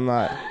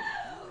not.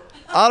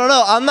 I don't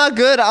know. I'm not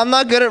good at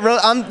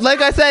like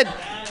I said,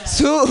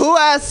 who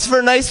asked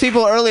for nice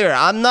people earlier?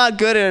 I'm not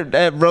good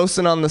at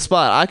roasting on the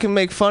spot. I can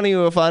make fun of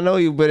you if I know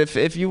you, but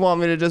if you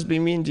want me to just be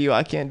mean to you,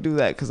 I can't do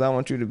that because I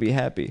want you to be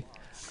happy.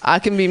 I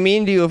can be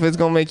mean to you if it's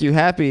going to make you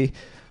happy,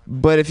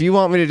 but if you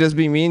want me to just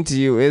be mean to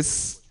you,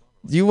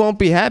 you won't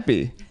be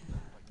happy.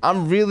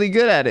 I'm really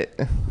good at it.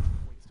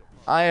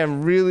 I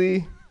am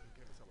really,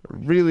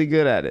 really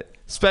good at it.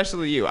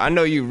 Especially you. I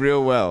know you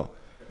real well.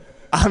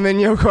 I'm in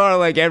your car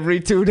like every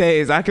 2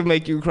 days. I can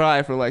make you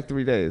cry for like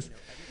 3 days.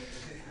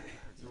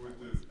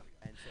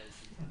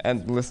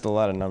 And list a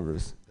lot of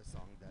numbers.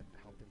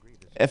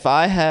 If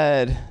I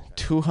had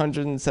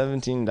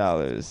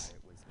 $217,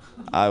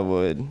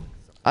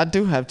 I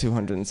do have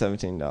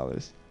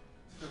 $217.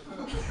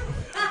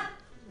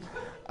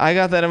 I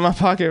got that in my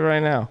pocket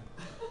right now.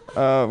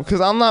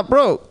 Because I'm not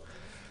broke.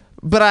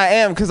 But I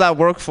am, because I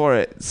work for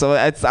it. So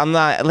I'm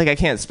not, like, I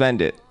can't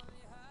spend it.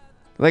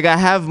 Like, I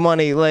have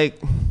money,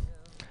 like,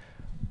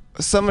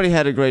 somebody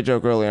had a great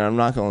joke earlier, I'm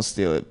not going to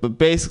steal it. But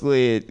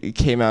basically, it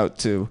came out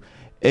to,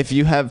 if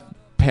you have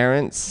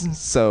parents,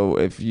 so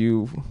if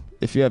you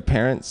have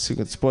parents who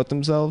can support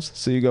themselves,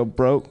 so you go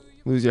broke,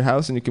 lose your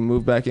house, and you can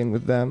move back in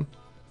with them,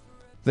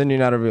 then you're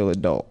not a real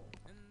adult.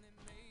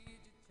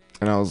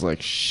 And I was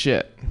like,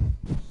 shit.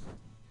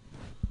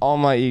 All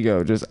my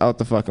ego just out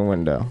the fucking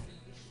window.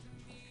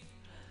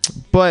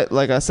 But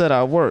like I said,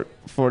 I work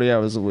 40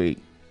 hours a week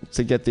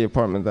to get the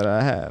apartment that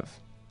I have.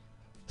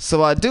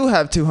 So I do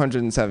have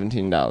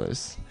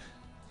 $217.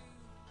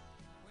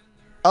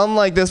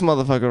 Unlike this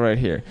motherfucker right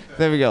here.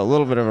 There we go, a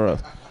little bit of a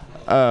roast.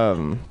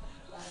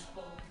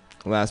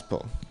 Last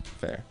pull.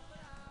 Fair.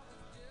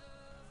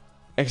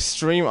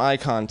 Extreme eye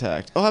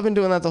contact. Oh, I've been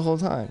doing that the whole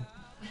time.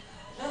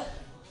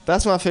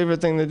 That's my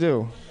favorite thing to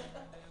do.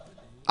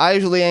 I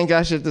usually ain't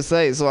got shit to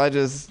say, so I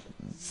just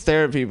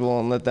stare at people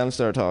and let them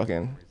start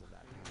talking.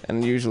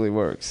 And it usually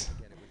works.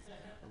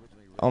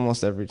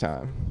 Almost every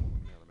time.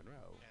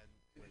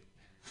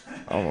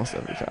 Almost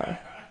every time.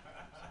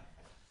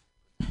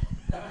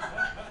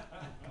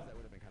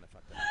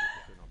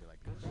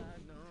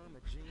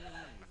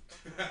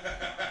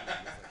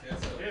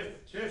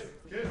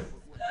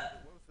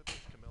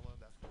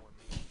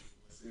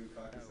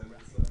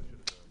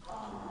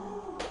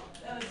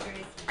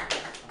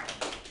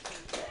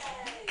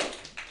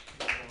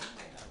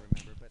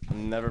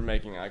 I'm never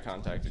making eye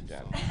contact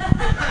again.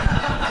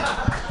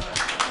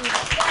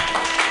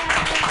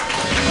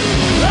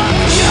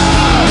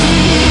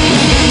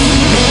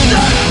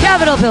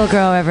 Capital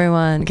Pilgrim,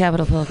 everyone.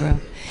 Capital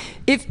Pilgrim.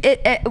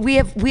 We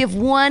have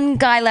one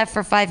guy left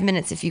for 5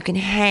 minutes. If you can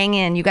hang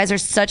in, you guys are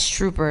such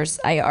troopers.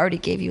 I already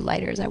gave you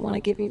lighters. I want to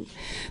give you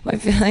my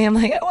feeling. I'm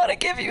like, I want to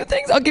give you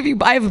things. I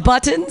have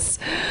buttons.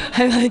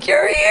 I'm like,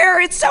 you're here.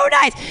 It's so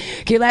nice.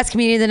 Okay, last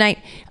comedian of the night.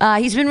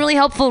 He's been really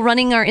helpful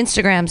running our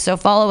Instagram. So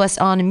follow us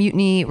on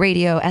Mutiny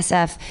Radio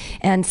SF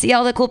and see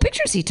all the cool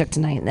pictures he took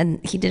tonight. And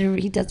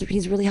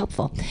he's really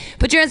helpful.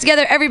 Put your hands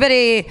together,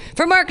 everybody,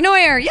 for Mark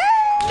Neuer. Yay!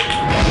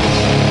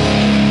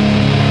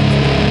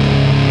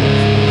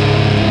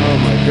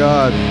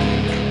 God,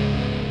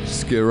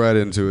 just get right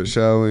into it,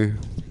 shall we?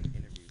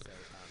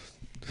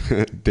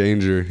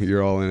 Danger,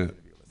 you're all in it.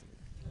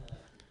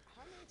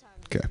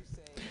 Okay.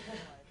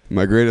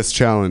 My greatest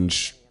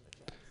challenge,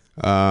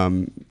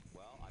 not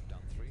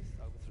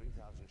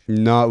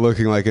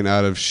looking like an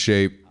out of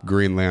shape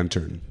Green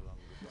Lantern.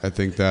 I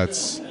think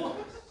that's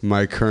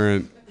my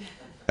current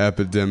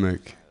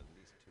epidemic.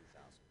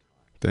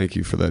 Thank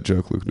you for that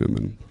joke, Luke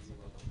Newman.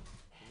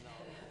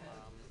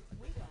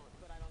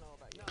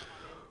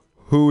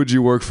 Who would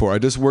you work for? I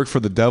just worked for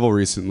the devil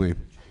recently.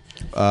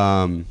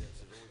 I'm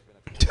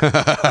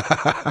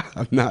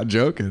not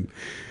joking.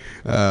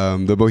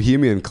 The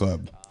Bohemian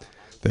Club.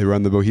 They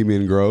run the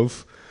Bohemian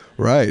Grove.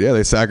 Right, yeah,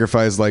 they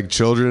sacrifice like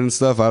children and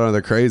stuff. I don't know,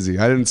 they're crazy.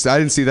 I didn't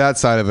see that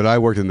side of it. I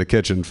worked in the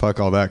kitchen. Fuck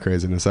all that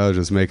craziness. I was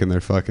just making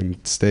their fucking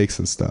steaks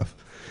and stuff.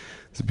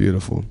 It's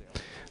beautiful.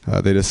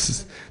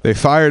 They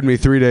fired me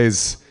 3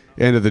 days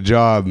into the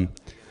job.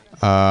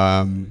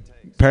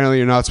 Apparently,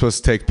 you're not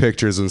supposed to take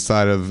pictures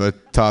inside of a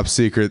top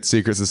secret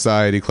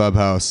society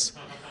clubhouse.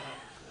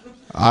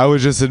 I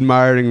was just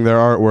admiring their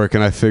artwork,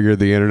 and I figured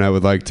the internet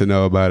would like to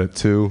know about it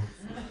too.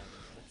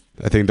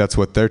 I think that's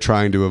what they're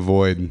trying to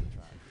avoid.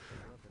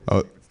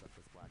 Oh.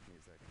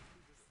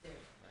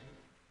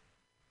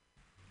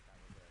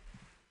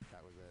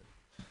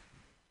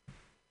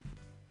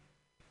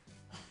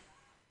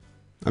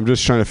 I'm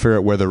just trying to figure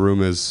out where the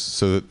room is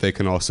so that they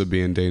can also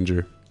be in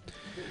danger.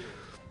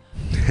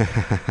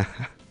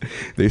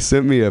 They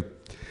sent me a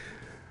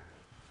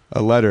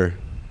letter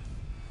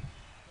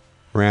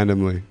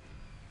randomly.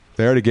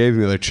 They already gave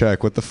me their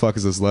check. What the fuck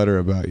is this letter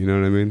about? You know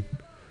what I mean?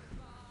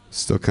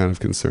 Still kind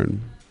of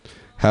concerned.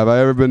 Have I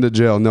ever been to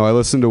jail? No, I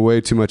listened to way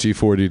too much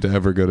E40 to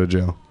ever go to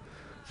jail.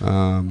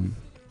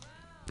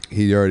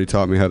 He already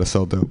taught me how to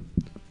sell dope.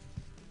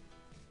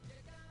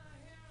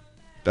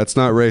 That's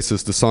not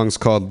racist. The song's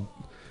called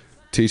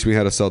Teach Me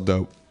How to Sell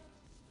Dope.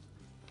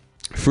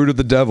 Fruit of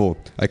the Devil.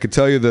 I could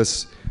tell you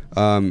this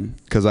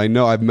because I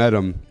know I've met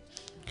him.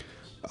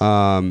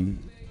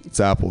 It's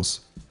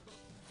apples.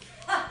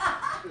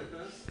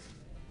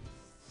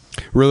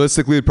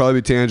 Realistically, it'd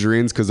probably be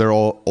tangerines because they're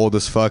all old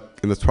as fuck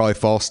and it's probably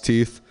false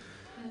teeth.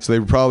 So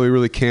they probably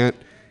really can't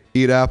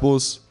eat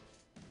apples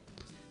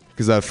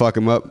because that'd fuck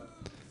him up.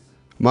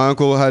 My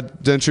uncle had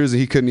dentures and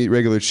he couldn't eat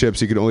regular chips.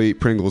 He could only eat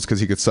Pringles because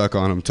he could suck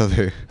on them until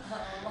they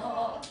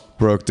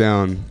broke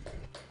down.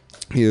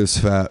 He was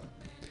fat.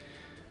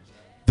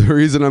 The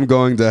reason I'm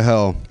going to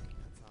hell.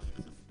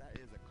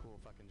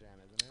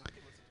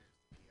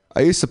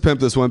 I used to pimp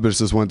this one bitch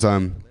this one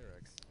time.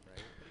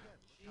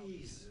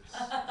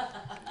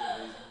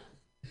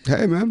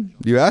 Hey, man,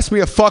 you asked me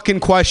a fucking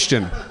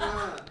question.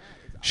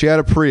 She had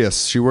a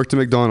Prius. She worked at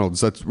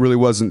McDonald's. That really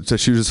wasn't,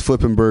 she was just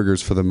flipping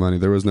burgers for the money.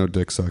 There was no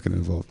dick sucking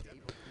involved.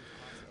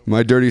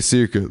 My dirty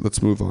secret.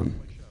 Let's move on.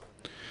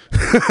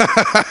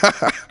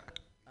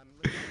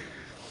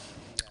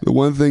 The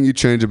one thing you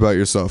change about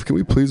yourself. Can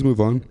we please move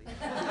on?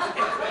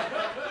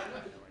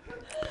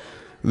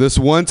 This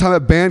one time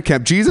at band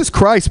camp. Jesus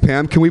Christ,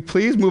 Pam, can we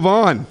please move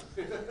on?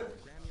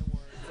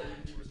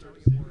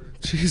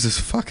 Jesus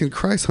fucking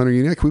Christ, Hunter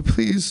Uniac, can we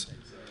please?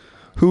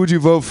 Who would you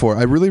vote for?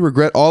 I really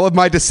regret all of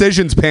my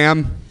decisions,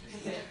 Pam.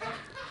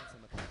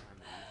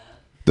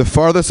 The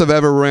farthest I've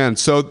ever ran.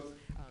 So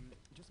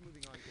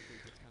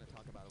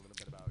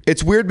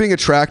it's weird being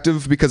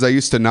attractive because I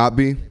used to not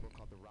be.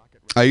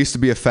 I used to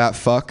be a fat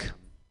fuck.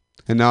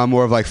 And now I'm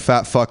more of like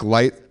fat fuck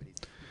light.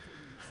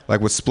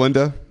 Like with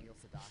Splenda.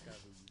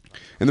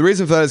 And the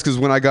reason for that is because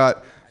when I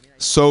got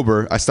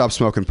sober, I stopped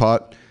smoking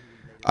pot.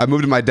 I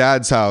moved to my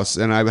dad's house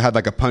and I had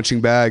like a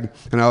punching bag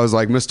and I was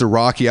like Mr.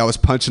 Rocky. I was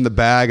punching the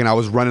bag and I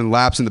was running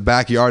laps in the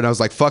backyard and I was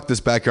like, fuck this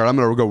backyard. I'm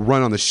going to go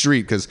run on the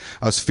street because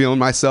I was feeling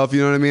myself.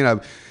 You know what I mean? I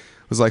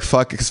was like,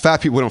 fuck, because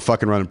fat people don't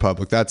fucking run in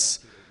public.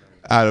 That's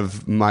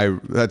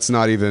that's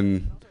not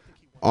even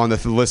on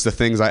the list of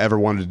things I ever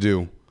wanted to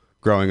do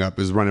growing up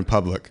is run in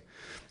public.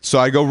 So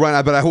I go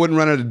run, but I wouldn't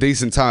run at a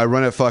decent time. I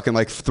run at fucking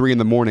like 3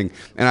 a.m. and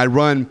I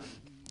run.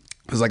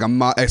 It was like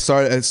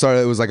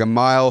it was like a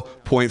mile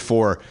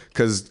 0.4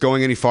 because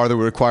going any farther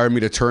would require me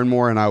to turn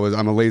more and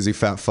I'm a lazy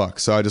fat fuck.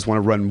 So I just want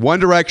to run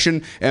one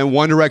direction and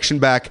one direction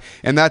back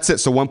and that's it.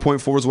 So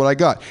 1.4 is what I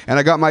got. And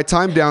I got my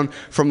time down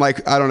from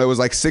like, I don't know, it was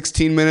like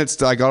 16 minutes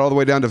to I got all the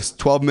way down to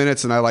 12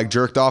 minutes and I like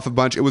jerked off a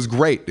bunch. It was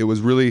great. It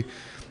was really,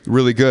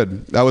 really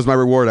good. That was my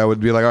reward. I would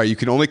be like, all right, you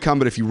can only come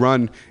but if you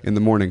run in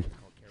the morning.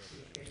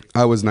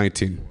 I was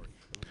 19.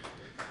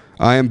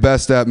 I am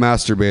best at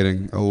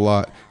masturbating a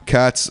lot.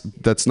 Cats,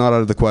 that's not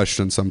out of the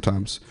question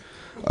sometimes.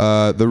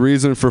 The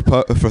reason for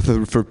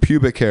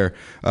pubic hair.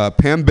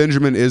 Pam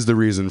Benjamin is the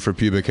reason for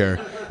pubic hair.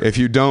 If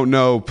you don't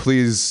know,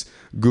 please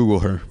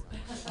Google her.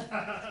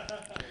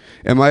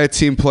 Am I a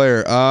team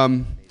player?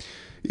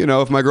 You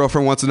know, if my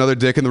girlfriend wants another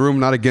dick in the room,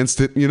 not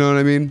against it. You know what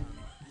I mean?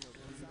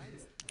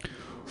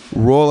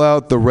 Roll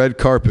out the red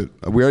carpet.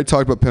 We already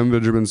talked about Pam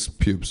Benjamin's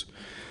pubes.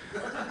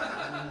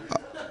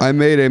 I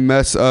made a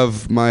mess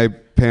of my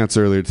pants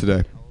earlier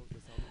today.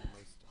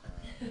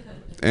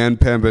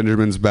 And Pam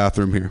Benjamin's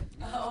bathroom here.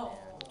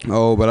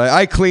 Oh, but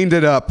I cleaned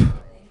it up.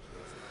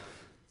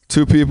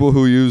 Two people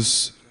who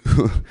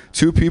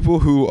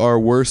are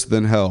worse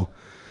than hell.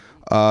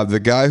 The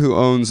guy who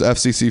owns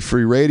FCC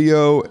Free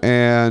Radio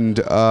and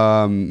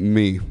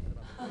me.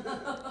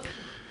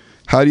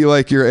 How do you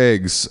like your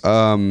eggs?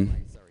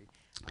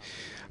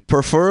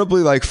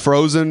 Preferably like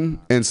frozen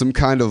in some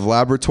kind of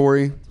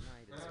laboratory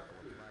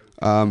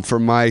for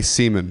my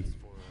semen.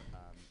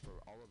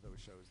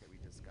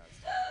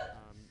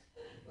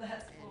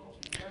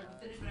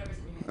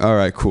 All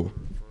right, cool.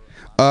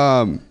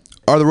 Are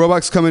the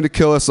robots coming to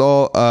kill us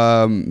all?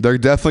 They're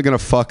definitely going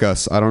to fuck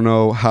us. I don't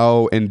know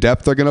how in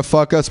depth they're going to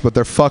fuck us, but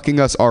they're fucking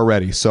us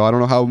already. So I don't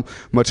know how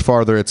much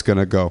farther it's going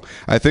to go.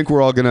 I think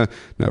we're all going to...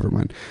 Never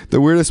mind. The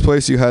weirdest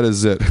place you had a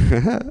zit.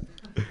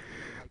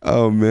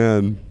 Oh,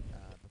 man.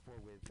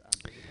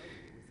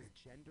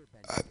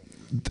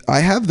 I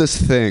have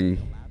this thing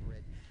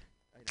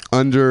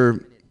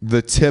under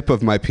the tip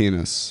of my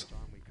penis.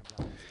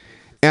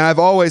 And I've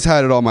always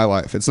had it all my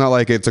life. It's not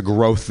like it's a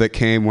growth that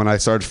came when I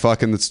started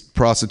fucking this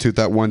prostitute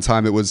that one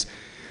time. It was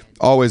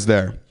always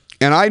there.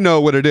 And I know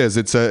what it is.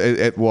 It's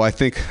well, I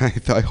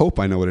hope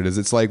I know what it is.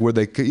 It's like where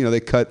they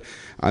cut,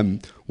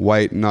 I'm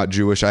white, not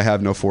Jewish. I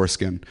have no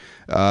foreskin.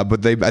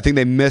 But I think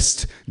they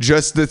missed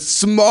just the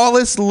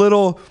smallest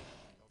little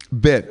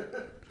bit.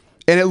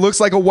 And it looks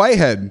like a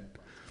whitehead.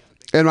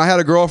 And I had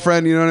a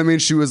girlfriend, you know what I mean?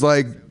 She was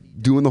like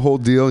doing the whole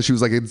deal. And she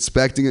was like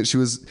inspecting it.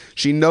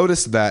 She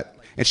noticed that.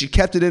 And she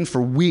kept it in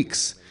for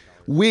weeks.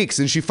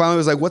 And she finally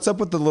was like, what's up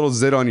with the little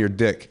zit on your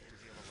dick?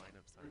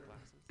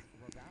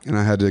 And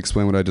I had to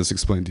explain what I just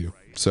explained to you.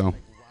 So,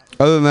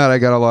 other than that, I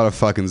got a lot of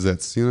fucking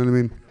zits. You know what I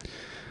mean?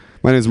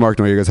 My name is Mark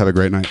Noy. You guys have a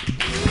great night.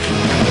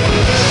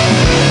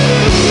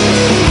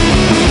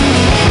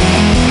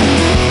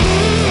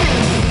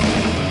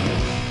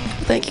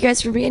 Thank you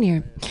guys for being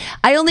here.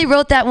 I only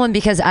wrote that one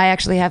because I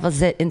actually have a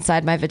zit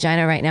inside my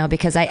vagina right now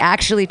because I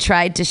actually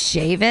tried to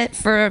shave it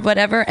for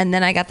whatever and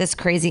then I got this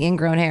crazy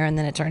ingrown hair and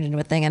then it turned into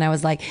a thing and I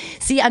was like,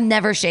 see, I'm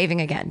never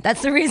shaving again.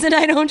 That's the reason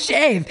I don't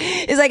shave.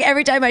 It's like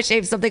every time I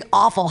shave, something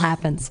awful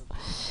happens.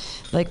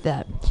 Like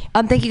that.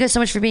 Thank you guys so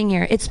much for being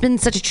here. It's been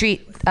such a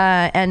treat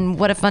and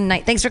what a fun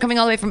night. Thanks for coming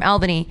all the way from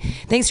Albany.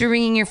 Thanks for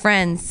bringing your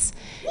friends.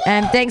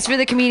 And thanks for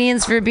the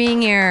comedians for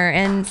being here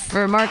and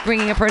for Mark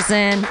bringing a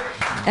person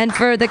and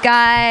for the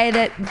guy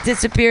that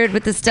disappeared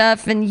with the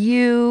stuff and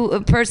you,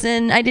 a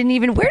person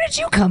where did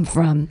you come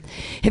from?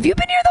 Have you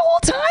been here the whole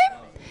time?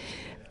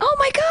 Oh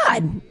my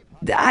God.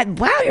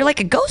 Wow, you're like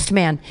a ghost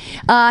man.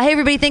 Hey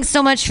everybody, thanks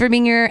so much for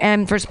being here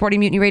and for supporting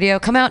Mutiny Radio.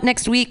 Come out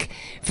next week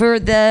for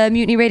the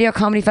Mutiny Radio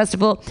Comedy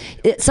Festival.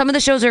 Some of the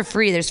shows are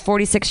free. There's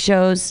 46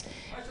 shows.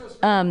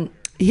 One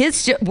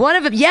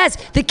of them, yes,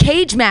 the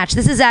cage match.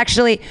 This is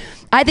actually,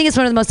 I think it's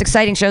one of the most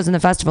exciting shows in the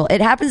festival.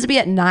 It happens to be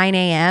at 9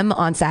 a.m.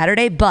 on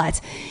Saturday,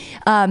 but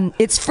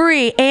it's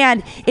free,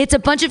 and it's a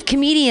bunch of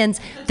comedians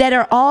that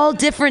are all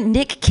different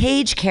Nick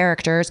Cage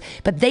characters,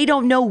 but they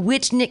don't know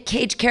which Nick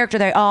Cage character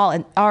they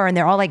all are, and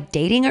they're all like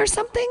dating or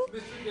something.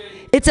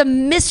 It's a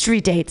mystery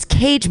dates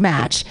cage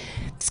match.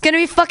 It's going to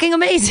be fucking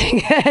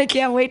amazing. I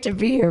can't wait to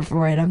be here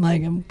for it.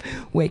 I'm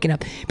waking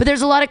up. But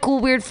there's a lot of cool,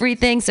 weird, free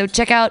things. So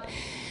check out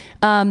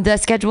the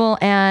schedule,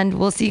 and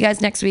we'll see you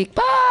guys next week.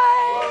 Bye.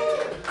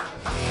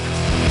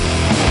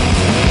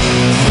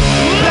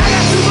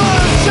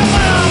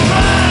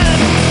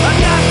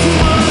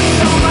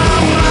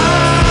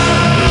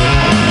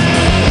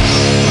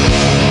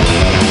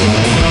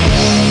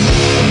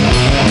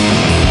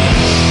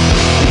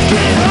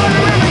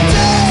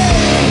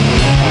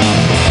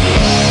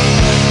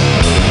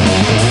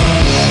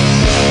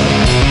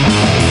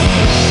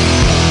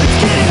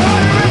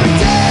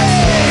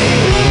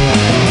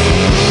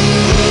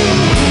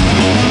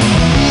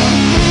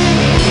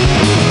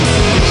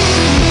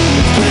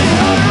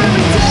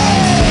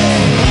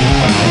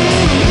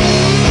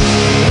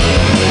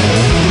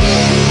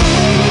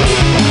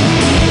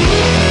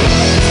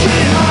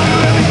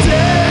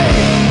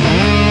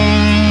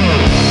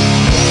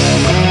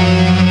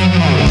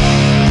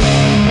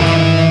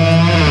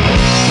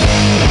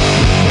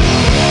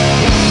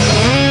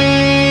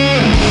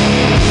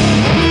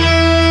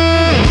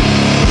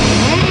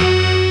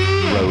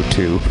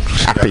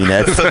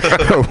 Happiness.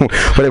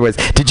 What it was.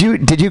 Did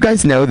you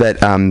guys know that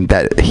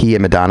that he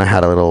and Madonna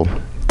had a little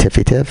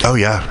tiffy tiff? Oh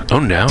yeah. Oh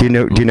no. Do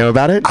you know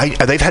about it?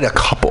 They've had a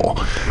couple,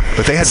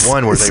 but they had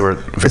one where they were.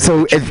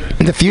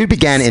 The feud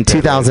began in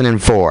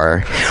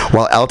 2004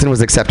 while Elton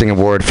was accepting an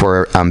award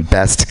for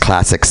Best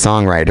Classic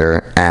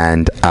Songwriter,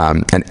 and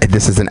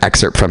this is an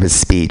excerpt from his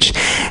speech.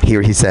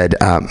 Here he said,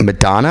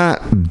 "Madonna,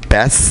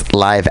 Best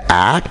Live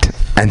Act."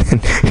 And then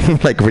he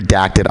like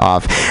redacted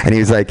off, and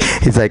he's like,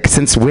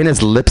 since when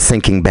has lip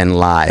syncing been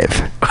live?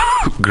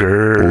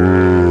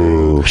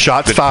 Grrr.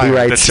 Shots fired. He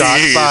writes,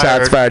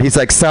 shots fired. He's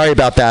like, sorry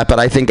about that, but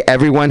I think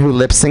everyone who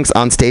lip syncs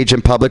on stage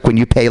in public when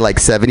you pay like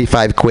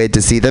 75 quid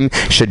to see them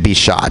should be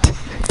shot.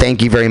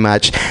 Thank you very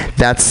much.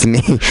 That's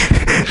me.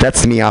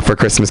 That's me off for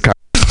Christmas card.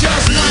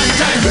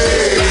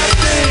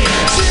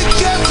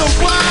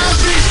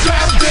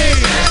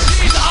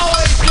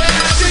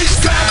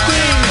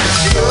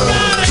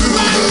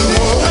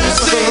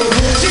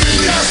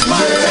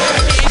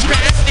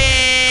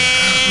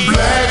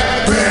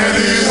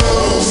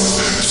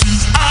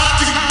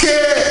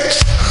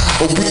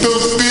 With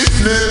those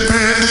fishnet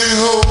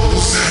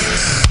pantyhose,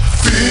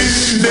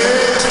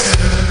 fishnet,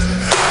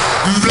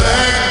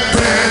 black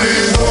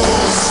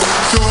pantyhose,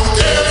 show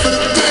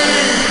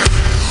everything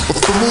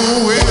from her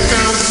waist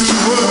down to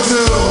her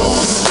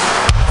toes.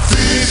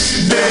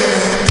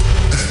 Fishnet,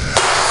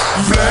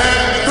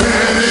 black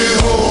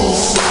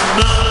pantyhose.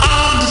 Now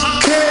I'm the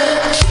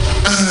catch.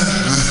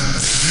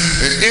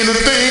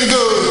 Anything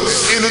goes,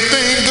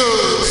 anything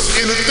goes,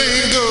 anything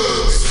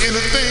goes,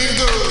 anything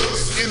goes,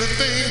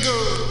 anything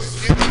goes.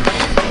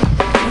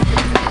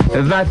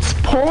 That's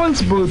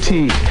Paul's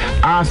Boutique.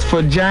 Ask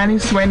for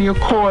Janice when you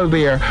call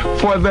there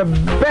for the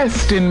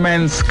best in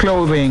men's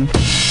clothing.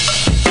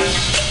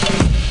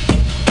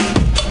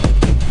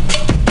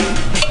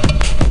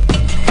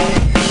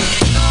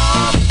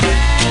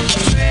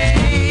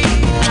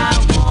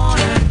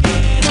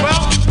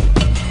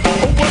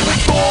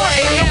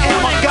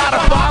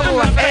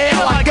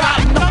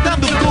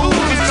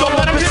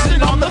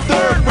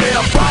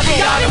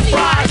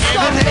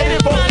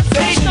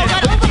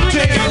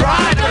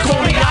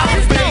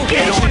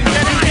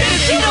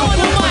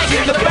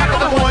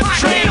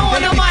 Train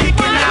on the mic,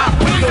 now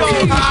we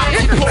go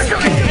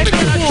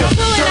high.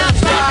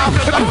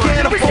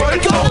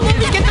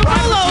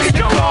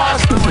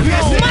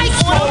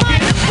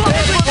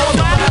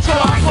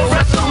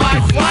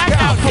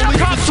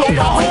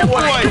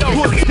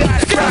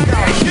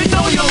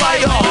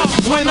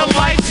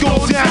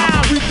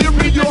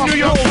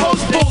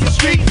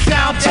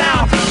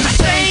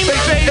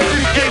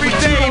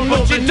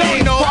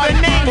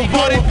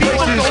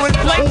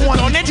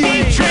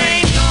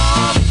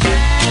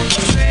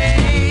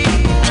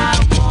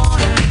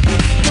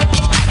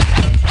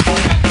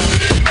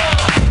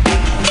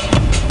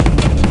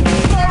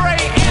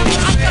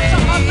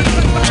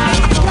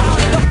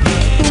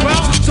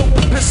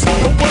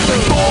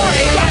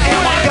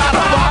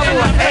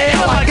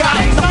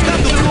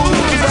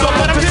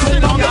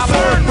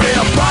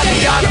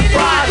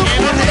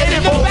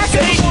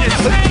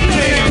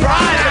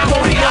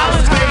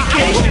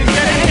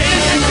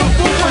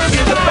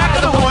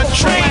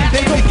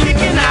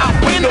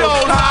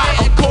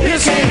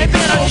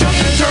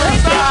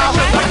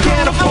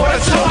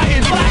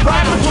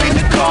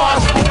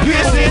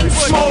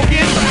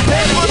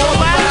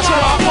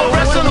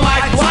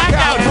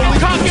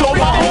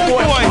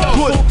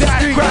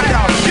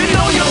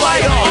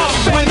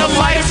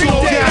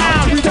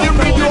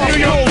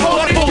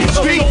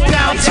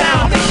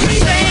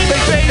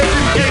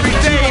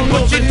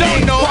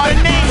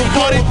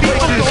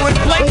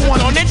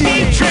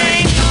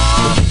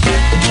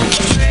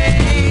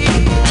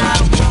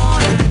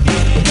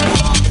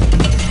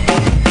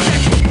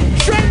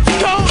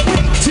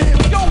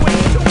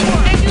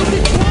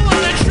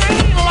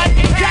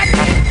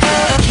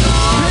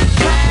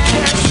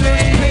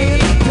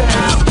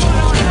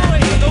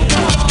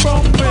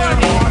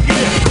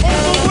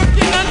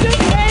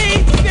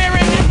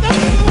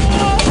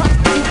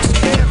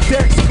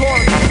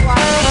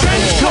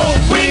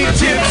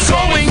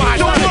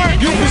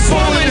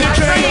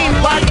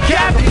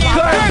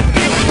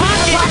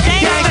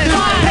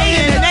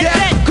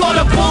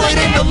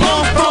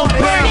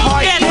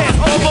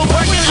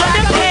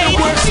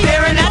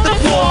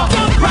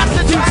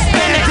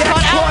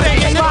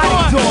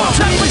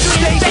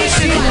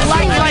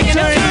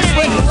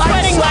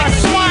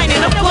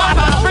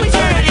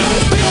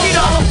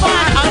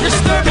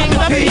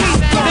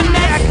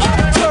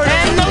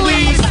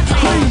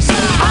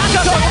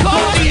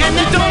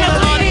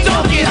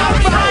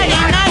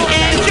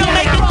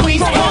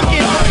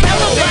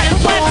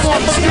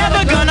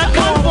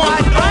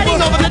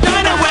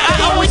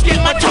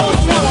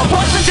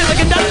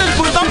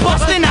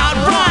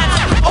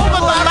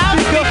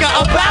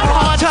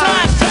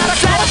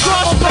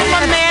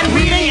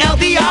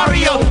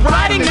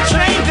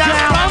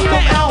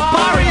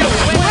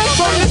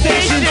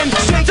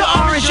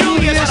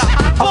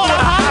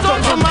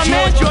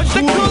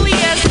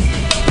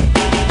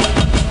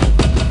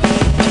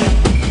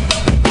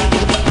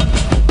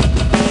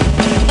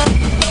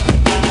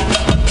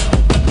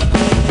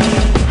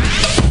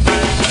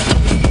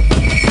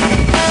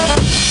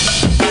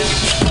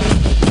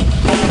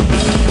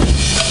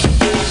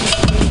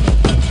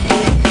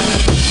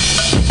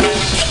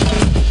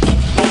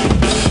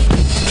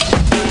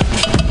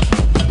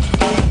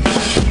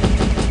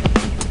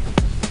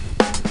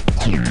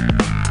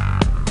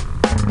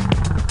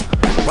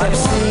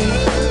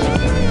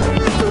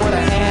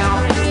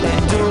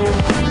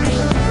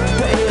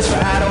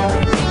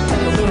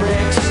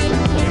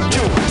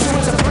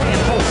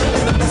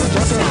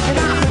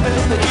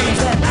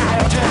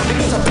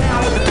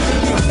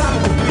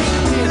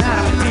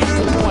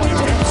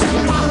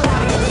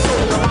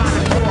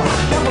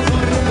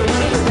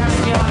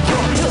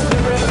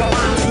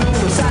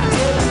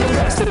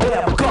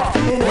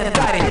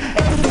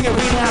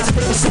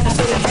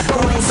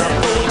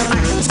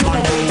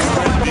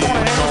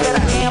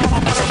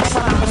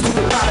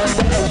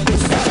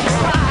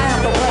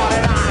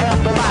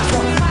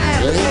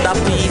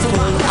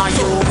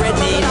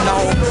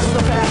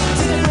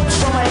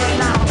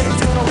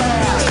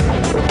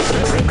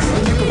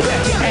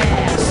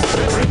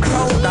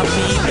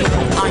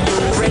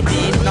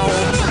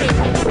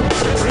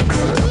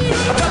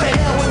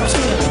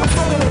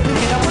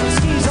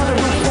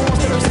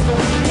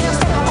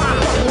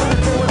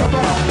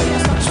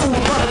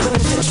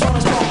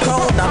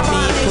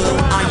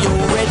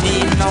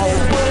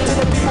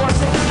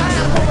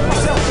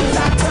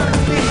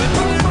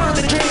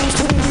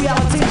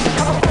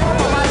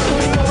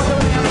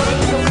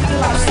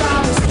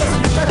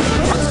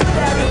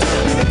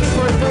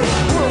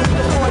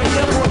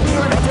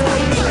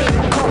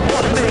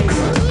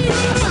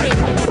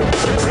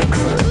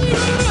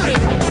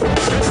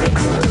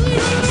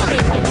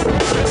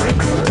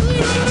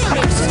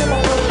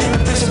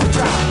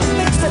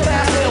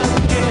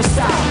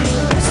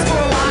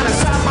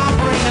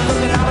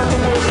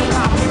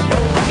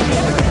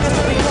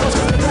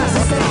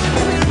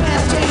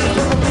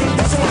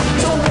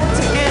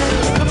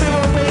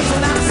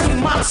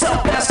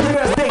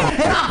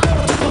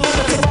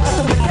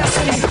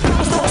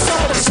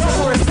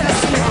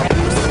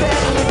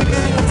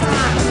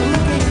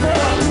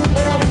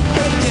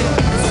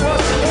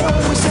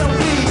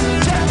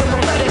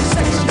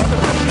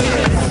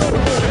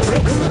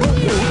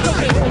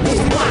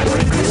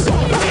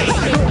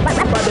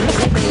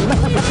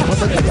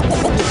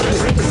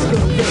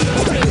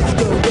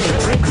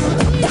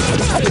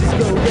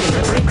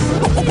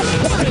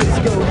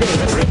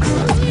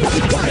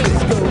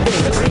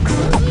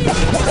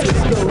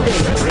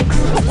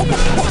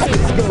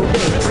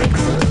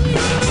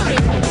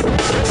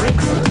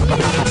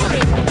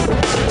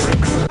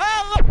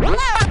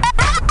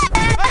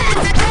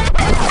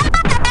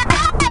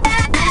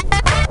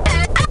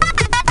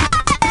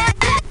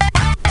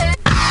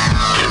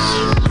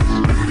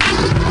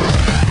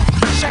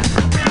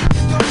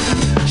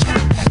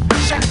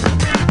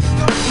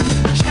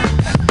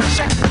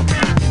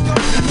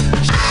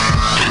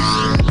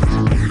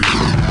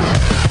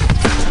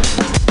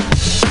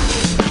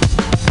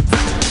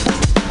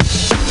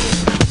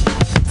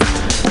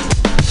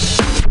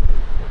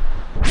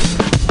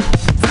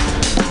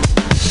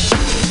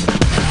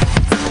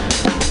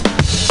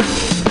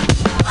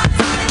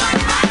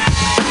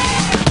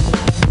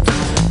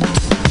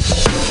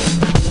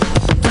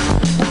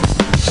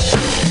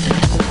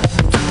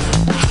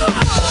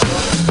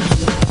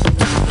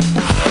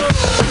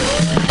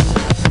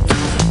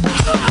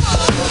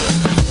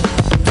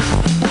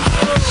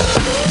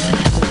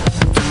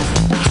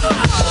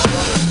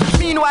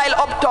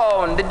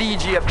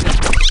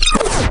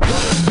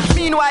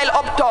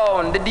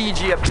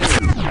 DJ up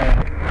there.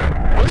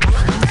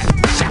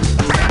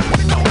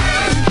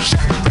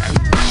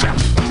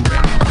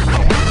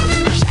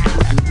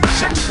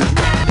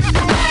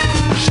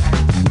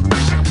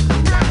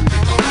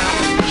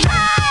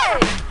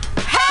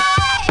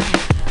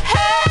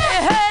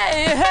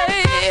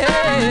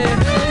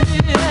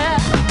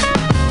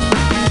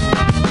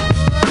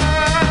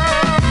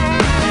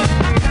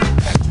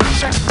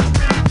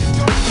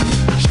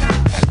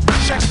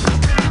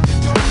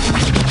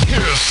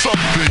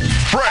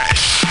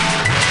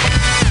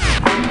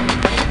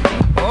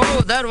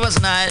 That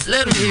was nice.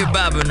 Let me hear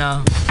Baba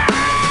now.